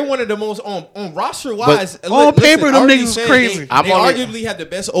talent. They're one of the most on roster wise. on paper, them niggas is crazy. They I'm only- arguably had the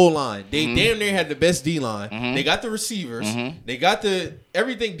best O line. They damn near had the best D line. They got the receivers. They got the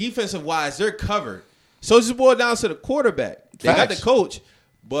everything defensive wise. They're covered. So it's just boiled down to the quarterback. They got Facts. the coach,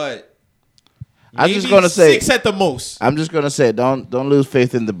 but I'm just maybe gonna say, 6 at the most. I'm just gonna say, don't lose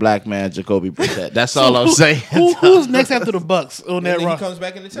faith in the black man, Jacoby Brissett. That's all I'm saying. Who's next after the Bucks on And that then he roster? comes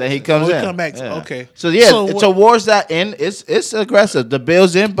back in the Texans. Then he comes he in. come back. Yeah. Okay. So yeah, So what- towards that end, it's aggressive. The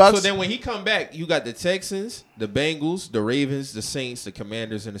Bills in Bucks. So then when he come back, you got the Texans, the Bengals, the Ravens, the Saints, the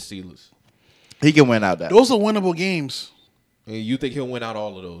Commanders, and the Steelers. he can win out that. Those are winnable games. And you think he'll win out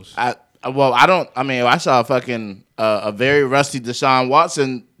all of those? I saw a very rusty Deshaun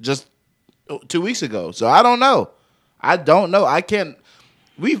Watson just 2 weeks ago. So I don't know. I can't.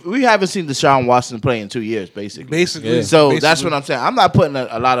 We haven't seen Deshaun Watson play in 2 years, basically. Basically. So that's what I'm saying. I'm not putting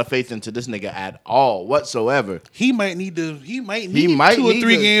a lot of faith into this nigga at all whatsoever. He might need 2 or need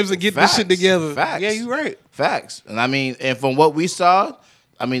 3 to- games to get Facts. this shit together. Facts. Yeah, you're right. Facts. And and from what we saw,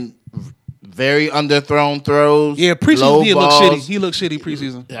 very underthrown throws. Yeah, preseason low he looked balls. shitty. He looked shitty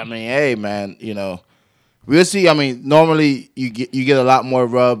preseason. Hey man, we'll see. Normally you get a lot more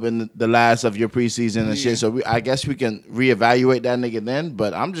rub in the last of your preseason and shit. So I guess we can reevaluate that nigga then.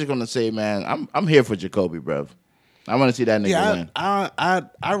 But I'm just gonna say, man, I'm here for Jacoby, bruv. I want to see that nigga win.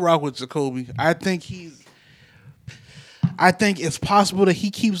 I rock with Jacoby. I think it's possible that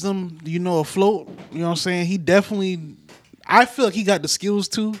he keeps them, afloat. You know what I'm saying? He definitely. I feel like he got the skills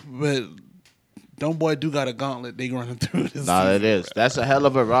too, but them boy do got a gauntlet they running through this. Nah, season. it is. That's a hell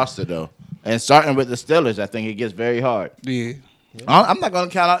of a roster though. And starting with the Steelers, I think it gets very hard. Yeah. I'm not gonna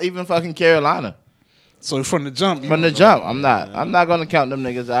count out even fucking Carolina So from the jump, from the jump. I'm not gonna count them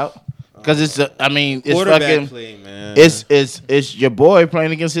niggas out because it's Quarterback fucking. play, man. It's your boy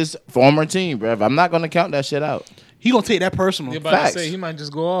playing against his former team, bruv. I'm not gonna count that shit out. he gonna take that personal. You're about Facts. to say he might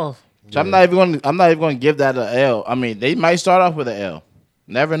just go off. So I'm not even gonna give that an L. They might start off with an L.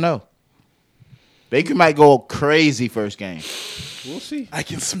 Never know. Baker might go crazy first game. We'll see. I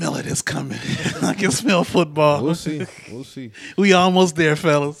can smell it. It's coming. I can smell football. We'll see. We'll see. We almost there,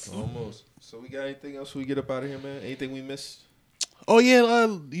 fellas. Almost. So we got anything else we get up out of here, man? Anything we missed? Oh yeah,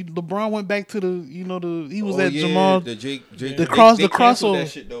 LeBron went back to he was Oh, at yeah, Jamal. the the cross- they the canceled crossover. that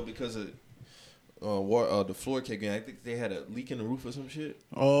shit though because of the floor kept getting. I think they had a leak in the roof or some shit.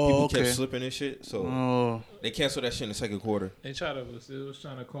 Oh, People okay. kept slipping and shit. So Oh, they canceled that shit in the second quarter. They was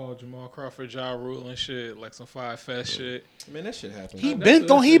trying to call Jamal Crawford Ja Rule and shit, like some Five Fest shit. Man, that shit happened. he That's been what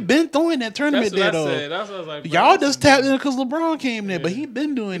throwing. I He said. been throwing that tournament That's what there I though. said. That's what I was like. bro, Y'all that's just tapped in because LeBron came there, but he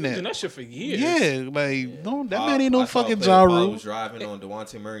been doing doing that. that shit for years. Yeah, like don't that man ain't no I saw a fucking player Ja Paul Rule. was driving on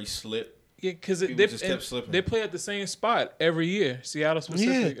Devontae Murray slip. Yeah, because People just kept slipping. they play at the same spot every year, Seattle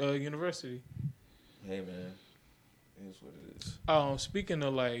Pacific University. Hey man, it is what it is. Speaking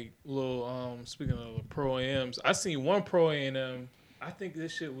of speaking of the pro AMs, I seen one pro AM. I think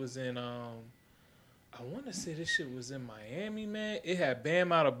this shit was in I want to say this shit was in Miami, man. It had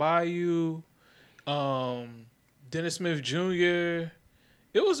Bam out of Bayou, Dennis Smith Jr.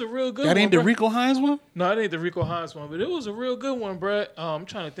 It was a real good That one. ain't the bruh. Rico Hines one. No, it ain't the Rico Hines one, but it was a real good one, bruh. I'm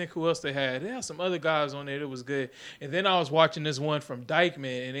trying to think who else they had. They had some other guys on there that was good. And then I was watching this one from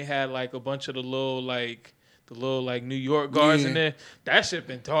Dykeman, and they had like a bunch of the little New York guards in Yeah. there. That shit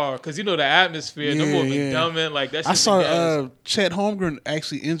been tar, cause the atmosphere. Them Yeah, boys been yeah. dumbing like that. Shit I saw been gas. Chet Holmgren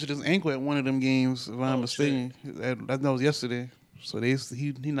actually injured his ankle at one of them games. If I'm Oh, mistaken, that was yesterday. So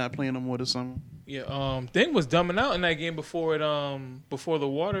he not playing no more this summer. Yeah, Thing was dumbing out in that game before before the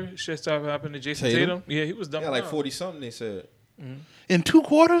water shit started happening to Jason Tatum? Tatum. Yeah, he was dumbing Yeah, like out. 40 something. They said. In 2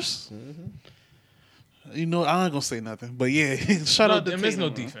 quarters. Mm-hmm. I ain't gonna say nothing, but yeah, shout out to There's no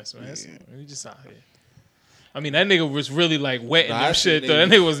Tatum, man. defense, man. We just out here. I mean, that nigga was really like wetting Nah, I them see shit, though. That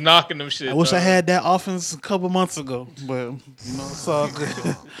nigga was knocking them shit. I wish I dog. had that offense a couple months ago, but you know it's all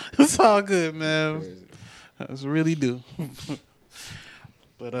good. It's all good, man. That's really do.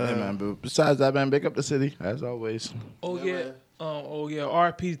 But Hey, man, but besides that, man, big up the city as always. Oh yeah.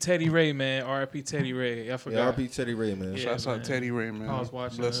 R.P. Teddy Ray, man. R.P. Teddy Ray. I forgot. Yeah, RP Teddy Ray, man. Yeah, shouts out man. Teddy Ray, man. I was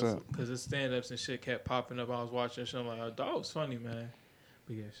watching Bless up. because his stand-ups and shit kept popping up. I was watching shit. I'm like, oh, dog was funny, man.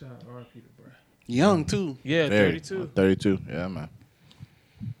 But yeah, shout out R.P. to bro. Young too. Yeah, Very. 32. 32, yeah, man.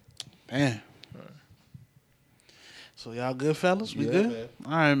 Man. So y'all good, fellas? We Yeah, good? man.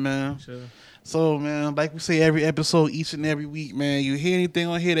 All right, man. Sure. So, man, like we say every episode, each and every week, man, you hear anything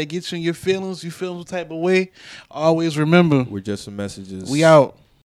on here that gets you in your feelings, you feel some type of way, always remember, We're just some messages. we out.